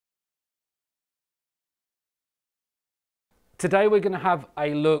Today we're going to have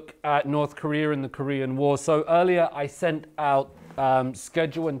a look at North Korea and the Korean War. So earlier I sent out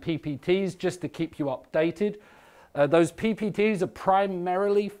schedule and PPTs just to keep you updated. Those PPTs are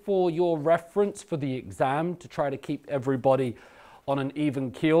primarily for your reference for the exam, to try to keep everybody on an even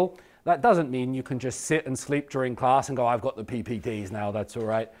keel. That doesn't mean you can just sit and sleep during class and go, I've got the PPTs now, that's all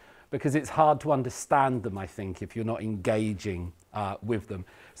right. Because it's hard to understand them, I think, if you're not engaging with them.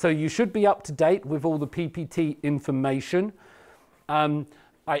 So you should be up to date with all the PPT information. And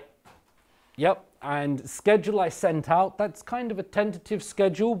schedule I sent out, that's kind of a tentative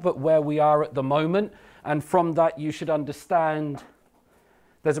schedule, but where we are at the moment. And from that, you should understand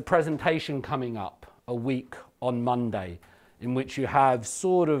there's a presentation coming up a week on Monday, in which you have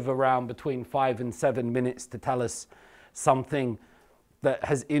sort of around between 5 and 7 minutes to tell us something that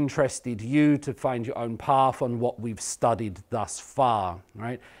has interested you, to find your own path on what we've studied thus far,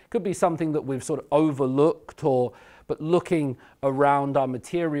 right? It could be something that we've sort of overlooked, but looking around our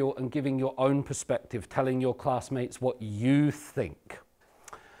material and giving your own perspective, telling your classmates what you think.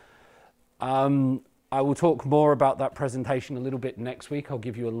 I will talk more about that presentation a little bit next week. I'll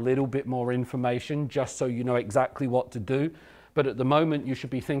give you a little bit more information just so you know exactly what to do. But at the moment, you should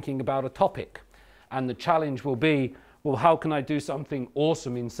be thinking about a topic. And the challenge will be, well, how can I do something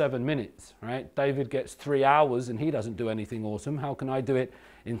awesome in 7 minutes, right? David gets 3 hours and he doesn't do anything awesome. How can I do it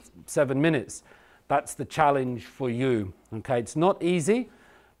in 7 minutes? That's the challenge for you, okay? It's not easy,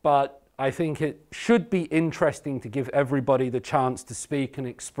 but I think it should be interesting to give everybody the chance to speak and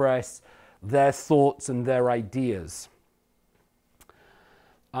express their thoughts and their ideas.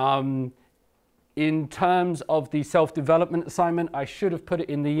 In terms of the self-development assignment, I should have put it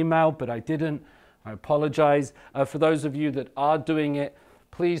in the email, but I didn't. I apologize. For those of you that are doing it,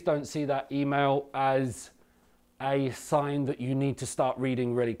 please don't see that email as a sign that you need to start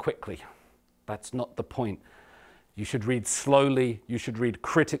reading really quickly. That's not the point. You should read slowly, you should read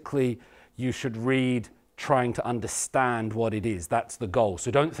critically, you should read trying to understand what it is. That's the goal.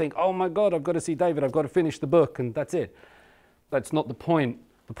 So don't think, oh my God, I've got to see David, I've got to finish the book, and that's it. That's not the point.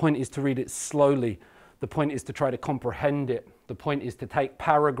 The point is to read it slowly. The point is to try to comprehend it. The point is to take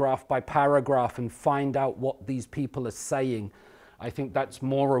paragraph by paragraph and find out what these people are saying. I think that's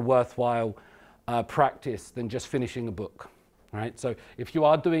more a worthwhile practice than just finishing a book, right? So if you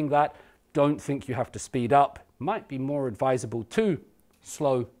are doing that, don't think you have to speed up. Might be more advisable to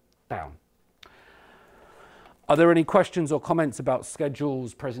slow down. Are there any questions or comments about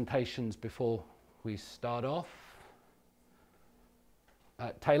schedules, presentations before we start off?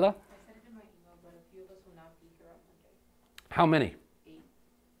 Taylor? I sent it in my email, but a few of us will not be here on Monday. How many?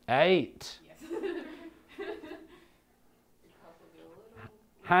 8. 8? Yes.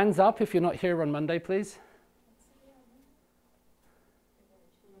 Hands up if you're not here on Monday, please.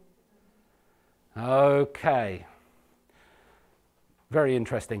 Okay. Very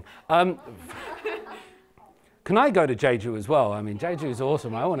interesting. Can I go to Jeju as well? I mean, Jeju is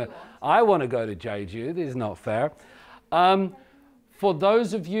awesome. I want to go to Jeju. This is not fair. For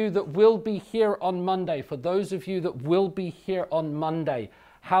those of you that will be here on Monday,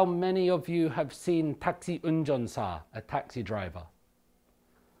 how many of you have seen taxi 운전사, a taxi driver?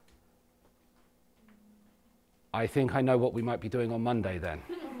 I think I know what we might be doing on Monday then.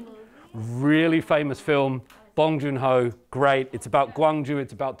 Really famous film, Bong Joon-ho, great. It's about Gwangju,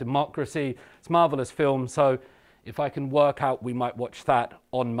 it's about democracy. It's a marvelous film. So if I can work out, we might watch that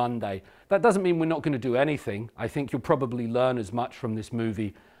on Monday. That doesn't mean we're not going to do anything. I think you'll probably learn as much from this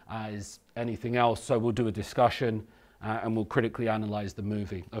movie as anything else. So we'll do a discussion and we'll critically analyze the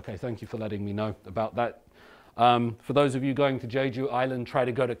movie. Okay, thank you for letting me know about that. For those of you going to Jeju Island, try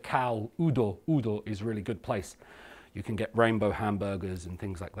to go to Kao. Udo. Udo is a really good place. You can get rainbow hamburgers and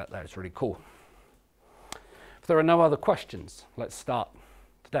things like that there. It's really cool. If there are no other questions, let's start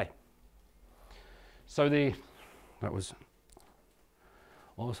today. So that was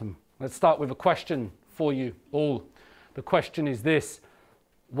awesome. Let's start with a question for you all. The question is this: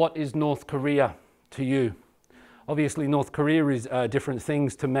 what is North Korea to you? Obviously, North Korea is different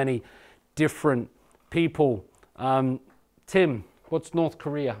things to many different people. Tim, what's North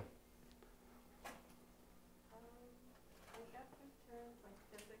Korea?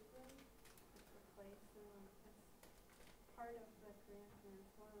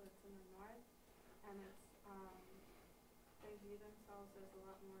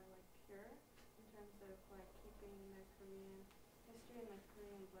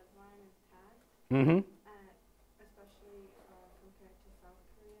 Mm-hmm. Especially compared to South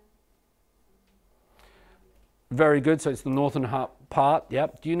Korea. Very good. So it's the northern part.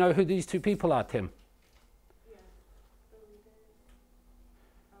 Yep. Do you know who these two people are, Tim? Yeah, the leaders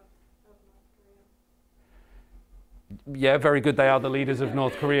of North Korea. Yeah, very good. They are the leaders of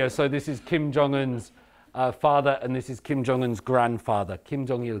North Korea. So this is Kim Jong-un's father, and this is Kim Jong-un's grandfather, Kim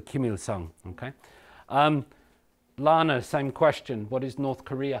Jong-il, Kim Il-sung. Okay. Lana, same question. What is North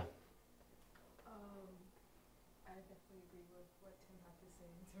Korea? I definitely agree with what Tim had to say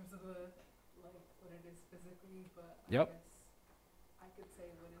in terms of what it is physically, but I guess I could say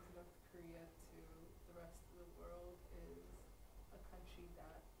what is North Korea to the rest of the world is a country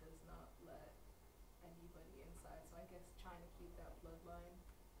that does not let anybody inside. So I guess trying to keep that bloodline,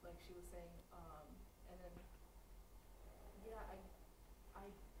 like she was saying, and then yeah, I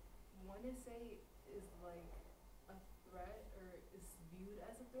want to say is like a threat or is viewed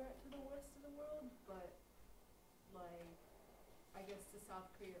as a threat to the rest of the world, but like I guess to South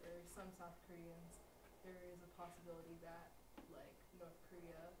Korea or some South Koreans, there is a possibility that like North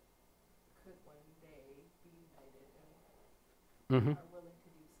Korea could one day be united and are willing to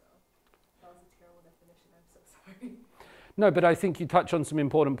do so. That was a terrible definition. I'm so sorry. No, but I think you touch on some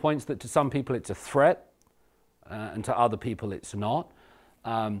important points that to some people it's a threat, and to other people it's not.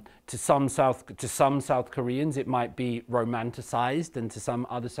 To some South Koreans it might be romanticized, and to some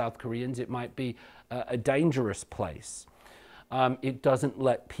other South Koreans it might be a dangerous place. It doesn't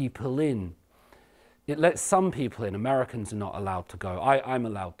let people in. It lets some people in. Americans are not allowed to go. I'm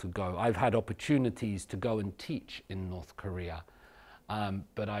allowed to go. I've had opportunities to go and teach in North Korea,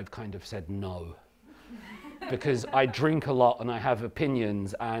 but I've kind of said no. Because I drink a lot and I have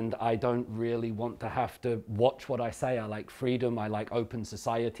opinions, and I don't really want to have to watch what I say. I like freedom, I like open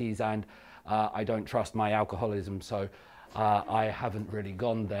societies, and I don't trust my alcoholism, so I haven't really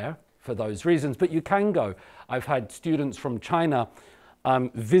gone there for those reasons. But you can go. I've had students from China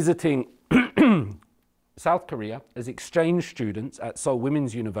visiting South Korea as exchange students at Seoul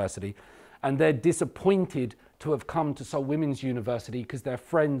Women's University, and they're disappointed to have come to Seoul Women's University because their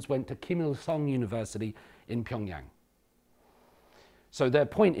friends went to Kim Il-sung University in Pyongyang. So their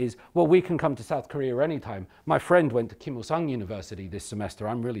point is, well, we can come to South Korea anytime. My friend went to Kim Il-sung University this semester.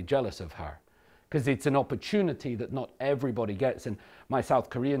 I'm really jealous of her because it's an opportunity that not everybody gets. And my South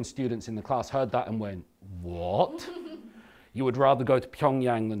Korean students in the class heard that and went, what? You would rather go to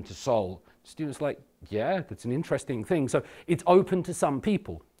Pyongyang than to Seoul? Students like, yeah, that's an interesting thing. So it's open to some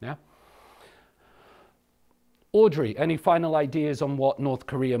people, yeah? Audrey, any final ideas on what North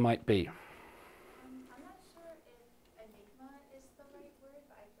Korea might be? I'm not sure if enigma is the right word,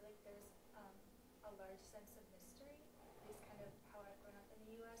 but I feel like there's a large sense of mystery. It's kind of how I've grown up in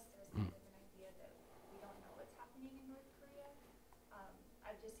the U.S. There's kind of an idea that we don't know what's happening in North Korea.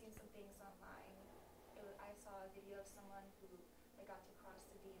 I've just seen some things online. I saw a video of someone who got to cross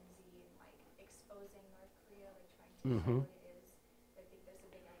the DMZ and exposing North Korea, trying to show what it is. I think there's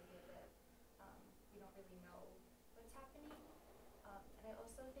a big idea that we don't really know what's happening. And I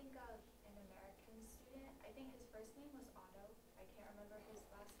also think of an American student. I think his first name was Otto. I can't remember his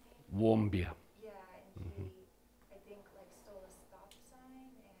last name. Warmbier. Yeah, and he, I think, stole a stop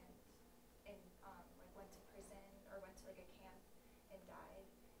sign and went to prison or went to a camp and died.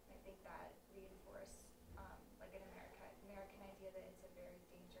 And I think that reinforced an American idea that it's a very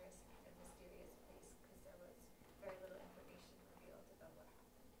dangerous kind of mysterious place because there was very little information revealed about what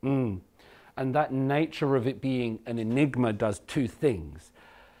happened. And that nature of it being an enigma does two things.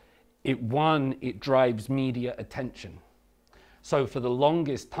 One, it drives media attention. So for the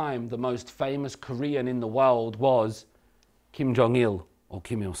longest time, the most famous Korean in the world was Kim Jong-il or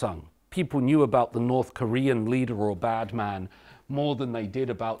Kim Il-sung. People knew about the North Korean leader or bad man more than they did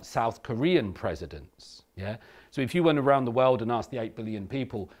about South Korean presidents. Yeah? So if you went around the world and asked the 8 billion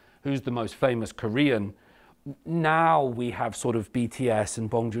people, who's the most famous Korean? Now we have sort of BTS and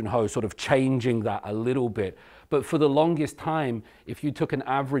Bong Joon-ho sort of changing that a little bit. But for the longest time, if you took an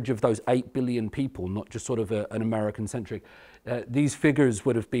average of those 8 billion people, not just sort of an American-centric, these figures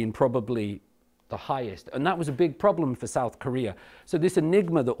would have been probably the highest. And that was a big problem for South Korea. So this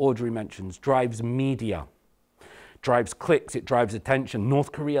enigma that Audrey mentions drives media, drives clicks, it drives attention.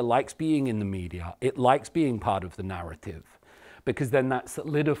 North Korea likes being in the media. It likes being part of the narrative, because then that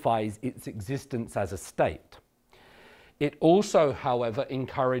solidifies its existence as a state. It also, however,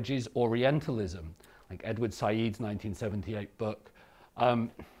 encourages Orientalism, like Edward Said's 1978 book.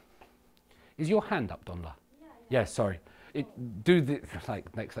 Is your hand up, Donla? Yeah, sorry. Yeah,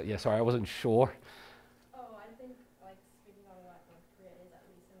 sorry, I wasn't sure. Oh, I think speaking on what North Korea is, at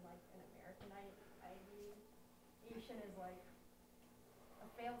least in an American ideation, is a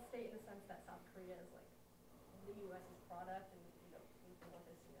failed state in the sense that South Korea is the U.S.'s product, and what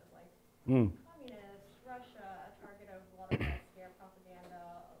is seen as communist, Russia, a target of a lot of scare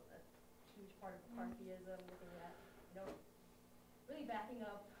propaganda, a huge part of McCarthyism, looking at really backing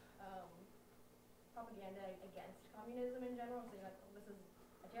up propaganda against communism in general. So you're like, oh, this is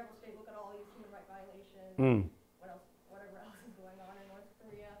a terrible state. Look at all these human rights violations. Whatever else is going on in North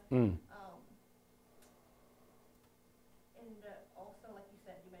Korea. And also, like you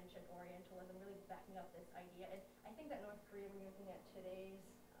said, you mentioned Orientalism, really backing up this idea. And I think that North Korea, when you're looking at today's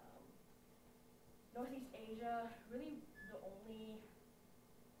Northeast Asia, really the only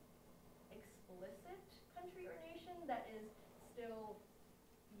explicit country or nation that is still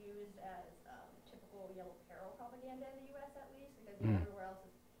used as typical yellow peril propaganda in the U.S. at least, because everywhere else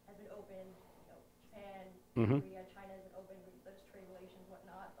has been open. Japan, Korea, China has been open. There's trade relations,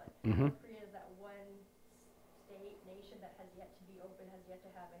 whatnot. But North Korea is that one state nation that has yet to be open, has yet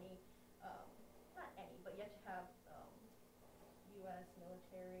to have any, not any, but yet to have U.S.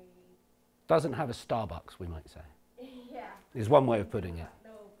 military. Doesn't have a Starbucks, we might say. Yeah. Is one way of putting it.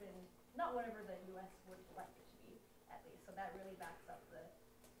 No open, not whatever the U.S. would like it to be, at least. So that really backs up the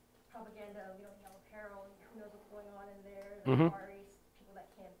propaganda of, yellow peril, and who knows what's going on in there, the Far East, people that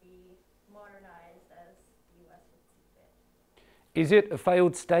can't be modernized as the U.S. would see fit. Is it a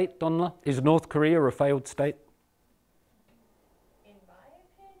failed state, Donla? Is North Korea a failed state? In my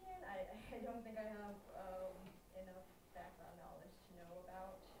opinion, I don't think I have enough background knowledge to know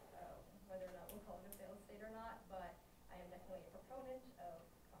about whether or not we'll call it a failed state or not, but I am definitely a proponent of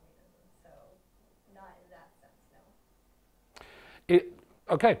communism, so not in that sense, no.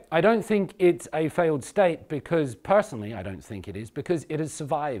 Okay, I don't think it's a failed state because, personally, I don't think it is, because it has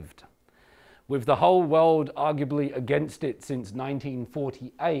survived. With the whole world arguably against it since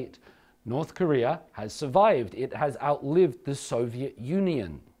 1948, North Korea has survived. It has outlived the Soviet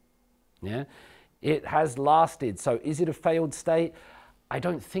Union. Yeah? It has lasted. So is it a failed state? I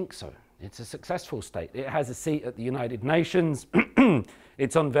don't think so. It's a successful state. It has a seat at the United Nations.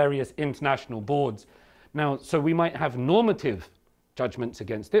 It's on various international boards. Now, so we might have normative judgments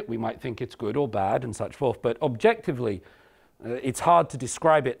against it. We might think it's good or bad and such forth. But objectively, it's hard to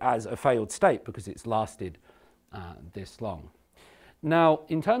describe it as a failed state because it's lasted this long. Now,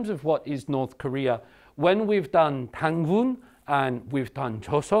 in terms of what is North Korea, when we've done Tangun and we've done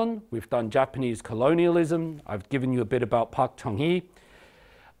Joseon, we've done Japanese colonialism, I've given you a bit about Park Chung-hee,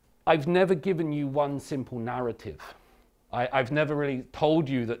 I've never given you one simple narrative. I've never really told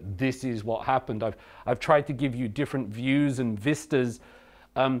you that this is what happened. I've tried to give you different views and vistas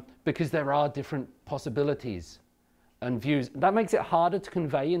because there are different possibilities and views. That makes it harder to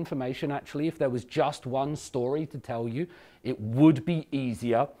convey information, actually. If there was just one story to tell you, it would be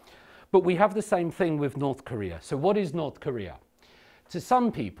easier. But we have the same thing with North Korea. So what is North Korea? To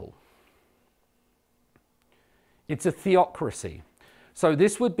some people, it's a theocracy. So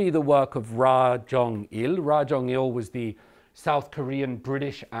this would be the work of Ra Jong-il. Ra Jong-il was the South Korean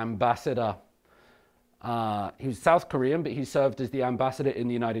British ambassador. He was South Korean, but he served as the ambassador in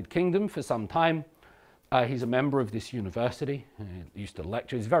the United Kingdom for some time. He's a member of this university. He used to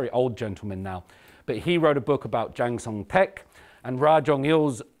lecture. He's a very old gentleman now. But he wrote a book about Jang Song-taek. And Ra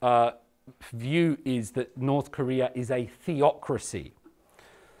Jong-il's view is that North Korea is a theocracy.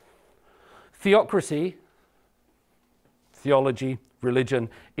 Theocracy, theology, religion,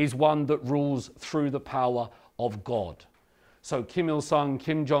 is one that rules through the power of God. So Kim Il-sung,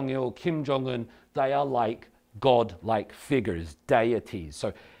 Kim Jong-il, Kim Jong-un, they are like God-like figures, deities.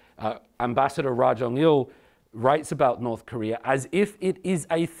 So Ambassador Ra Jong-il writes about North Korea as if it is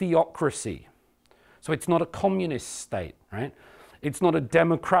a theocracy. So it's not a communist state, right? It's not a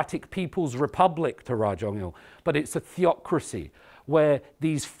democratic people's republic to Ra Jong-il, but it's a theocracy where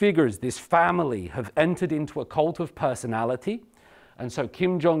these figures, this family, have entered into a cult of personality. And so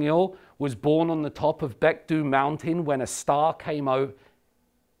Kim Jong-il was born on the top of Baekdu Mountain when a star came over.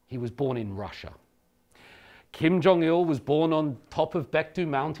 He was born in Russia. Kim Jong-il was born on top of Baekdu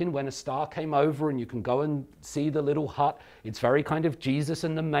Mountain when a star came over, and you can go and see the little hut. It's very kind of Jesus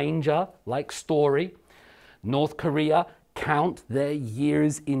and the manger-like story. North Korea count their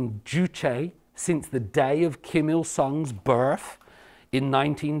years in Juche since the day of Kim Il-sung's birth in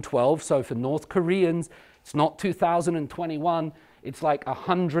 1912. So for North Koreans, it's not 2021, it's like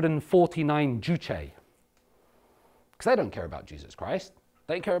 149 Juche. Because they don't care about Jesus Christ.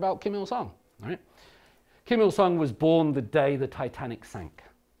 They care about Kim Il-sung, right? Kim Il-sung was born the day the Titanic sank.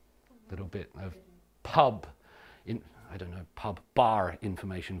 A little bit of bar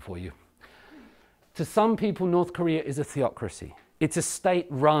information for you. To some people, North Korea is a theocracy. It's a state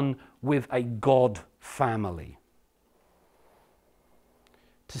run with a God family.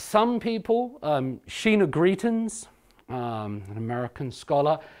 To some people, Sheena Greetons, an American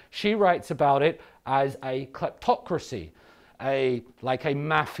scholar, she writes about it as a kleptocracy, like a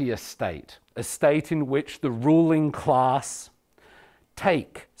mafia state, a state in which the ruling class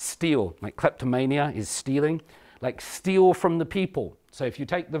take, steal, like kleptomania is stealing, like steal from the people. So if you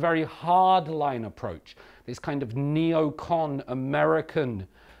take the very hardline approach, this kind of neocon American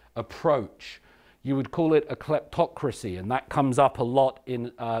approach, you would call it a kleptocracy, and that comes up a lot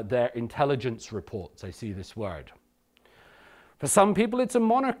in their intelligence reports. I see this word. For some people, it's a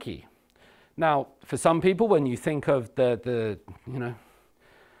monarchy. Now, for some people, when you think of the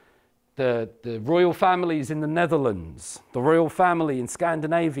royal families in the Netherlands, the royal family in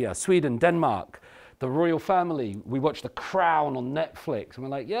Scandinavia, Sweden, Denmark, the royal family, we watch The Crown on Netflix, and we're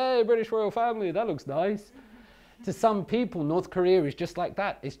like, yay, British royal family, that looks nice. To some people, North Korea is just like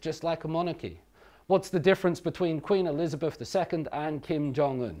that. It's just like a monarchy. What's the difference between Queen Elizabeth II and Kim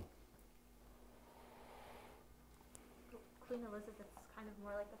Jong-un? Queen Elizabeth's kind of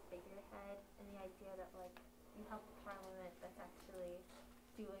more like a figurehead, and the idea that like you have a parliament that's actually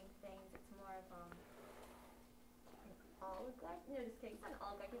doing things. It's more of oligarchy. No, just kidding. It's not an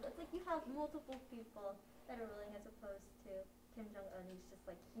oligarchy, but it's like you have multiple people that are ruling as opposed to Kim Jong-un. He's just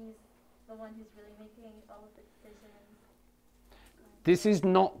like he's the one who's really making all of the decisions. This is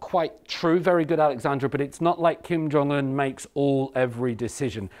not quite true. Very good, Alexandra, but it's not like Kim Jong-un makes every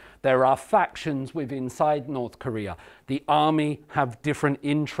decision. There are factions inside North Korea. The army have different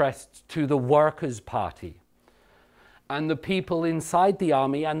interests to the Workers' Party. And the people inside the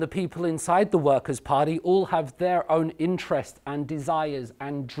army and the people inside the Workers' Party all have their own interests and desires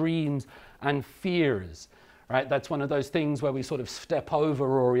and dreams and fears. Right? That's one of those things where we sort of step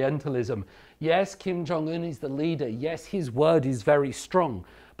over Orientalism. Yes, Kim Jong-un is the leader. Yes, his word is very strong.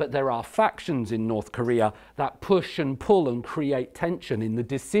 But there are factions in North Korea that push and pull and create tension in the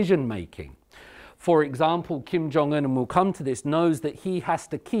decision making. For example, Kim Jong-un, and we'll come to this, knows that he has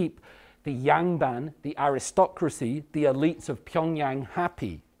to keep the Yangban, the aristocracy, the elites of Pyongyang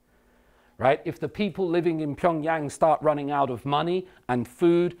happy. Right? If the people living in Pyongyang start running out of money and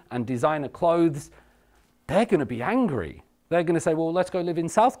food and designer clothes, they're going to be angry. They're going to say, well, let's go live in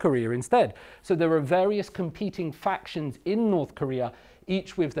South Korea instead. So there are various competing factions in North Korea,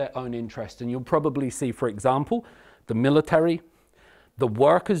 each with their own interest. And you'll probably see, for example, the military, the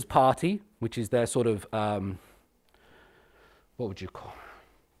Workers' Party, which is their sort of, what would you call it?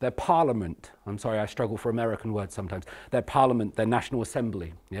 Their parliament. I'm sorry, I struggle for American words sometimes. Their parliament, their National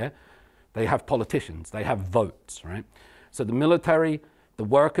Assembly, yeah? They have politicians, they have votes, right? So the military, the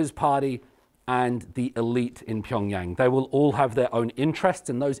Workers' Party, and the elite in Pyongyang. They will all have their own interests,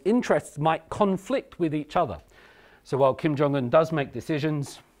 and those interests might conflict with each other. So while Kim Jong-un does make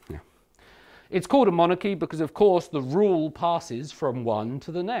decisions, yeah. It's called a monarchy because, of course, the rule passes from one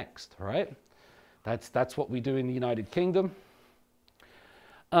to the next, right? That's what we do in the United Kingdom.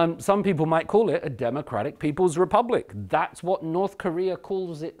 Some people might call it a democratic people's republic. That's what North Korea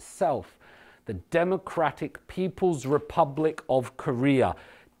calls itself, the Democratic People's Republic of Korea.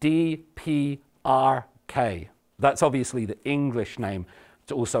 DPRK. That's obviously the English name.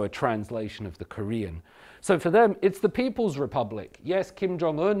 It's also a translation of the Korean. So for them, it's the People's Republic. Yes, Kim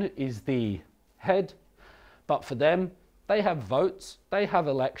Jong-un is the head, but for them, they have votes, they have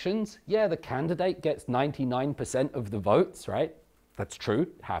elections. Yeah, the candidate gets 99% of the votes, right? That's true,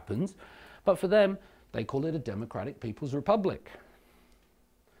 it happens. But for them, they call it a Democratic People's Republic.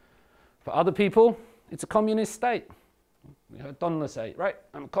 For other people, it's a communist state. We heard Donla say, right,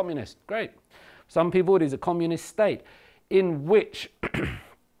 I'm a communist, great. Some people, it is a communist state in which,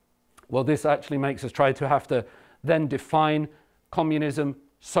 well, this actually makes us try to have to then define communism,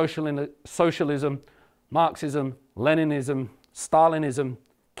 socialism, Marxism, Leninism, Stalinism,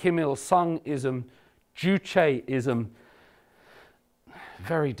 Kim Il-sung-ism, Juche-ism.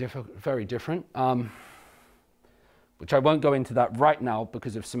 Very different, which I won't go into that right now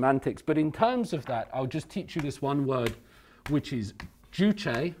because of semantics. But in terms of that, I'll just teach you this one word, which is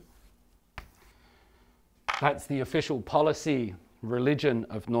Juche. That's the official policy religion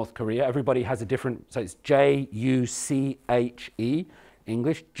of North Korea. Everybody has a different, so it's J-U-C-H-E,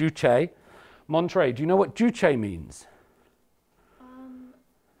 English, Juche. Monterey, do you know what Juche means? No,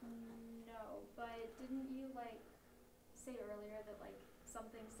 but didn't you say earlier that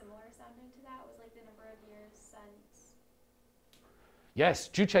something similar sounding to that was the number of years since? Yes,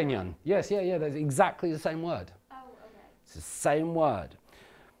 Juche-nyan. Yes, yeah, that's exactly the same word. Oh, okay. It's the same word.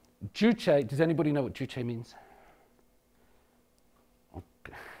 Juche, does anybody know what Juche means?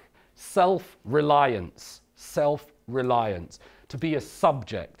 Okay. Self-reliance, self-reliance, to be a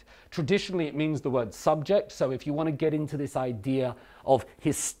subject. Traditionally, it means the word subject. So if you want to get into this idea of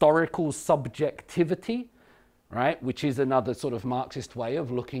historical subjectivity, right, which is another sort of Marxist way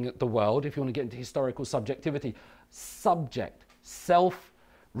of looking at the world, if you want to get into historical subjectivity, subject,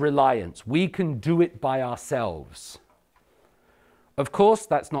 self-reliance. We can do it by ourselves. Of course,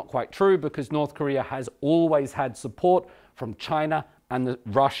 that's not quite true because North Korea has always had support from China and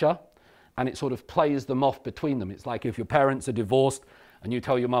Russia, and it sort of plays them off between them. It's like if your parents are divorced and you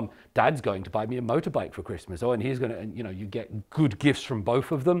tell your mum, Dad's going to buy me a motorbike for Christmas. Oh, and he's going to, and, you know, you get good gifts from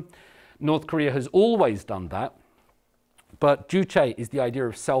both of them. North Korea has always done that. But Juche is the idea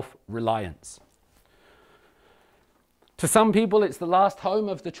of self-reliance. To some people, it's the last home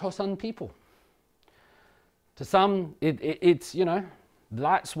of the Chosun people. To some, it's, you know,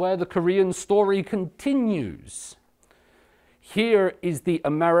 that's where the Korean story continues. Here is the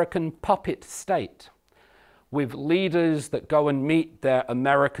American puppet state, with leaders that go and meet their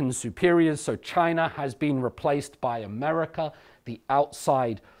American superiors. So China has been replaced by America, the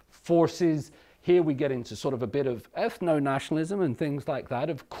outside forces. Here we get into sort of a bit of ethno-nationalism and things like that,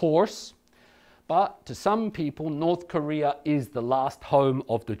 of course. But to some people, North Korea is the last home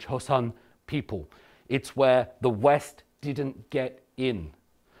of the Chosun people. It's where the West didn't get in.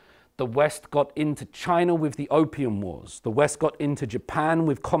 The West got into China with the Opium Wars. The West got into Japan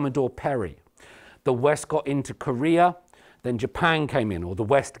with Commodore Perry. The West got into Korea, then Japan came in, or the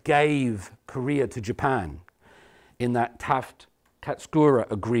West gave Korea to Japan in that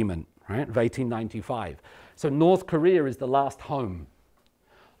Taft-Katsura agreement, right, of 1895. So North Korea is the last home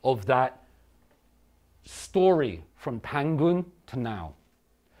of that story from Pangun to now.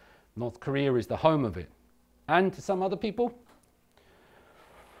 North Korea is the home of it. And to some other people,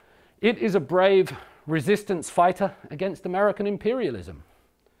 it is a brave resistance fighter against American imperialism.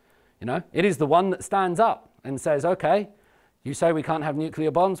 You know, it is the one that stands up and says, okay, you say we can't have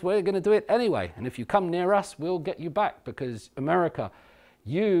nuclear bombs, we're going to do it anyway. And if you come near us, we'll get you back because America,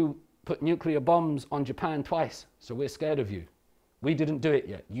 you put nuclear bombs on Japan twice, so we're scared of you. We didn't do it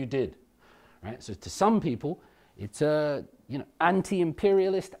yet, you did. Right? So to some people, it's a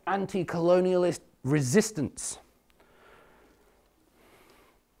anti-imperialist, anti-colonialist resistance.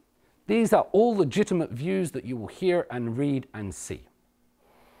 These are all legitimate views that you will hear and read and see.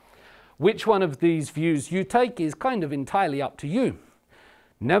 Which one of these views you take is kind of entirely up to you.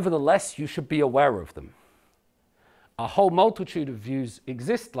 Nevertheless, you should be aware of them. A whole multitude of views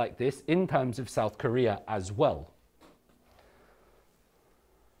exist like this in terms of South Korea as well.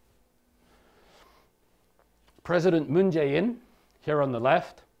 President Moon Jae-in, here on the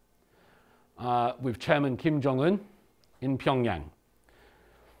left, with Chairman Kim Jong-un in Pyongyang.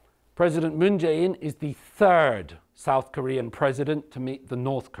 President Moon Jae-in is the third South Korean president to meet the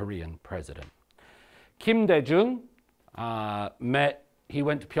North Korean president. Kim Dae-jung he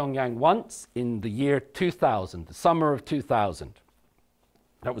went to Pyongyang once in the year 2000, the summer of 2000.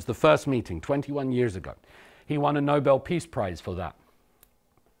 That was the first meeting 21 years ago. He won a Nobel Peace Prize for that.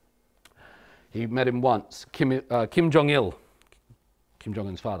 He met him once. Kim Jong-il, Kim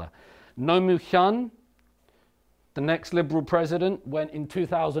Jong-un's father. Roh Moo-hyun, the next Liberal president, went in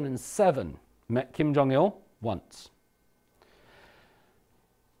 2007, met Kim Jong-il once.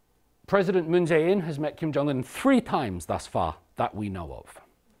 President Moon Jae-in has met Kim Jong-un 3 times thus far that we know of.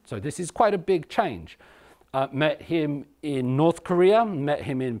 So this is quite a big change. Met him in North Korea, met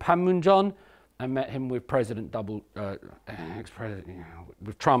him in Panmunjom, and met him with President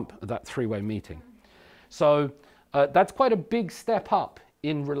with Trump at that 3-way meeting. So that's quite a big step up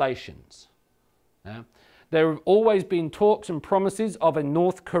in relations. Yeah? There have always been talks and promises of a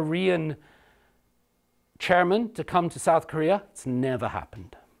North Korean chairman to come to South Korea. It's never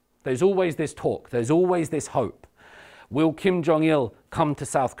happened. There's always this talk. There's always this hope. Will Kim Jong-il come to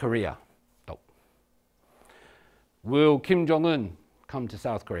South Korea? No. Will Kim Jong-un come to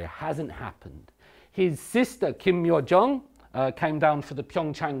South Korea? Hasn't happened. His sister, Kim Yo-jong, came down for the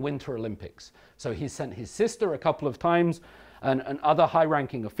Pyeongchang Winter Olympics. So he sent his sister a couple of times and other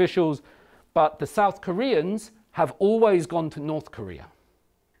high-ranking officials. But the South Koreans have always gone to North Korea.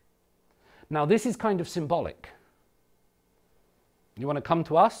 Now, this is kind of symbolic. You want to come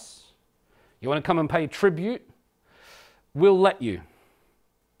to us? You want to come and pay tribute? We'll let you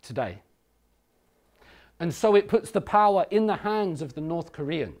today. And so it puts the power in the hands of the North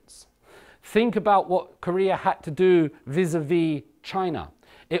Koreans. Think about what Korea had to do vis-a-vis China.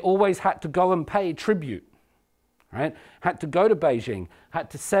 It always had to go and pay tribute, right? Had to go to Beijing, had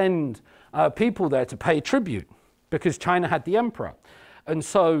to send people there to pay tribute because China had the emperor. And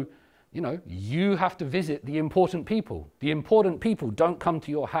so, you know, you have to visit the important people. The important people don't come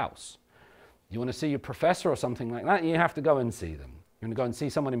to your house. You want to see your professor or something like that, you have to go and see them. You want to go and see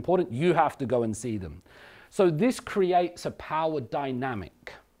someone important, you have to go and see them. So this creates a power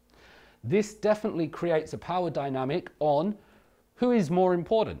dynamic. This definitely creates a power dynamic on who is more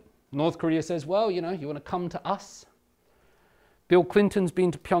important. North Korea says, well, you know, you want to come to us? Bill Clinton's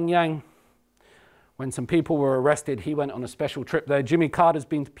been to Pyongyang. when some people were arrested, he went on a special trip there. Jimmy Carter's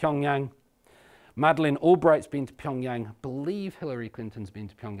been to Pyongyang. Madeleine Albright's been to Pyongyang. I believe Hillary Clinton's been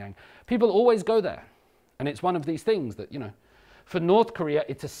to Pyongyang. People always go there. And it's one of these things that, you know, for North Korea,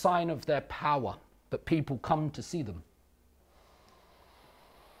 it's a sign of their power that people come to see them.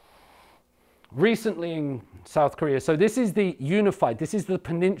 Recently in South Korea, so this is the unified, this is the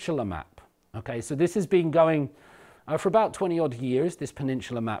peninsula map. Okay, so this has been going for about 20 odd years, this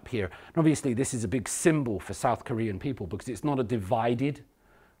peninsula map here. And obviously this is a big symbol for South Korean people because it's not a divided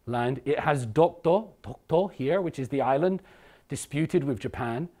land. It has Dokdo here, which is the island disputed with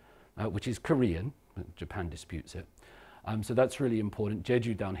Japan, which is Korean. Japan disputes it. So that's really important.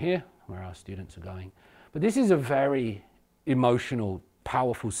 Jeju down here, where our students are going. But this is a very emotional,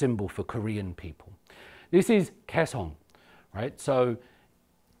 powerful symbol for Korean people. This is Kaesong, right? So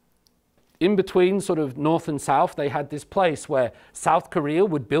in between sort of north and south, they had this place where South Korea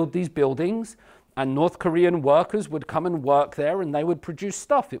would build these buildings and North Korean workers would come and work there and they would produce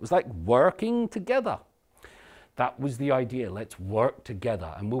stuff. It was like working together. That was the idea. Let's work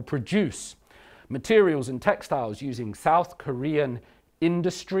together and we'll produce materials and textiles using South Korean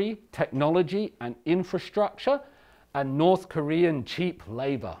industry, technology and infrastructure and North Korean cheap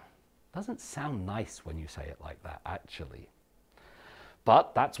labor. Doesn't sound nice when you say it like that, actually.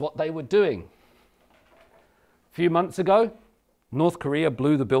 But that's what they were doing. A few months ago, North Korea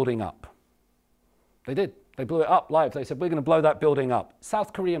blew the building up. They did. They blew it up live. They said, we're going to blow that building up.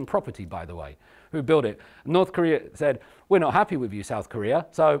 South Korean property, by the way, who built it. North Korea said, we're not happy with you, South Korea,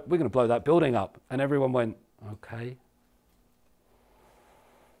 so we're going to blow that building up. And everyone went, okay.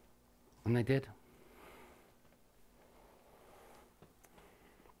 And they did.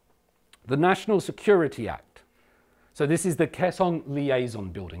 The National Security Act. So this is the Kaesong Liaison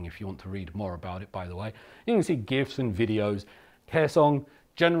Building, if you want to read more about it, by the way. You can see GIFs and videos. Kaesong,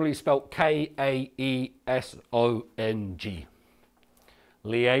 generally spelled K-A-E-S-O-N-G.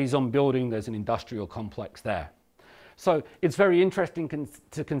 Liaison Building, there's an industrial complex there. So it's very interesting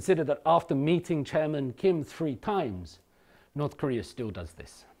to consider that after meeting Chairman Kim 3 times, North Korea still does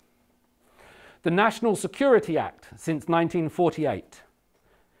this. The National Security Act since 1948.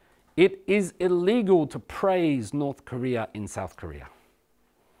 It is illegal to praise North Korea in South Korea.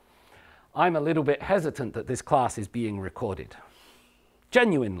 I'm a little bit hesitant that this class is being recorded.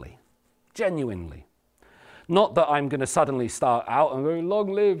 Genuinely. Genuinely. Not that I'm going to suddenly start out and go,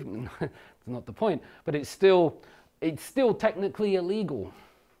 long live. That's not the point. But it's still technically illegal.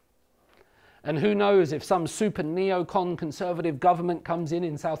 And who knows if some super neocon conservative government comes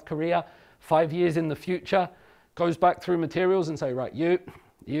in South Korea 5 years in the future, goes back through materials and say, right, you,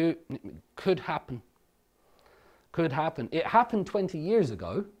 could happen. Could happen. It happened 20 years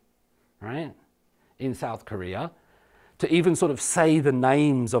ago, right, in South Korea, to even sort of say the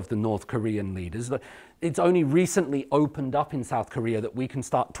names of the North Korean leaders. It's only recently opened up in South Korea that we can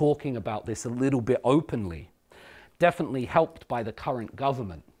start talking about this a little bit openly. Definitely helped by the current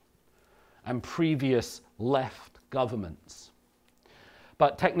government and previous left governments.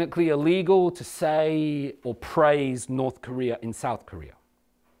 But technically illegal to say or praise North Korea in South Korea.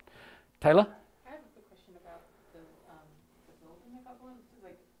 Taylor? I have a quick question about the building that got blown.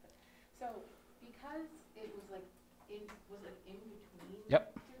 So because it was like in between.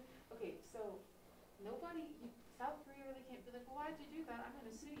 Yep. Okay, so South Korea really can't be like, well, why'd you do that? I'm going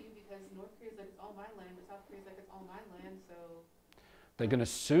to sue you because North Korea's like, it's all my land, but South Korea's like, it's all my land, so. They're going to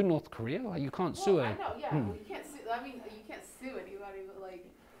sue North Korea? You can't sue I know, yeah. Well, you can't sue. I mean, you can't sue anybody, but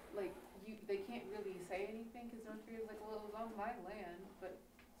they can't really say anything because North Korea's like, well, it was on my land, but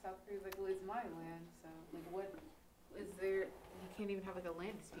South Korea's like, well, it's my land. So, like, what is there? You can't even have like a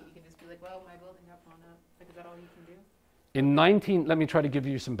land dispute. You can just be like, well, my building got blown up. Like, is that all you can do? Let me try to give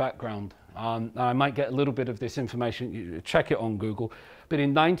you some background. I might get a little bit of this information. You check it on Google. But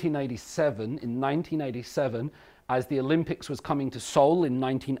in 1987, as the Olympics was coming to Seoul in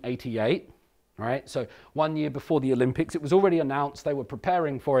 1988, right? So 1 year before the Olympics, it was already announced, they were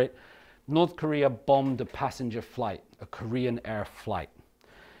preparing for it. North Korea bombed a passenger flight, a Korean Air flight.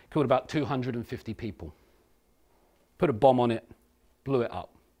 Killed about 250 people. Put a bomb on it, blew it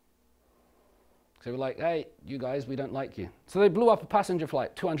up. So they were like, hey, you guys, we don't like you. So they blew up a passenger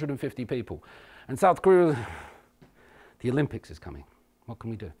flight, 250 people. And South Korea, the Olympics is coming. What can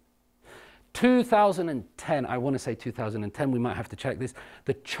we do? 2010, I want to say 2010, we might have to check this.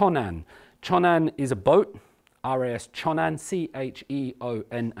 The Cheonan. Cheonan is a boat, RAS Cheonan,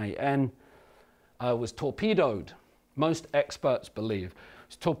 C-H-E-O-N-A-N, was torpedoed. Most experts believe.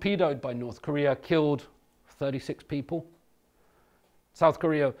 Was torpedoed by North Korea, killed 36 people. South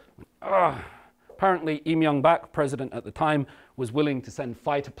Korea, apparently Lee Myung-bak, president at the time, was willing to send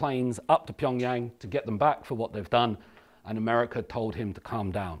fighter planes up to Pyongyang to get them back for what they've done, and America told him to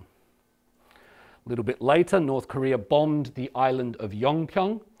calm down. A little bit later, North Korea bombed the island of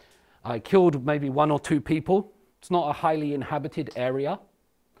Yongpyong, killed maybe 1 or 2 people. It's not a highly inhabited area.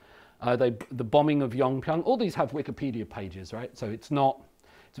 The bombing of Yongpyong, all these have Wikipedia pages, right? So it's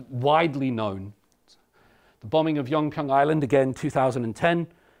widely known. The bombing of Yongpyong Island, again, 2010.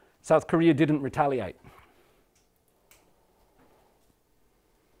 South Korea didn't retaliate.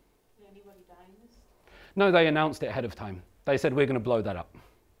 Did anybody die in this? No, they announced it ahead of time. They said, we're going to blow that up.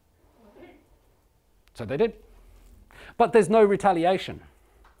 So they did. But there's no retaliation.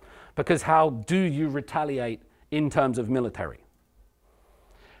 Because how do you retaliate in terms of military?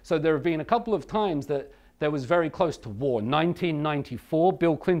 So there have been a couple of times that there was very close to war. 1994,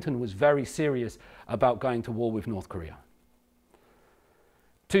 Bill Clinton was very serious about going to war with North Korea.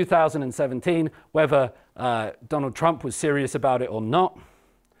 2017, whether Donald Trump was serious about it or not,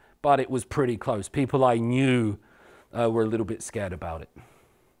 but it was pretty close. People I knew were a little bit scared about it.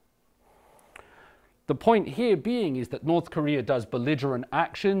 The point here being is that North Korea does belligerent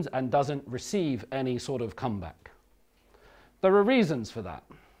actions and doesn't receive any sort of comeback. There are reasons for that.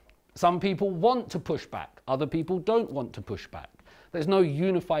 Some people want to push back. Other people don't want to push back. There's no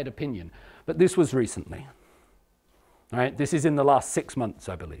unified opinion. But this was recently. All right? This is in the last 6 months,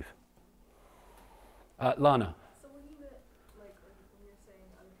 I believe. Lana. So when you meant, like, when you're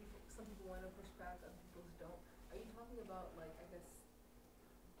saying other people, some people want to push back, other people don't, are you talking about, like, I guess,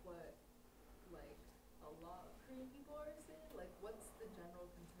 what, like, a lot of Korean people are saying? Like, what's the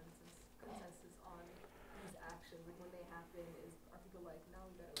general consensus on these actions? Like, when they happen, are people like, now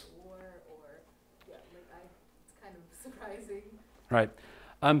we got a war, or, yeah, like, it's kind of surprising. Right.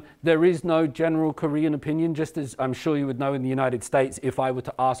 There is no general Korean opinion, just as I'm sure you would know in the United States, if I were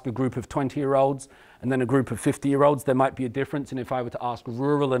to ask a group of 20-year-olds and then a group of 50-year-olds, there might be a difference. And if I were to ask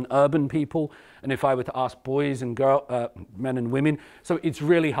rural and urban people, and if I were to ask boys and men and women. So it's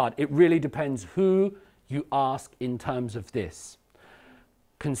really hard. It really depends who you ask in terms of this.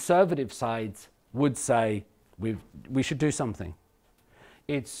 Conservative sides would say we should do something.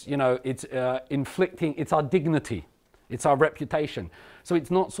 It's, you know, it's inflicting, it's our dignity. It's our reputation. So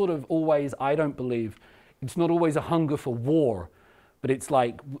it's not sort of always, I don't believe, it's not always a hunger for war, but it's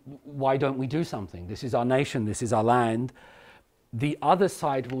like, why don't we do something? This is our nation, this is our land. The other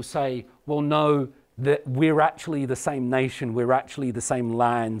side will say, well, no, that we're actually the same nation, we're actually the same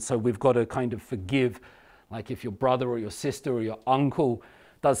land, so we've got to kind of forgive. Like if your brother or your sister or your uncle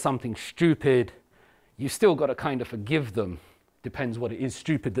does something stupid, you still got to kind of forgive them. Depends what it is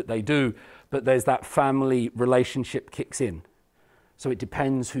stupid that they do, but there's that family relationship kicks in. So it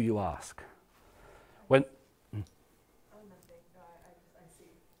depends who you ask. When, Oh, nothing. No, I see.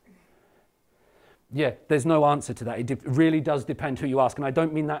 yeah, there's no answer to that. It really does depend who you ask, and I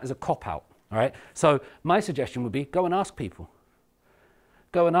don't mean that as a cop-out, all right? So my suggestion would be go and ask people.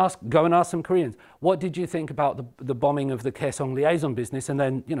 Go and ask some Koreans. What did you think about the bombing of the Kaesong liaison business? And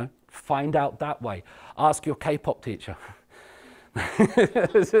then, you know, find out that way. Ask your K-pop teacher.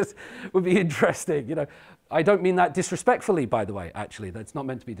 This would be interesting, you know. I don't mean that disrespectfully, by the way, actually. That's not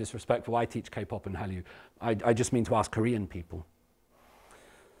meant to be disrespectful. I teach K-pop and Hallyu. I just mean to ask Korean people.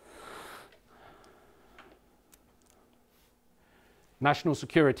 National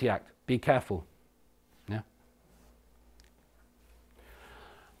Security Act, be careful. Yeah.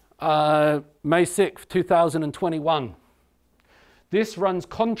 May 6th, 2021. This runs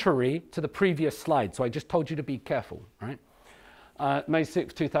contrary to the previous slide, so I just told you to be careful, right? May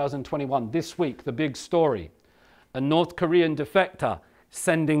 6, 2021, this week, the big story. A North Korean defector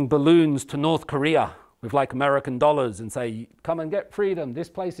sending balloons to North Korea with like American dollars and say, come and get freedom, this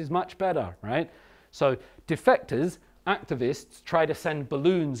place is much better, right? So defectors, activists, try to send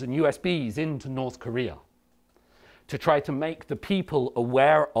balloons and USBs into North Korea to try to make the people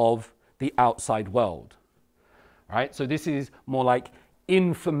aware of the outside world, right? So this is more like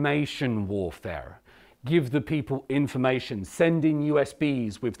information warfare. Give the people information, send in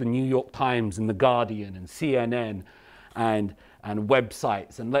USBs with the New York Times and the Guardian and CNN and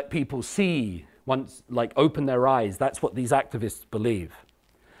websites, and let people see, once, like, open their eyes. That's what these activists believe.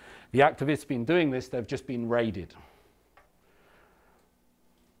 The activists been doing this, they've just been raided.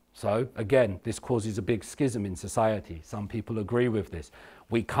 So again, this causes a big schism in society. Some people agree with this.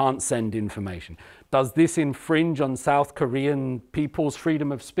 We can't send information. Does this infringe on South Korean people's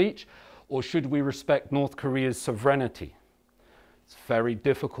freedom of speech? Or should we respect North Korea's sovereignty? It's a very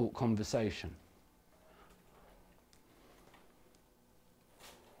difficult conversation.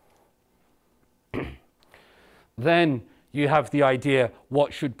 Then You have the idea,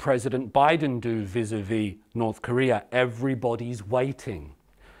 what should President Biden do vis-a-vis North Korea? Everybody's waiting.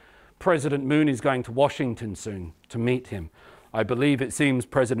 President Moon is going to Washington soon to meet him. I believe it seems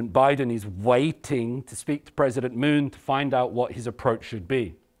President Biden is waiting to speak to President Moon to find out what his approach should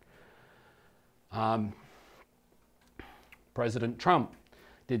be. President Trump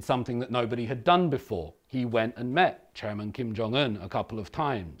did something that nobody had done before. He went and met Chairman Kim Jong-un a couple of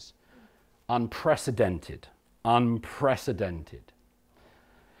times. Unprecedented. Unprecedented.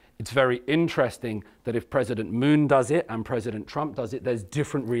 It's very interesting that if President Moon does it and President Trump does it, there's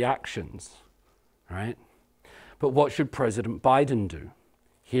different reactions, right? But what should President Biden do?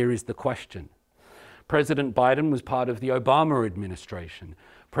 Here is the question. President Biden was part of the Obama administration.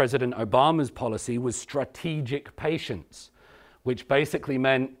 President Obama's policy was strategic patience, which basically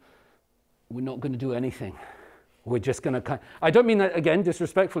meant we're not going to do anything. We're just going to, I don't mean that again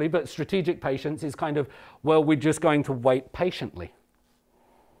disrespectfully, but strategic patience is kind of, well, we're just going to wait patiently.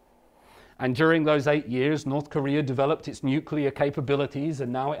 And during those 8 years, North Korea developed its nuclear capabilities,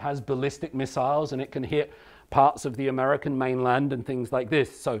 and now it has ballistic missiles, and it can hit parts of the American mainland and things like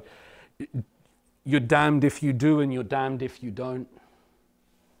this. So you're damned if you do, and you're damned if you don't.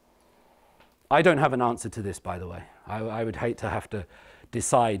 I don't have an answer to this, by the way. I would hate to have to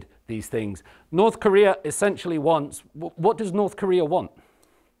decide these things. North Korea essentially wants, what does North Korea want?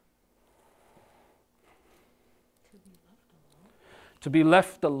 To be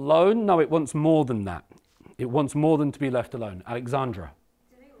left alone? No, it wants more than that. It wants more than to be left alone. Alexandra.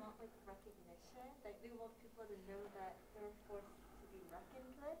 Do they want like recognition? Like they want people to know that they're a force to be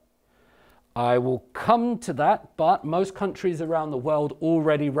reckoned with? I will come to that, but most countries around the world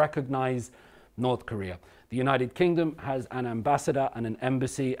already recognize North Korea. The United Kingdom has an ambassador and an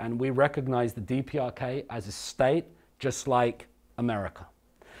embassy, and we recognize the DPRK as a state, just like America.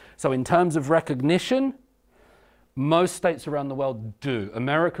 So in terms of recognition, most states around the world do.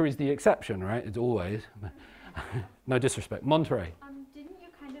 America is the exception, right? It's always. No disrespect. Monterey. Didn't you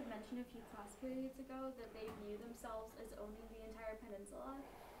kind of mention a few class periods ago that they view themselves as owning the entire peninsula?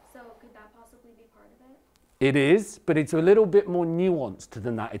 So could that possibly be part of it? It is, but it's a little bit more nuanced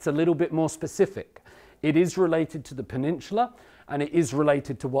than that. It's a little bit more specific. It is related to the peninsula, and it is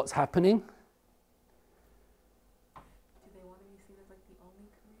related to what's happening. Do they want to be seen as like the only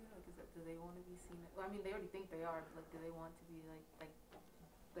Korea? Like, do they want to be seen? Well, I mean, they already think they are. But, like, do they want to be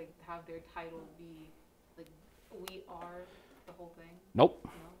like have their title be like we are the whole thing? Nope.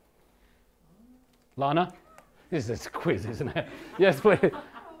 No? Lana, this is a quiz, isn't it? Yes, please.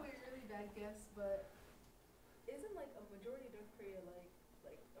 Probably a really bad guess, but isn't like a majority of North Korea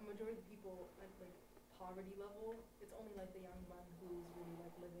like a majority of people at like poverty level? It's only like the Jong-un who's really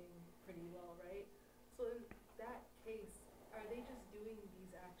like living pretty well, right? So in that case, are they just doing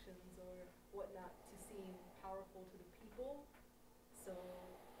these actions or whatnot to seem powerful to the people? So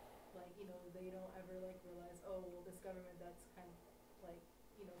like, you know, they don't ever like realize, oh, well, this government that's kind of like,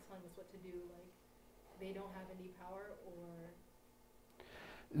 you know, telling us what to do, like they don't have any power, or?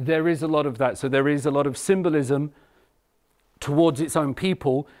 There is a lot of that. So there is a lot of symbolism towards its own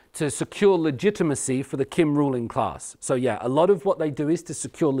people to secure legitimacy for the Kim ruling class. So yeah, a lot of what they do is to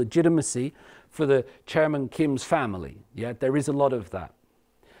secure legitimacy for the Chairman Kim's family. Yeah, there is a lot of that.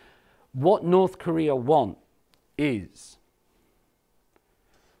 What North Korea want is,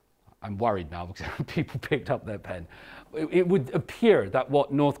 I'm worried now because people picked up their pen. It would appear that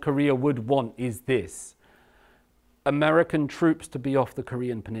what North Korea would want is this: American troops to be off the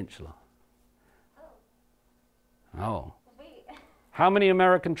Korean peninsula. Oh. Wait. How many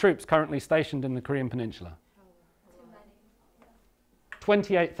American troops currently stationed in the Korean peninsula? Too many.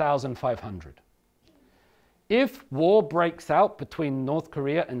 28,500. If war breaks out between North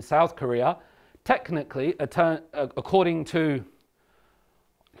Korea and South Korea, technically, according to,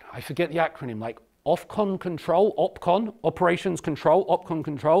 I forget the acronym, like OPCON control, OPCON, operations control, OPCON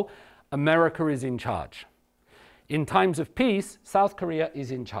control, America is in charge. In times of peace, South Korea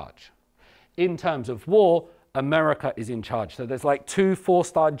is in charge. In terms of war, America is in charge. So there's like 2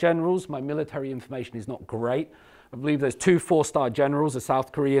 4-star generals. My military information is not great. I believe there's 2 4-star generals, a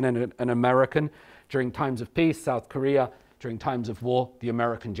South Korean and an American. During times of peace, South Korea. During times of war, the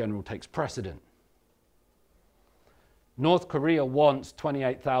American general takes precedent. North Korea wants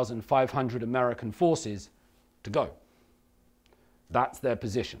 28,500 American forces to go. That's their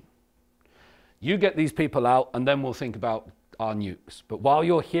position. You get these people out, and then we'll think about our nukes. But while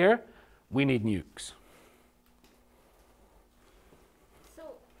you're here, we need nukes.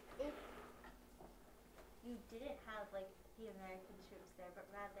 So if you didn't have like the American troops there, but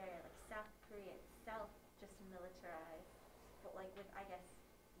rather like South Korea itself just militarized, but like with I guess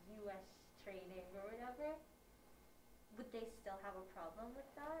U.S. training or whatever, would they still have a problem with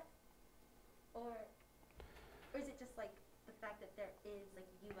that? Or is it just like the fact that there is like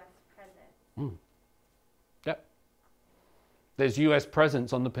U.S. presence? Yep. There's US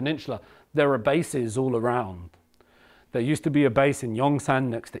presence on the peninsula. There are bases all around. There used to be a base in Yongsan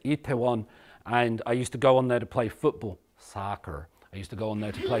next to Itaewon, and I used to go on there to play football, soccer. I used to go on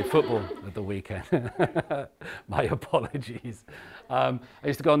there to play football at the weekend. My apologies. I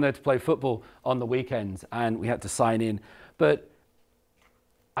used to go on there to play football on the weekends, and we had to sign in. But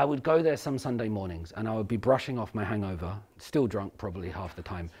I would go there some Sunday mornings, and I would be brushing off my hangover, still drunk probably half the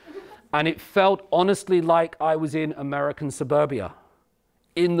time. And it felt honestly like I was in American suburbia,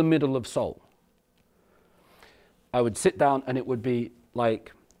 in the middle of Seoul. I would sit down and it would be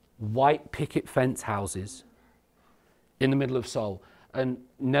like white picket fence houses in the middle of Seoul. And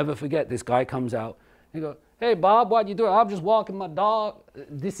never forget, this guy comes out, he goes, "Hey Bob, what you doing?" "I'm just walking my dog."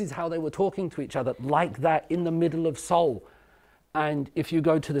 This is how they were talking to each other, like that, in the middle of Seoul. And if you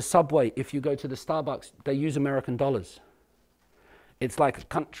go to the subway, if you go to the Starbucks, they use American dollars. It's like a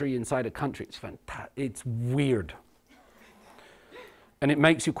country inside a country. It's fantastic. It's weird. And it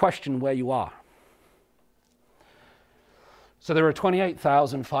makes you question where you are. So there are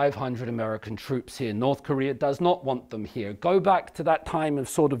 28,500 American troops here. North Korea does not want them here. Go back to that time of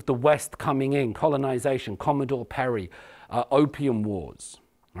sort of the West coming in, colonization, Commodore Perry, Opium Wars,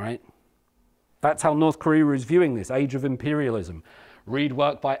 right? That's how North Korea is viewing this, age of imperialism. Read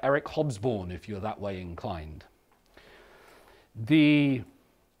work by Eric Hobsbawm if you're that way inclined. The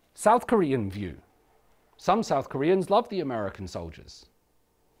South Korean view. Some South Koreans love the American soldiers.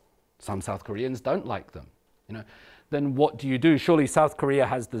 Some South Koreans don't like them. You know, then what do you do? Surely South Korea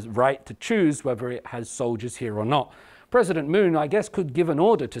has the right to choose whether it has soldiers here or not. President Moon, I guess, could give an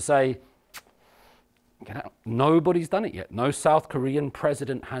order to say, get out. Nobody's done it yet. No South Korean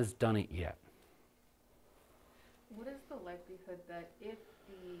president has done it yet. What is the likelihood that if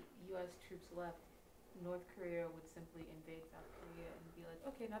the U.S. troops left, North Korea would simply invade South Korea and be like,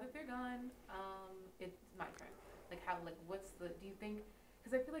 okay, now that they're gone, it's my turn? Like, how, like, what's the, do you think,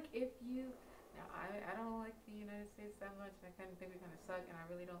 because I feel like if you, now I don't like the United States that much, and I kind of think we kind of suck, and I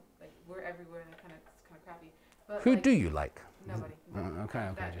really don't, like, we're everywhere, and it's kind of crappy. But who like, do you like? Nobody.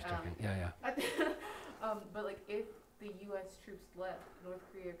 Okay, That, just checking. Yeah. But like, if the U.S. troops left, North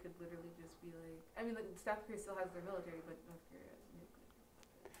Korea could literally just be like, I mean, like, South Korea still has their military, but North Korea has nuclear.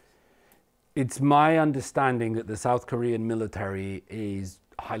 It's my understanding that the South Korean military is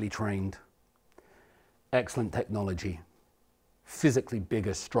highly trained, excellent technology, physically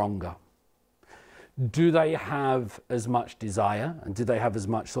bigger, stronger. Do they have as much desire and do they have as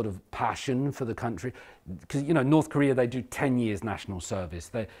much sort of passion for the country? Because, you know, North Korea, they do 10 years national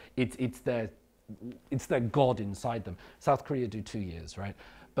service. It's their God inside them. South Korea do 2 years, right?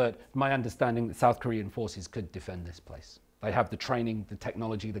 But my understanding that South Korean forces could defend this place. They have the training, the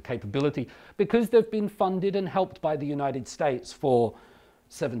technology, the capability, because they've been funded and helped by the United States for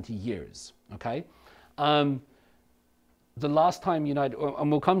 70 years, okay? The last time and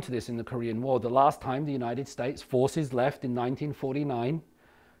we'll come to this in the Korean War, the last time the United States forces left in 1949,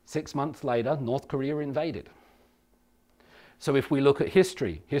 6 months later, North Korea invaded. So if we look at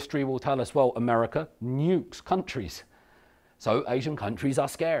history, history will tell us, well, America nukes countries. So Asian countries are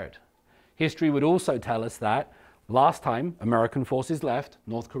scared. History would also tell us that last time American forces left,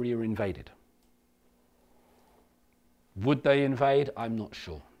 North Korea invaded. Would they invade? I'm not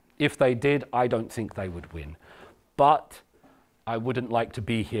sure. If they did, I don't think they would win. But I wouldn't like to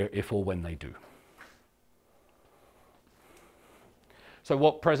be here if or when they do. So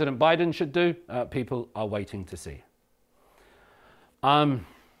what President Biden should do, people are waiting to see.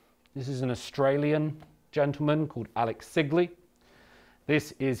 This is an Australian gentleman called Alex Sigley.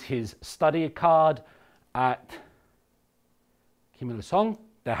 This is his study card at Kim Il-sung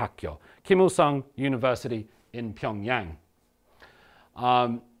대학교, Kim Il-sung University in Pyongyang.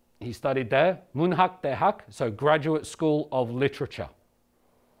 He studied there, Munhak Dehak, so Graduate School of Literature.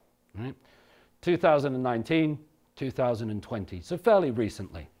 Right? 2019, 2020, so fairly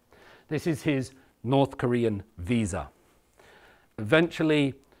recently. This is his North Korean visa.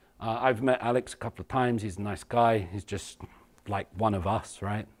 Eventually, I've met Alex a couple of times. He's a nice guy. He's just like one of us,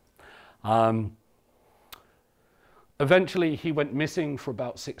 right? Eventually, he went missing for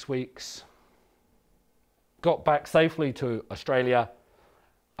about 6 weeks, got back safely to Australia,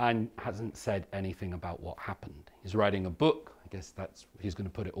 and hasn't said anything about what happened. He's writing a book. I guess he's going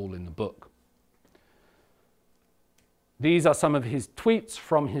to put it all in the book. These are some of his tweets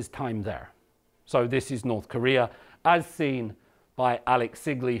from his time there. So this is North Korea, as seen by Alex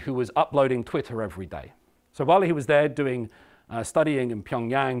Sigley, who was uploading Twitter every day. So while he was there studying in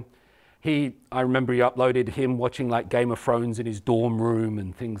Pyongyang, I remember he uploaded him watching like Game of Thrones in his dorm room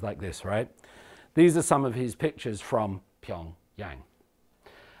and things like this, right? These are some of his pictures from Pyongyang.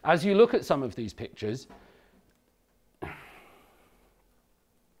 As you look at some of these pictures,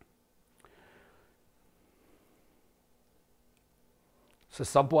 it's a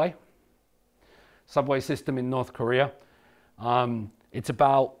subway system in North Korea. It's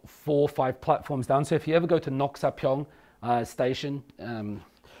about 4 or 5 platforms down. So if you ever go to Noksapyeong station,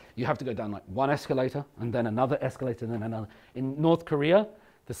 you have to go down like one escalator and then another escalator and then another. In North Korea,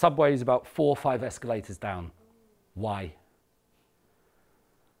 the subway is about 4 or 5 escalators down. Why?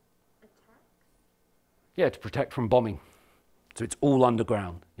 Yeah, to protect from bombing. So it's all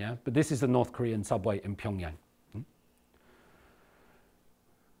underground, yeah? But this is the North Korean subway in Pyongyang.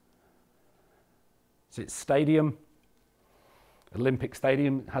 So its stadium, Olympic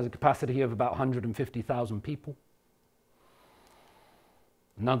Stadium, has a capacity of about 150,000 people.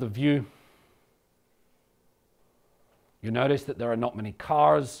 Another view. You notice that there are not many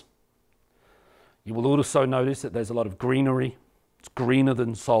cars. You will also notice that there's a lot of greenery. It's greener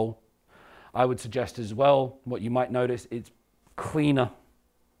than Seoul. I would suggest as well, what you might notice, it's cleaner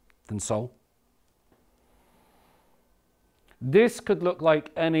than Seoul. This could look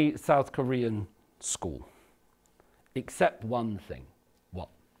like any South Korean school, except one thing. What?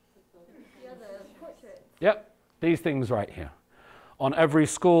 Yeah, the portraits. Yep, these things right here. On every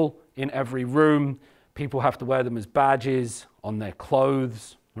school, in every room, people have to wear them as badges on their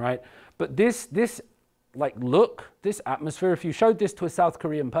clothes, right? But this like look, this atmosphere, if you showed this to a South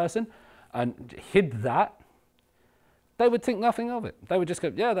Korean person and hid that, they would think nothing of it. They would just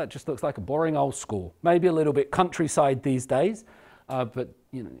go, yeah, that just looks like a boring old school. Maybe a little bit countryside these days, but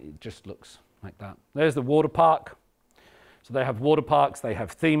you know, it just looks like that. There's the water park. So they have water parks, they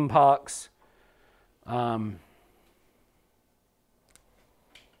have theme parks.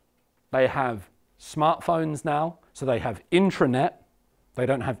 They have smartphones now, so they have intranet. They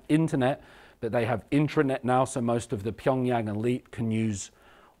don't have internet, but they have intranet now, so most of the Pyongyang elite can use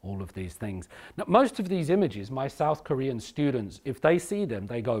all of these things. Now, most of these images, my South Korean students, if they see them,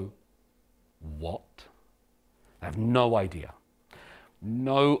 they go, what? They have no idea.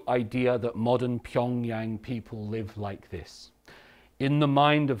 No idea that modern Pyongyang people live like this. In the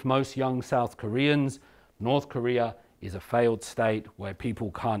mind of most young South Koreans, North Korea is a failed state where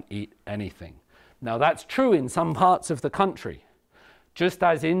people can't eat anything. Now that's true in some parts of the country. Just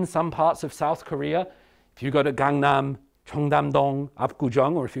as in some parts of South Korea, if you go to Gangnam, Cheongdam-dong,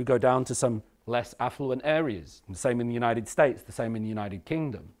 Apgujeong, or if you go down to some less affluent areas, the same in the United States, the same in the United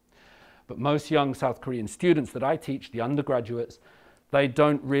Kingdom. But most young South Korean students that I teach, the undergraduates, they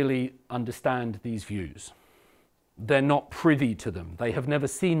don't really understand these views. They're not privy to them. They have never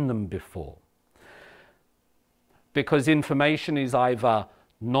seen them before. Because information is either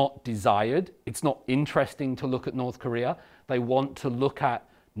not desired, it's not interesting to look at North Korea, they want to look at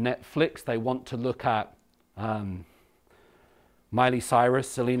Netflix, they want to look at Miley Cyrus,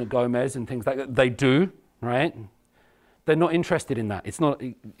 Selena Gomez and things like that. They do, right? They're not interested in that. It's not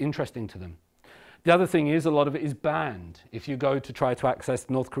interesting to them. The other thing is a lot of it is banned. If you go to try to access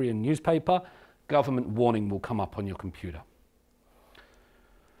North Korean newspaper, government warning will come up on your computer.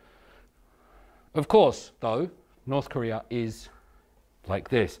 Of course, though, North Korea is like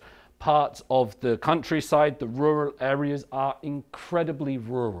this. Parts of the countryside, the rural areas are incredibly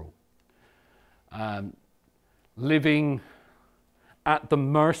rural. Living at the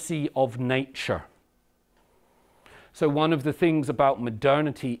mercy of nature. So one of the things about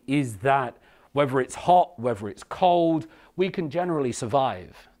modernity is that whether it's hot, whether it's cold, we can generally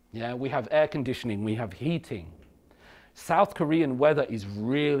survive. Yeah, we have air conditioning, we have heating. South Korean weather is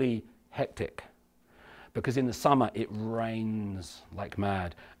really hectic because in the summer it rains like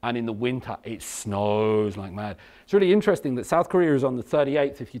mad and in the winter it snows like mad. It's really interesting that South Korea is on the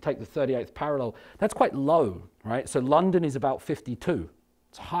 38th. If you take the 38th parallel, that's quite low, right? So London is about 52.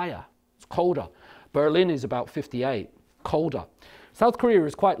 It's higher, it's colder. Berlin is about 58, colder. South Korea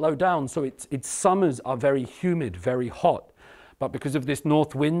is quite low down, so its summers are very humid, very hot. But because of this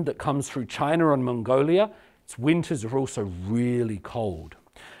north wind that comes through China and Mongolia, its winters are also really cold.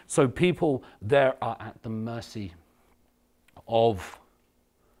 So people there are at the mercy of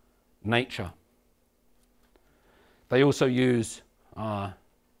nature. They also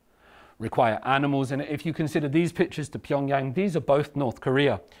require animals. And if you consider these pictures to Pyongyang, these are both North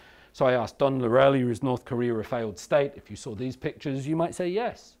Korea. So I asked Don earlier, is North Korea a failed state? If you saw these pictures, you might say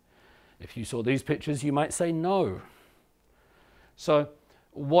yes. If you saw these pictures, you might say no. So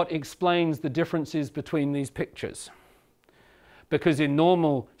what explains the differences between these pictures? Because in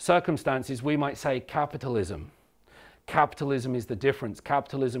normal circumstances, we might say capitalism. Capitalism is the difference.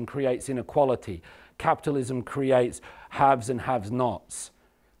 Capitalism creates inequality. Capitalism creates haves and have-nots.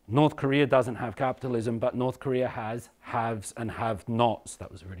 North Korea doesn't have capitalism, but North Korea has haves and have-nots.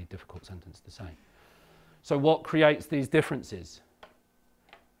 That was a really difficult sentence to say. So what creates these differences?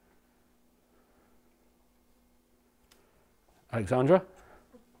 Alexandra?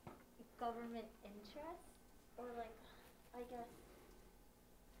 Government interest? Or like, I guess,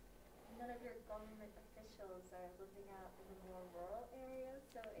 none of your government officials are living out in the more rural areas,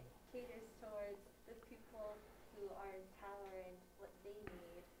 so it caters towards the people who are in power and what they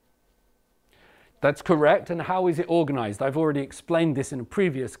need. That's correct. And how is it organized? I've already explained this in a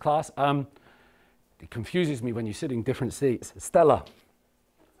previous class. It confuses me when you sit in different seats. Stella.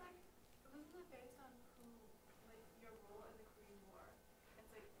 It's like, wasn't it based on who, like, your role in the Korean War? It's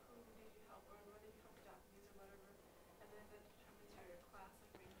like, who did you help, or whether you helped the Japanese or whatever, and then that determines how your class,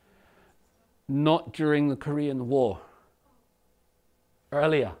 like, ranks in the system? Not during the Korean War.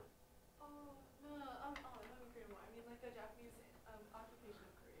 Earlier. Oh, no, not the Korean War. I mean, like, the Japanese occupation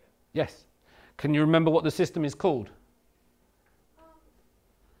of Korea. Yes. Can you remember what the system is called? It's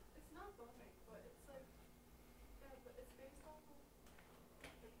not voting, but it's like, yeah, but it's based on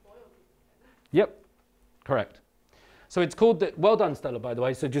like loyalty. Yep, correct. So it's called, well done Stella by the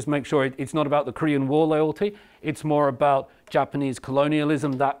way, so just make sure it's not about the Korean War loyalty, it's more about Japanese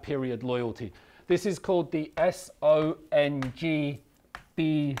colonialism, that period loyalty. This is called the Songbun,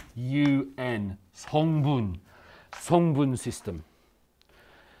 Songbun system.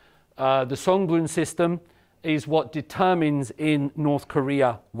 The Songbun system is what determines in North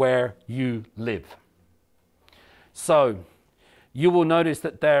Korea where you live. So you will notice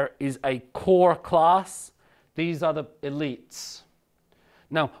that there is a core class. These are the elites.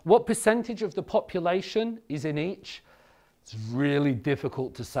 Now, what percentage of the population is in each? It's really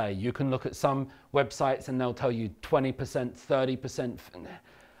difficult to say. You can look at some websites and they'll tell you 20%, 30%.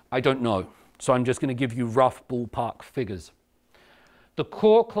 I don't know. So I'm just going to give you rough ballpark figures. The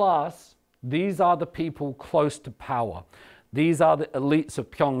core class, these are the people close to power. These are the elites of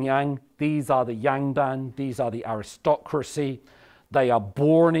Pyongyang. These are the Yangban. These are the aristocracy. They are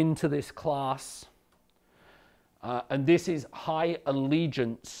born into this class. And this is high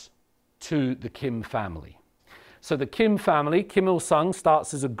allegiance to the Kim family. So the Kim family, Kim Il-sung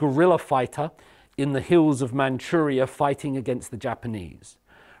starts as a guerrilla fighter in the hills of Manchuria fighting against the Japanese.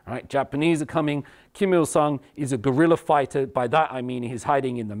 Right? Japanese are coming. Kim Il-sung is a guerrilla fighter. By that I mean he's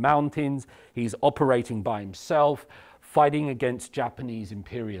hiding in the mountains. He's operating by himself, fighting against Japanese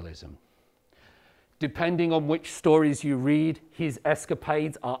imperialism. Depending on which stories you read, his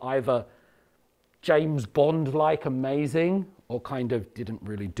escapades are either James Bond-like amazing or kind of didn't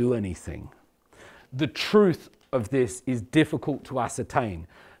really do anything. The truth of this is difficult to ascertain.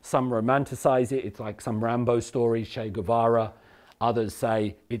 Some romanticize it. It's like some Rambo story, Che Guevara. Others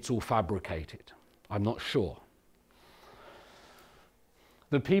say it's all fabricated. I'm not sure.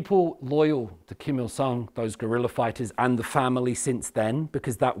 The people loyal to Kim Il-sung, those guerrilla fighters, and the family since then,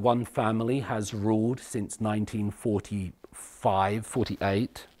 because that one family has ruled since 1945,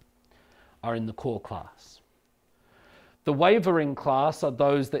 48, are in the core class. The wavering class are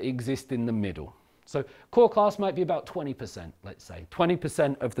those that exist in the middle. So core class might be about 20%, let's say.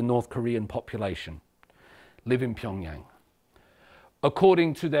 20% of the North Korean population live in Pyongyang,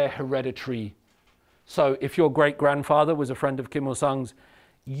 according to their hereditary. So if your great-grandfather was a friend of Kim Il-sung's,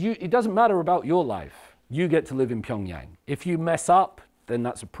 it doesn't matter about your life. You get to live in Pyongyang. If you mess up, then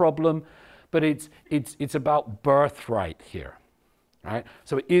that's a problem. But it's about birthright here, right?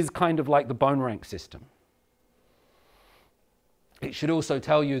 So it is kind of like the bone rank system. It should also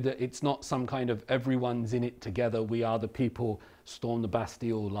tell you that it's not some kind of everyone's in it together, we are the people, storm the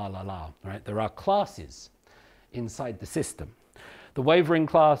Bastille, la la la, right? There are classes inside the system. The wavering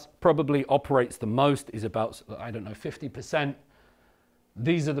class probably operates the most, is about, I don't know, 50%.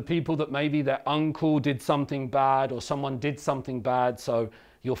 These are the people that maybe their uncle did something bad or someone did something bad, so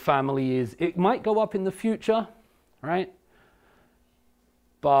your family is, it might go up in the future, right?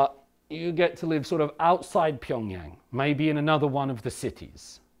 But you get to live sort of outside Pyongyang, maybe in another one of the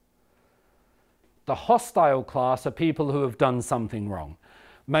cities. The hostile class are people who have done something wrong.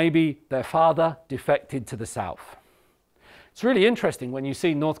 Maybe their father defected to the south. It's really interesting when you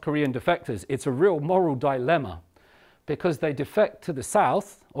see North Korean defectors. It's a real moral dilemma because they defect to the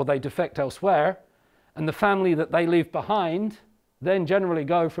south or they defect elsewhere, and the family that they leave behind then generally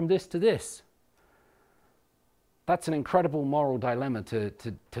go from this to this. That's an incredible moral dilemma to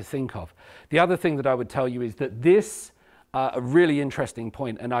think of. The other thing that I would tell you is that this, a really interesting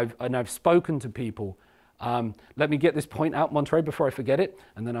point, and I've spoken to people Let me get this point out, Monterey, before I forget it,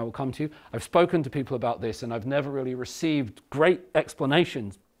 and then I will come to you. I've spoken to people about this, and I've never really received great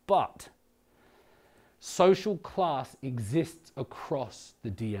explanations, but social class exists across the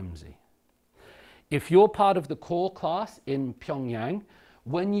DMZ. If you're part of the core class in Pyongyang,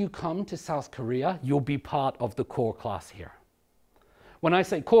 when you come to South Korea, you'll be part of the core class here. When I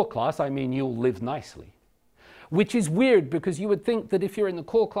say core class, I mean you'll live nicely. Which is weird because you would think that if you're in the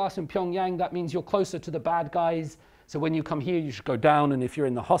core class in Pyongyang, that means you're closer to the bad guys. So when you come here, you should go down. And if you're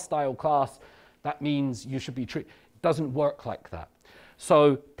in the hostile class, that means you should be treated. It doesn't work like that.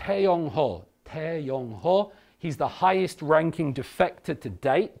 So Tae Yong-ho, he's the highest ranking defector to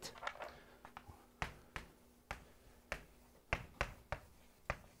date.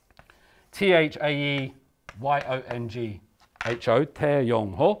 T-H-A-E-Y-O-N-G-H-O, Tae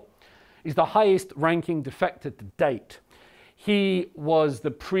Yong-ho, is the highest ranking defector to date. He was the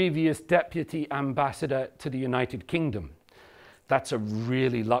previous deputy ambassador to the United Kingdom. That's a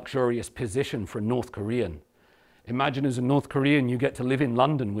really luxurious position for a North Korean. Imagine as a North Korean, you get to live in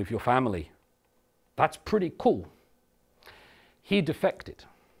London with your family. That's pretty cool. He defected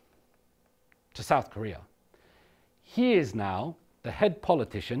to South Korea. He is now the head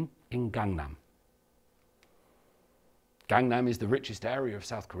politician in Gangnam. Gangnam is the richest area of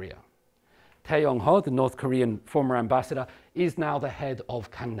South Korea. Tae Yong-ho, the North Korean former ambassador, is now the head of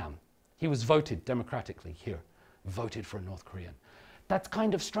Gangnam. He was voted democratically here, voted for a North Korean. That's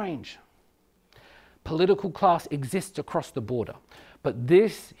kind of strange. Political class exists across the border, but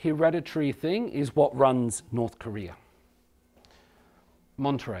this hereditary thing is what runs North Korea.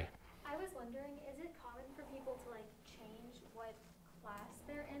 Monterey. I was wondering, is it common for people to like change what class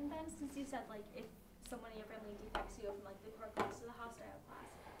they're in then? Since you said like if someone in your family defects you from like the core class to the hostile class,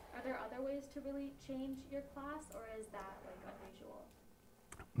 are there other ways to really change your class, or is that like unusual?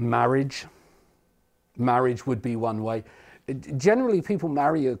 Marriage. Marriage would be one way. Generally, people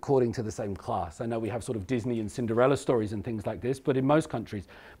marry according to the same class. I know we have sort of Disney and Cinderella stories and things like this, but in most countries,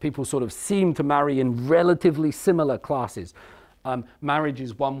 people sort of seem to marry in relatively similar classes. Marriage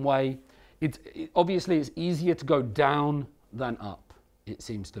is one way. Obviously, it's easier to go down than up, it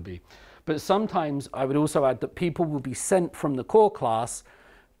seems to be. But sometimes I would also add that people will be sent from the core class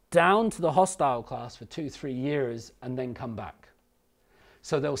down to the hostile class for 2-3 years and then come back.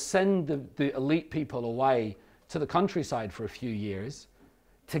 So they'll send the elite people away to the countryside for a few years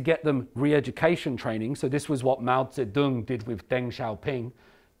to get them re-education training. So this was what Mao Zedong did with Deng Xiaoping.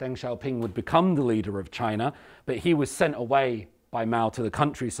 Deng Xiaoping would become the leader of China, but he was sent away by Mao to the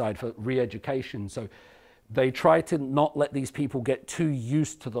countryside for re-education. So they try to not let these people get too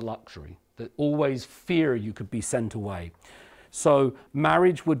used to the luxury, that always fear you could be sent away. So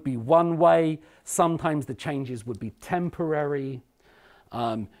marriage would be one way. Sometimes the changes would be temporary.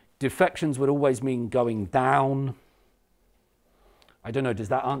 Defections would always mean going down. I don't know, does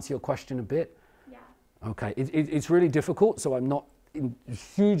that answer your question a bit? Yeah. Okay, it's really difficult, so I'm not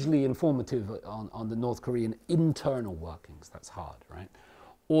hugely informative on the North Korean internal workings. That's hard, right?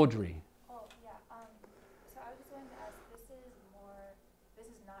 Audrey. Oh, yeah. So I was just going to ask, this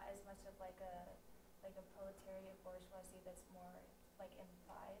is not as much of like a proletariat bourgeoisie that's more like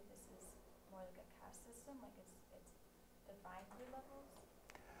implied. This is more like a caste system, like it's defined through levels.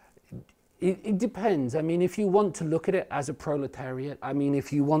 It depends. I mean, if you want to look at it as a proletariat, I mean,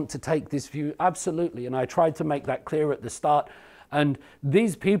 if you want to take this view, absolutely. And I tried to make that clear at the start. And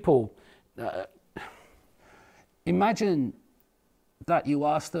these people, imagine that you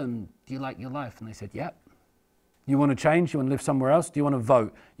ask them, do you like your life? And they said, yep. You want to change? You want to live somewhere else? Do you want to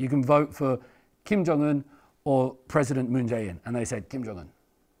vote? You can vote for Kim Jong-un or President Moon Jae-in. And they said, Kim Jong-un.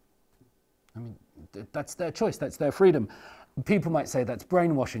 I mean, that's their choice. That's their freedom. People might say that's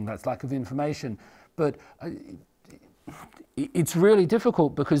brainwashing, that's lack of information, but it's really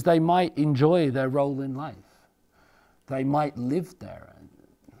difficult because they might enjoy their role in life. They might live there.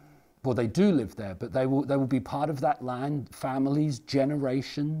 Well, they do live there, but they will be part of that land, families,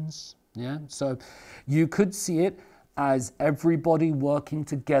 generations. Yeah. So you could see it as everybody working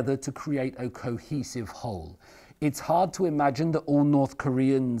together to create a cohesive whole. It's hard to imagine that all North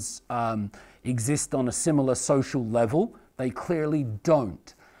Koreans exist on a similar social level. They clearly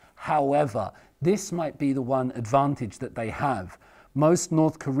don't. However, this might be the one advantage that they have. Most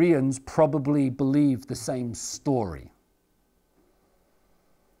North Koreans probably believe the same story.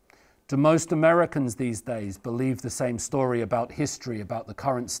 Do most Americans these days believe the same story about history, about the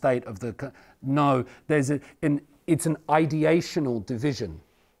current state of the... No, it's an ideational division.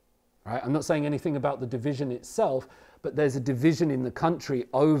 Right? I'm not saying anything about the division itself, but there's a division in the country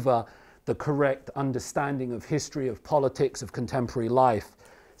over the correct understanding of history, of politics, of contemporary life.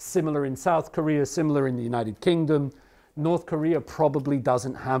 similar in South Korea, similar in the United Kingdom. North Korea probably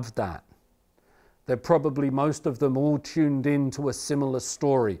doesn't have that. They're probably, most of them, all tuned into a similar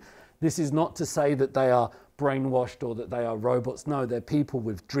story. This is not to say that they are brainwashed or that they are robots. No, they're people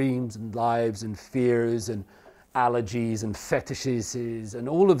with dreams and lives and fears and allergies and fetishes and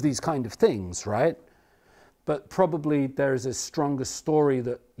all of these kind of things, right? But probably there is a stronger story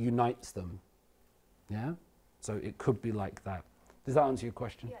that unites them. Yeah? So it could be like that. Does that answer your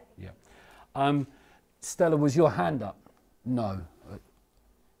question? Yeah. Stella, was your hand up? No.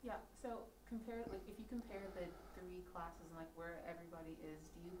 Yeah, so compare, like, if you compare the three classes and like where everybody is,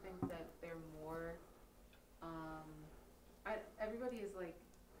 do you think that they're more, everybody is like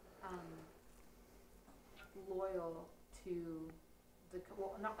loyal to the,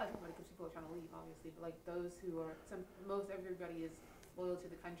 well, not everybody because people are trying to leave obviously, but like those who are, most everybody is loyal to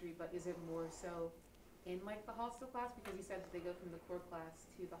the country, but is it more so in like the hostel class, because you said that they go from the core class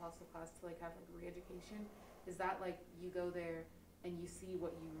to the hostel class to like have like re-education? Is that like you go there and you see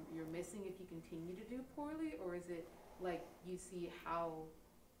what you're missing if you continue to do poorly, or is it like you see how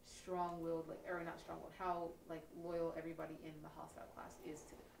strong-willed, like, or not strong-willed, how like loyal everybody in the hostile class is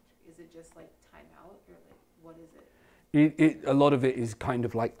to the country? Is it just like timeout, or like what is it? A lot of it is kind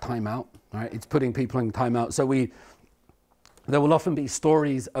of like timeout, right? It's putting people in timeout. So there will often be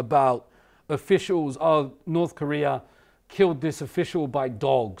stories about officials, oh, North Korea killed this official by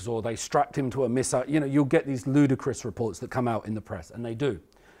dogs, or they strapped him to a missile. You know, you'll get these ludicrous reports that come out in the press, and they do.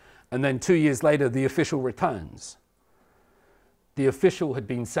 And then 2 years later, the official returns. The official had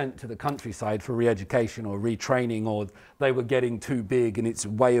been sent to the countryside for re-education or retraining, or they were getting too big, and it's a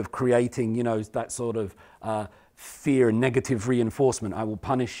way of creating, you know, that sort of fear, negative reinforcement. I will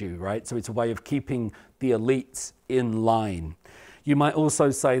punish you, right? So it's a way of keeping the elites in line. You might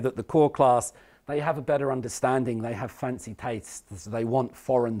also say that the core class, they have a better understanding, they have fancy tastes, they want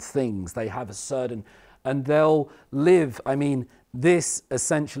foreign things, they have a certain, and they'll live, I mean, this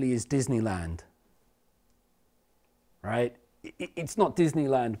essentially is Disneyland, right? It's not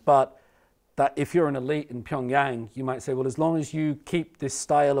Disneyland, but that if you're an elite in Pyongyang, you might say, well, as long as you keep this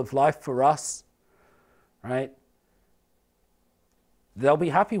style of life for us, right, they'll be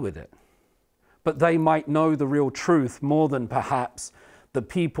happy with it. But they might know the real truth more than perhaps the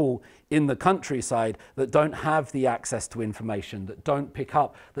people in the countryside that don't have the access to information, that don't pick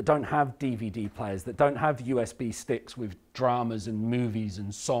up, that don't have DVD players, that don't have USB sticks with dramas and movies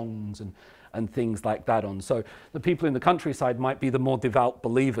and songs and things like that on. So the people in the countryside might be the more devout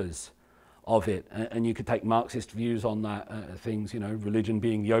believers of it. And you could take Marxist views on that, things, you know, religion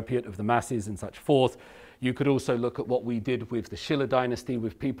being the opiate of the masses and such forth. You could also look at what we did with the Shilla dynasty,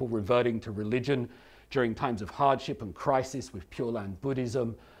 with people reverting to religion during times of hardship and crisis with Pure Land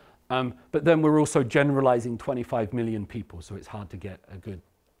Buddhism. But then we're also generalizing 25 million people, so it's hard to get a good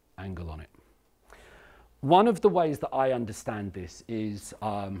angle on it. One of the ways that I understand this is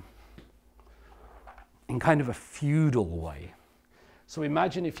in kind of a feudal way. So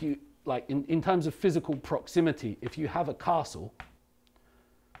imagine if you, like in terms of physical proximity, if you have a castle,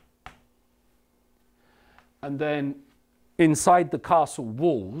 and then inside the castle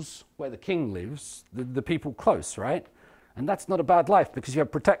walls, where the king lives, the people close, right? And that's not a bad life because you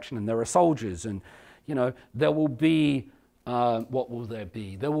have protection and there are soldiers and, you know, there will be, what will there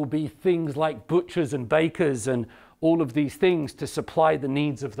be? There will be things like butchers and bakers and all of these things to supply the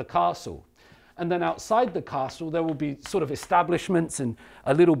needs of the castle. And then outside the castle, there will be sort of establishments and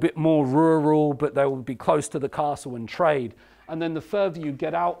a little bit more rural, but they will be close to the castle and trade. And then the further you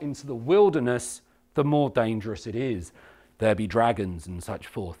get out into the wilderness, the more dangerous it is. There be dragons and such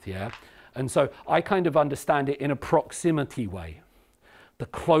forth, yeah? And so I kind of understand it in a proximity way. The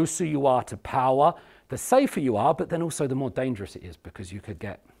closer you are to power, the safer you are, but then also the more dangerous it is because you could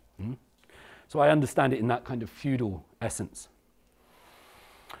get. So I understand it in that kind of feudal essence.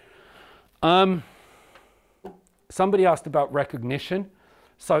 Somebody asked about recognition.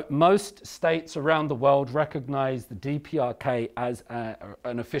 So most states around the world recognize the DPRK as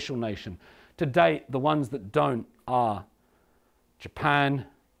an official nation. To date, the ones that don't are Japan,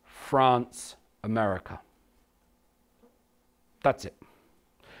 France, America. That's it.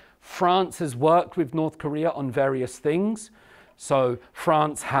 France has worked with North Korea on various things. So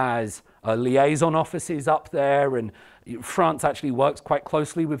France has liaison offices up there, and France actually works quite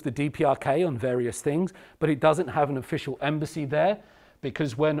closely with the DPRK on various things, but it doesn't have an official embassy there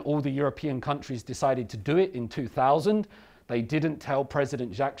because when all the European countries decided to do it in 2000, they didn't tell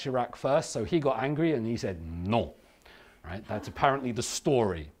President Jacques Chirac first, so he got angry and he said no. Right? That's apparently the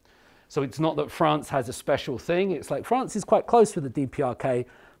story. So it's not that France has a special thing. It's like France is quite close with the DPRK,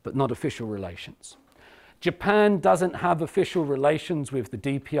 but not official relations. Japan doesn't have official relations with the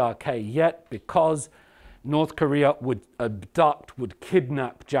DPRK yet because North Korea would abduct, would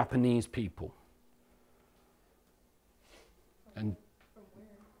kidnap Japanese people. And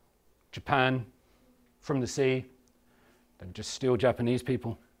Japan, from the sea, they would just steal Japanese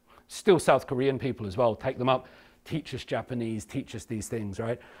people. Steal South Korean people as well, take them up, teach us Japanese, teach us these things,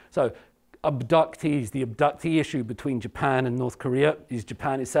 right? So abductees, the abductee issue between Japan and North Korea is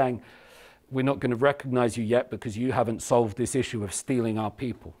Japan is saying, we're not going to recognize you yet because you haven't solved this issue of stealing our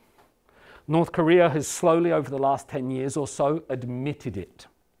people. North Korea has slowly, over the last 10 years or so, admitted it,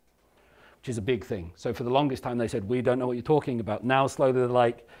 which is a big thing. So for the longest time, they said, we don't know what you're talking about. Now, slowly, they're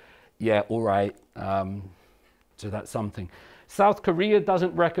like, yeah, all right. So that's something. South Korea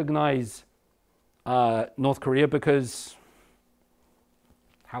doesn't recognize North Korea because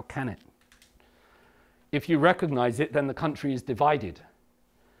how can it? If you recognize it, then the country is divided.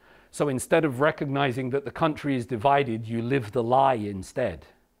 So instead of recognizing that the country is divided, you live the lie instead.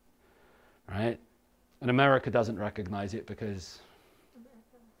 Right? And America doesn't recognize it because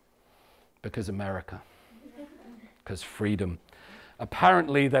America. Because freedom.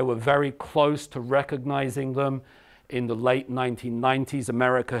 Apparently, they were very close to recognizing them. In the late 1990s,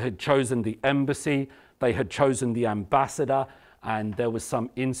 America had chosen the embassy, they had chosen the ambassador, and there was some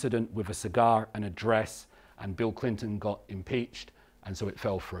incident with a cigar and a dress, and Bill Clinton got impeached, and so it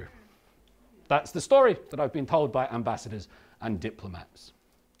fell through. That's the story that I've been told by ambassadors and diplomats.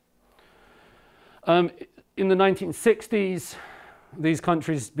 In the 1960s, these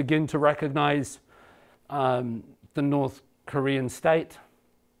countries begin to recognize the North Korean state,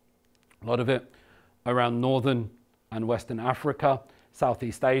 a lot of it around northern and Western Africa,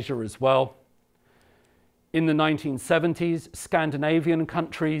 Southeast Asia as well. In the 1970s, Scandinavian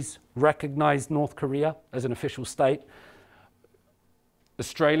countries recognized North Korea as an official state.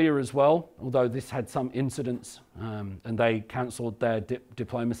 Australia as well, although this had some incidents and they cancelled their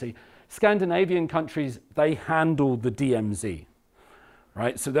diplomacy. Scandinavian countries, they handle the DMZ,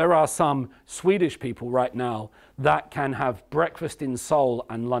 right? So there are some Swedish people right now that can have breakfast in Seoul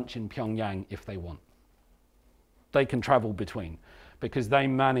and lunch in Pyongyang if they want. They can travel between because they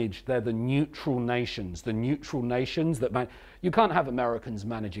manage, they're the neutral nations that you can't have Americans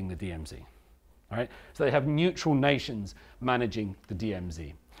managing the DMZ, right? So they have neutral nations managing the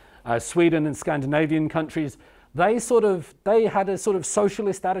DMZ. Sweden and Scandinavian countries, they had a sort of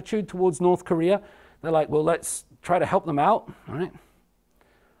socialist attitude towards North Korea. They're like, well, let's try to help them out, all right?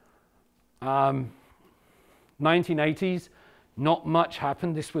 1980s, not much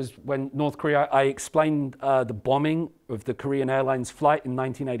happened. This was when North Korea, I explained the bombing of the Korean Airlines flight in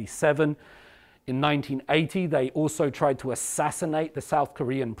 1987. In 1980, they also tried to assassinate the South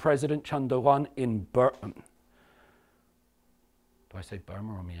Korean president, Chun Do-hwan, in Burma. Do I say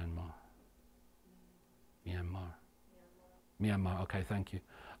Burma or Myanmar? Myanmar, okay, thank you.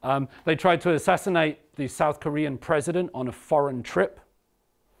 They tried to assassinate the South Korean president on a foreign trip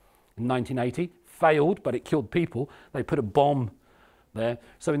in 1980. Failed, but it killed people. They put a bomb there.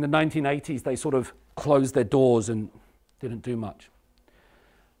 So in the 1980s, they sort of closed their doors and didn't do much.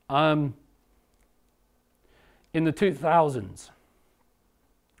 In the 2000s,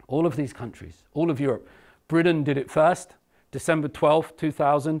 all of these countries, all of Europe, Britain did it first, December 12th,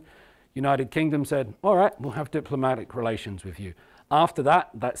 2000. United Kingdom said, all right, we'll have diplomatic relations with you. After that,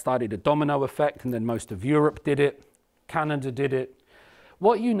 that started a domino effect, and then most of Europe did it. Canada did it.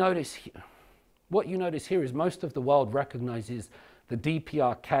 What you notice here is most of the world recognizes the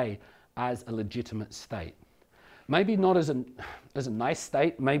DPRK as a legitimate state. Maybe not as a nice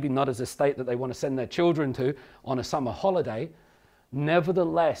state, maybe not as a state that they want to send their children to on a summer holiday.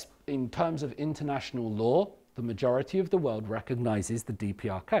 Nevertheless, in terms of international law, the majority of the world recognizes the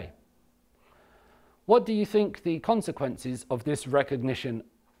DPRK. What do you think the consequences of this recognition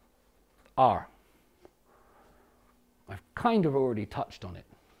are? I've kind of already touched on it.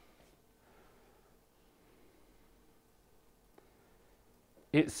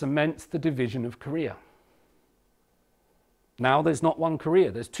 It cements the division of Korea. Now there's not one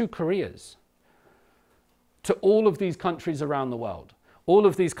Korea, there's two Koreas. To all of these countries around the world, all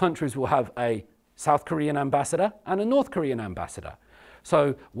of these countries will have a South Korean ambassador and a North Korean ambassador.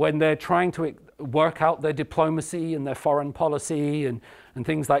 So when they're trying to work out their diplomacy and their foreign policy and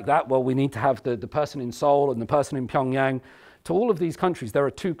things like that, well, we need to have the person in Seoul and the person in Pyongyang. To all of these countries, there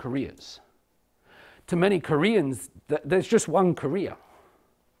are two Koreas. To many Koreans, there's just one Korea.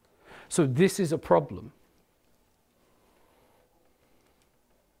 So this is a problem.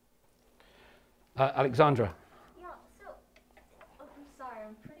 Alexandra. Yeah, so, I'm sorry,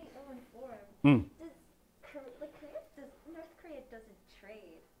 I'm pretty ill-informed. North Korea doesn't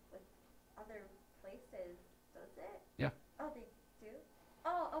trade with other places, does it? Yeah. Oh, they do?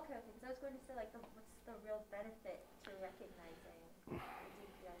 Oh, okay, okay. Because I was going to say, like, what's the real benefit to recognizing the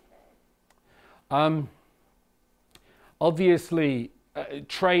DPRK? Obviously,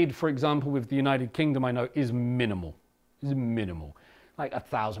 trade, for example, with the United Kingdom, I know, is minimal. Is minimal, like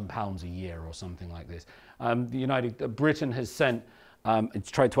 £1,000 a year or something like this. Britain has sent. It's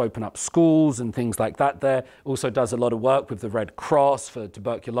tried to open up schools and things like that there. Also does a lot of work with the Red Cross for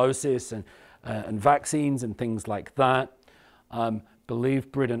tuberculosis and vaccines and things like that.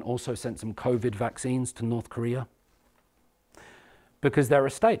 Believe Britain also sent some COVID vaccines to North Korea because they're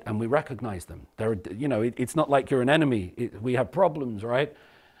a state and we recognize them. It's not like you're an enemy. We have problems, right?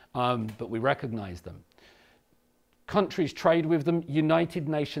 But we recognize them. Countries trade with them. United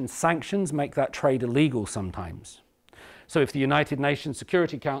Nations sanctions make that trade illegal sometimes. So if the United Nations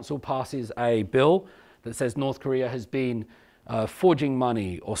Security Council passes a bill that says North Korea has been forging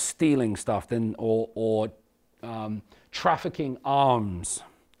money or stealing stuff, then or trafficking arms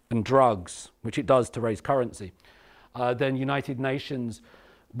and drugs, which it does to raise currency, then United Nations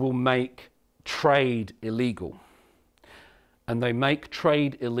will make trade illegal. And they make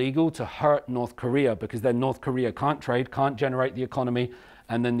trade illegal to hurt North Korea because then North Korea can't trade, can't generate the economy,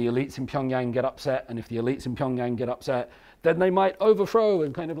 and then the elites in Pyongyang get upset, and if the elites in Pyongyang get upset, then they might overthrow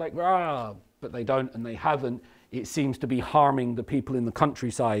and kind of like, rah, but they don't and they haven't. It seems to be harming the people in the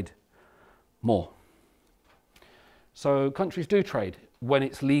countryside more. So countries do trade when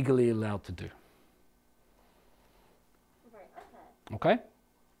it's legally allowed to do. Right, okay. Okay?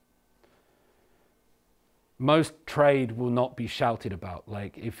 Most trade will not be shouted about.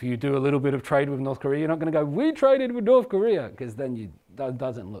 Like if you do a little bit of trade with North Korea, you're not going to go, we traded with North Korea, because then that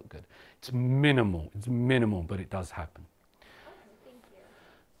doesn't look good. It's minimal, but it does happen. Okay, thank you.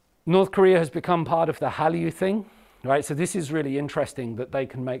 North Korea has become part of the Hallyu thing, right? So this is really interesting that they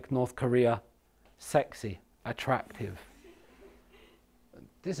can make North Korea sexy, attractive.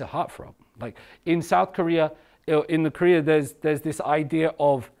 This is a heartthrob. Like in South Korea, in the Korea, there's this idea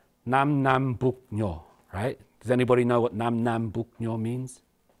of Nam Nam Buk Nyo. Right? Does anybody know what Nam Nam Buk Nyo means?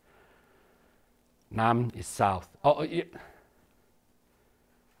 Nam is south. Oh, yeah.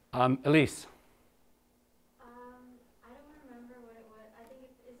 Elise. I don't remember what it was. I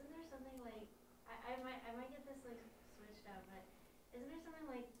think isn't there something like I might get this like switched up, but isn't there something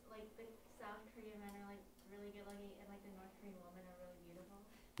like the South Korean men are like really good looking and like the North Korean women are really beautiful?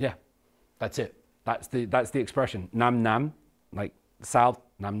 Yeah, that's it. That's the expression. Nam Nam, like south,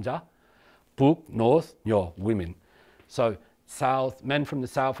 Namja. Buk, north, Nyo, women. So south, men from the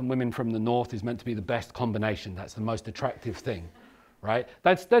south and women from the north is meant to be the best combination. That's the most attractive thing, right?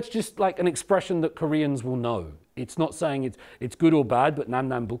 That's just like an expression that Koreans will know. It's not saying it's good or bad, but Nam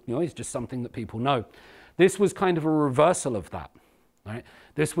Nam Buk Nyo is just something that people know. This was kind of a reversal of that, right?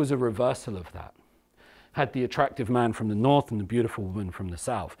 This was a reversal of that. Had the attractive man from the north and the beautiful woman from the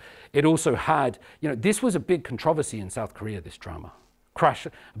south. It also had, this was a big controversy in South Korea, this drama.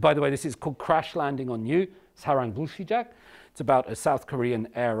 By the way, this is called Crash Landing on You. Sarang Bulshijak. It's about a South Korean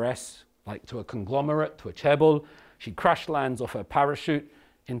heiress, like to a conglomerate, to a chaebol. She crash lands off her parachute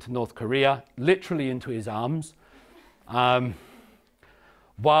into North Korea, literally into his arms,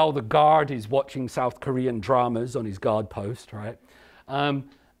 while the guard is watching South Korean dramas on his guard post, right?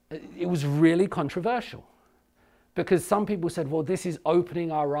 It was really controversial because some people said, well, this is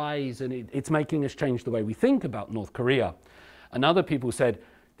opening our eyes and it's making us change the way we think about North Korea. And other people said,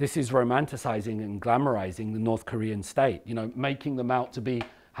 this is romanticizing and glamorizing the North Korean state, making them out to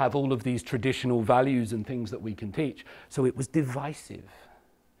have all of these traditional values and things that we can teach. So it was divisive.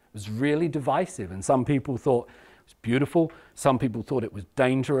 It was really divisive. And some people thought it was beautiful. Some people thought it was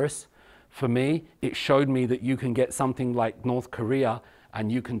dangerous. For me, it showed me that you can get something like North Korea and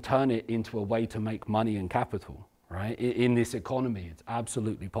you can turn it into a way to make money and capital, right? In this economy, it's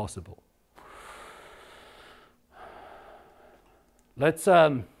absolutely possible. Let's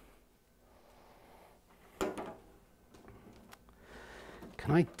can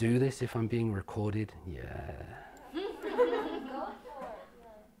I do this if I'm being recorded? Yeah.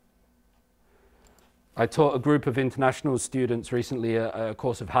 I taught a group of international students recently a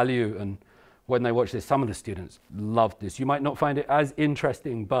course of Hallyu, and when they watched this, some of the students loved this. You might not find it as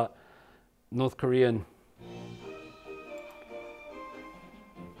interesting, but North Korean.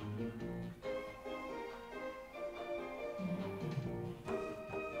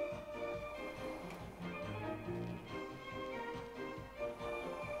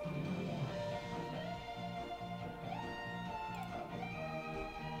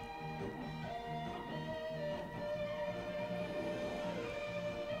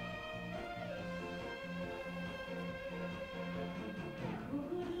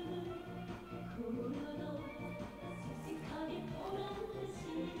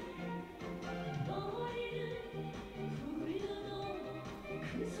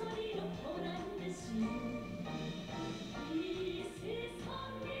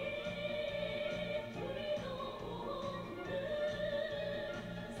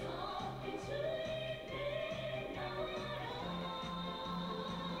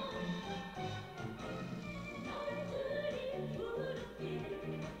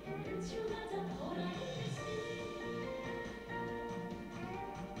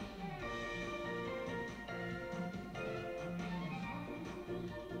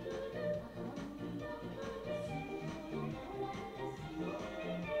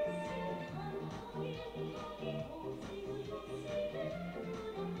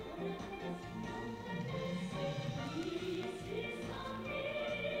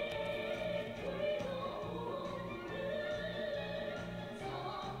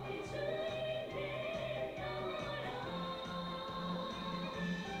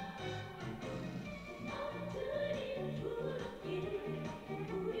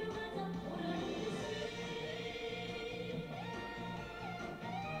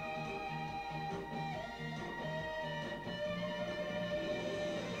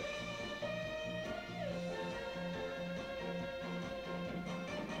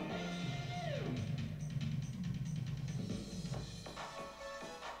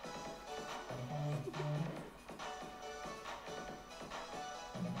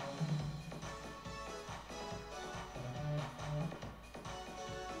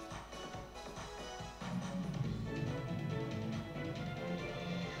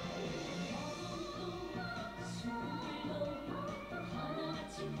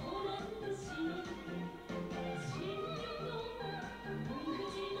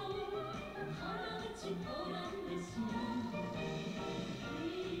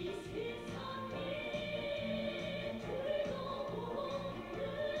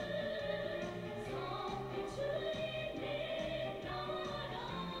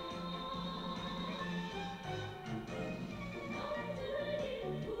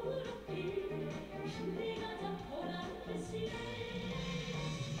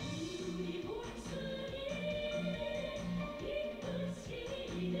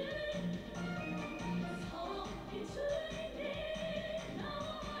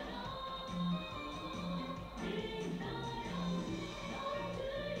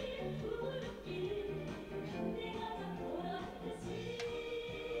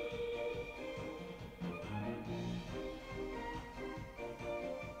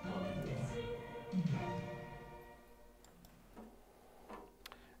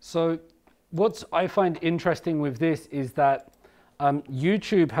 So what I find interesting with this is that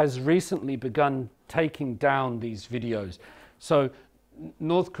YouTube has recently begun taking down these videos. So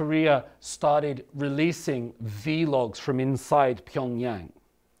North Korea started releasing vlogs from inside Pyongyang.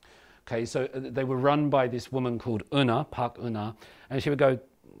 Okay, so they were run by this woman called Una, Park Una, and she would go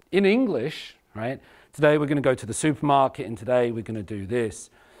in English, right? Today we're going to go to the supermarket, and today we're going to do this.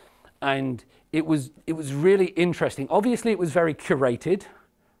 And it was really interesting. Obviously, it was very curated,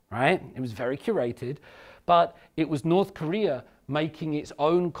 right? It was very curated, but it was North Korea making its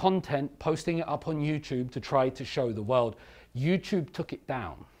own content, posting it up on YouTube to try to show the world. YouTube took it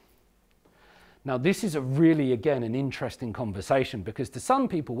down. Now, this is really, again, an interesting conversation, because to some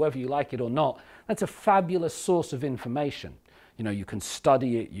people, whether you like it or not, that's a fabulous source of information. You know, you can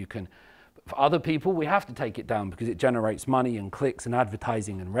study it, you can... For other people, we have to take it down because it generates money and clicks and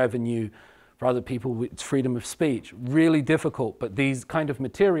advertising and revenue. For other people, it's freedom of speech. Really difficult, but these kind of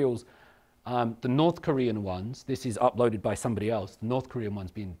materials, the North Korean ones, this is uploaded by somebody else, the North Korean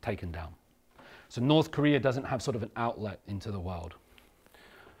one's being taken down. So North Korea doesn't have sort of an outlet into the world.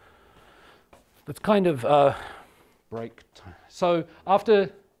 That's kind of break time. So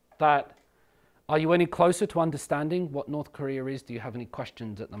after that, are you any closer to understanding what North Korea is? Do you have any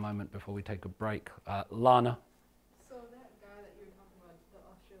questions at the moment before we take a break? Lana? So that guy that you were talking about, the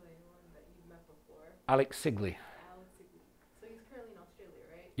Australian one that you met before. Alex Sigley. Alex Sigley. So he's currently in Australia,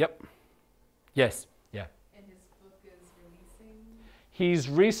 right? Yep. Yes. Yeah. And his book is releasing? He's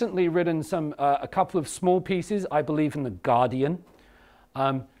recently written a couple of small pieces, I believe, in The Guardian.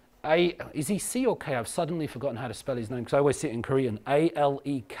 Is he C or K? I've suddenly forgotten how to spell his name because I always see it in Korean.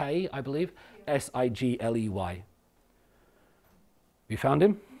 A-L-E-K, I believe. S-I-G-L-E-Y. You found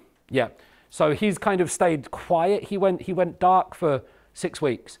him? Yeah. So he's kind of stayed quiet. He went dark for 6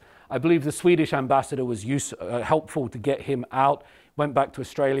 weeks. I believe the Swedish ambassador was helpful to get him out. Went back to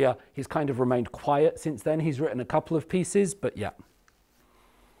Australia. He's kind of remained quiet since then. He's written a couple of pieces, but yeah.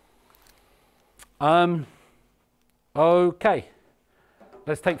 Okay.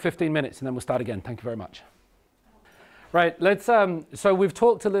 Let's take 15 minutes and then we'll start again. Thank you very much. Right, let's, so we've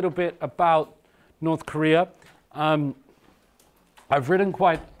talked a little bit about North Korea. I've written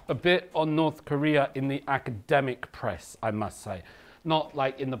quite a bit on North Korea in the academic press, I must say. Not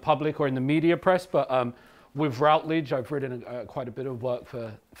like in the public or in the media press, but with Routledge, I've written quite a bit of work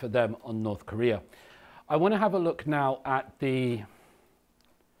for them on North Korea. I want to have a look now at the...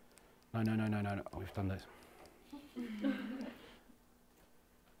 No, we've done this.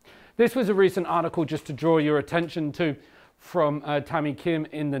 This was a recent article just to draw your attention to from Tammy Kim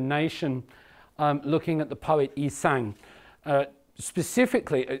in The Nation, looking at the poet Yi Sang.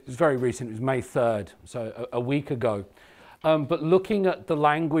 Specifically, it was very recent, it was May 3rd, so a week ago, but looking at the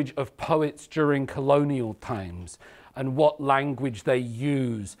language of poets during colonial times and what language they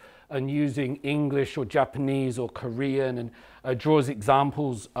use, and using English or Japanese or Korean, and draws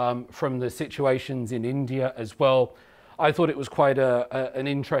examples from the situations in India as well. I thought it was quite an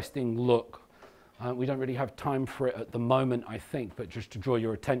interesting look. We don't really have time for it at the moment, I think, but just to draw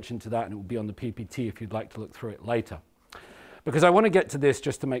your attention to that, and it will be on the PPT if you'd like to look through it later. Because I want to get to this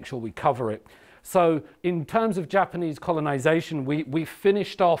just to make sure we cover it. So in terms of Japanese colonization, we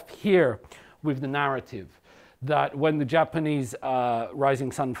finished off here with the narrative that when the Japanese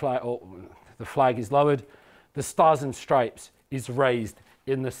rising sun flag, or the flag is lowered, the Stars and Stripes is raised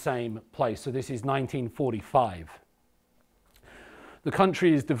in the same place. So this is 1945. The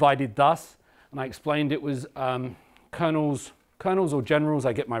country is divided thus, and I explained it was colonels or generals,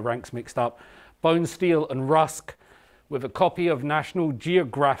 I get my ranks mixed up, Bonesteel and Rusk, with a copy of National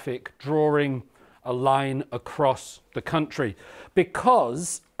Geographic drawing a line across the country,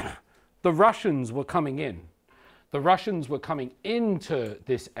 because the Russians were coming in. The Russians were coming into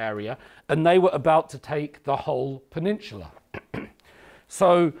this area, and they were about to take the whole peninsula.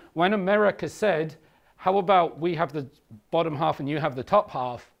 So when America said, how about we have the bottom half and you have the top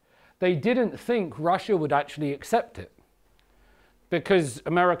half, they didn't think Russia would actually accept it, because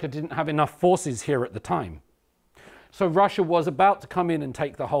America didn't have enough forces here at the time. So Russia was about to come in and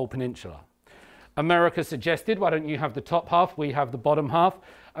take the whole peninsula. America suggested, why don't you have the top half, we have the bottom half,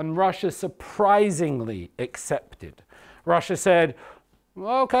 and Russia surprisingly accepted. Russia said,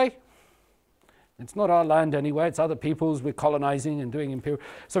 well, okay, it's not our land anyway, it's other people's, we're colonizing and doing imperial.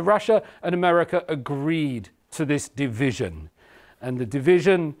 So Russia and America agreed to this division. And the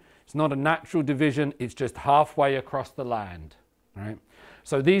division is not a natural division, it's just halfway across the land, right?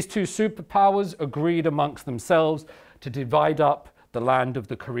 So these two superpowers agreed amongst themselves to divide up the land of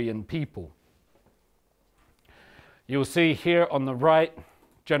the Korean people. You'll see here on the right,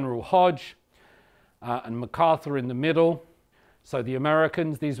 General Hodge and MacArthur in the middle. So the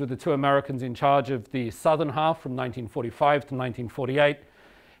Americans, these were the two Americans in charge of the southern half from 1945 to 1948.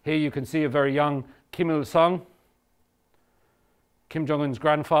 Here you can see a very young Kim Il-sung, Kim Jong-un's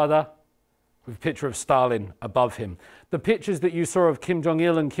grandfather, with a picture of Stalin above him. The pictures that you saw of Kim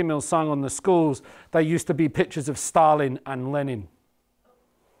Jong-il and Kim Il-sung on the schools, they used to be pictures of Stalin and Lenin.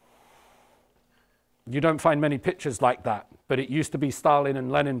 You don't find many pictures like that, but it used to be Stalin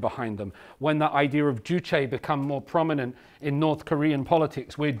and Lenin behind them. When that idea of Juche became more prominent in North Korean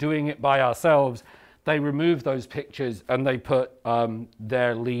politics, we're doing it by ourselves, they removed those pictures and they put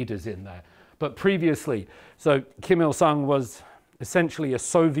their leaders in there. But previously, so Kim Il-sung was essentially a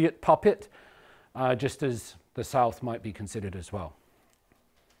Soviet puppet, just as the South might be considered as well.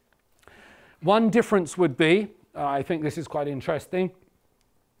 One difference would be, I think this is quite interesting,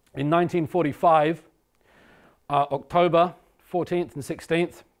 in 1945, October 14th and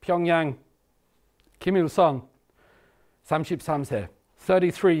 16th, Pyongyang, Kim Il-sung, 33세,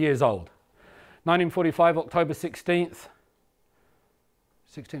 33 years old. 1945, October 16th,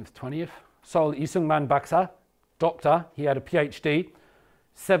 20th, Seoul, Lee Seung-man Baksa, doctor, he had a PhD,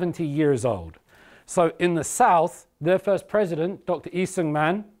 70 years old. So in the South, their first president, Dr. Lee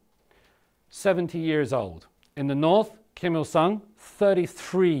Seung-man, 70 years old. In the North, Kim Il-sung,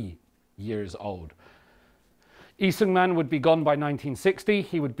 33 years old. Lee Seung-man would be gone by 1960.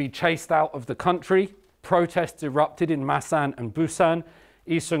 He would be chased out of the country. Protests erupted in Masan and Busan.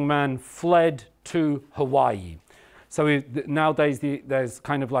 Lee Seung-man fled to Hawaii. So nowadays there's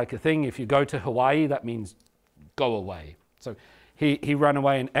kind of like a thing, if you go to Hawaii, that means go away. So he ran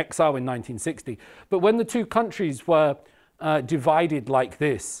away in exile in 1960. But when the two countries were divided like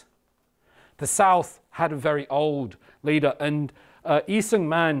this, the South had a very old leader, and Lee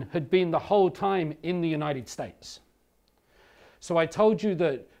Seung-man had been the whole time in the United States. So I told you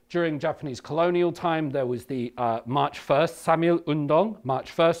that during Japanese colonial time, there was the March 1st, Samil Undong,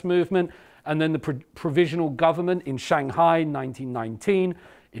 March 1st movement, and then the provisional government in Shanghai, 1919,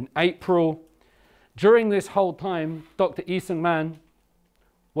 in April. During this whole time, Dr. Lee Seung-man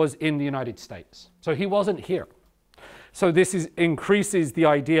was in the United States. So he wasn't here. So this increases the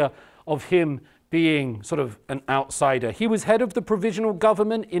idea of him being sort of an outsider. He was head of the provisional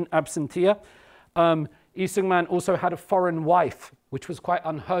government in absentia. Lee Seung-man also had a foreign wife, which was quite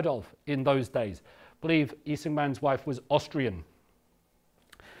unheard of in those days. I believe Lee Seung-man's wife was Austrian.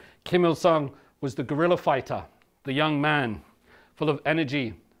 Kim Il-sung was the guerrilla fighter, the young man, full of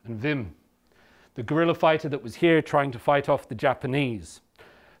energy and vim. The guerrilla fighter that was here trying to fight off the Japanese.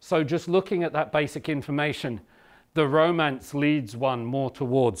 So just looking at that basic information, the romance leads one more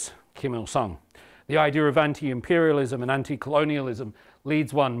towards Kim Il-sung. The idea of anti-imperialism and anti-colonialism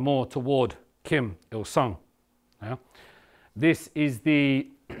leads one more toward Kim Il-sung. Yeah? This is the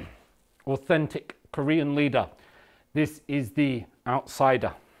authentic Korean leader. This is the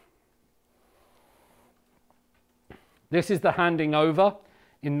outsider. This is the handing over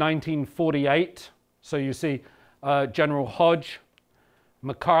in 1948. So you see General Hodge,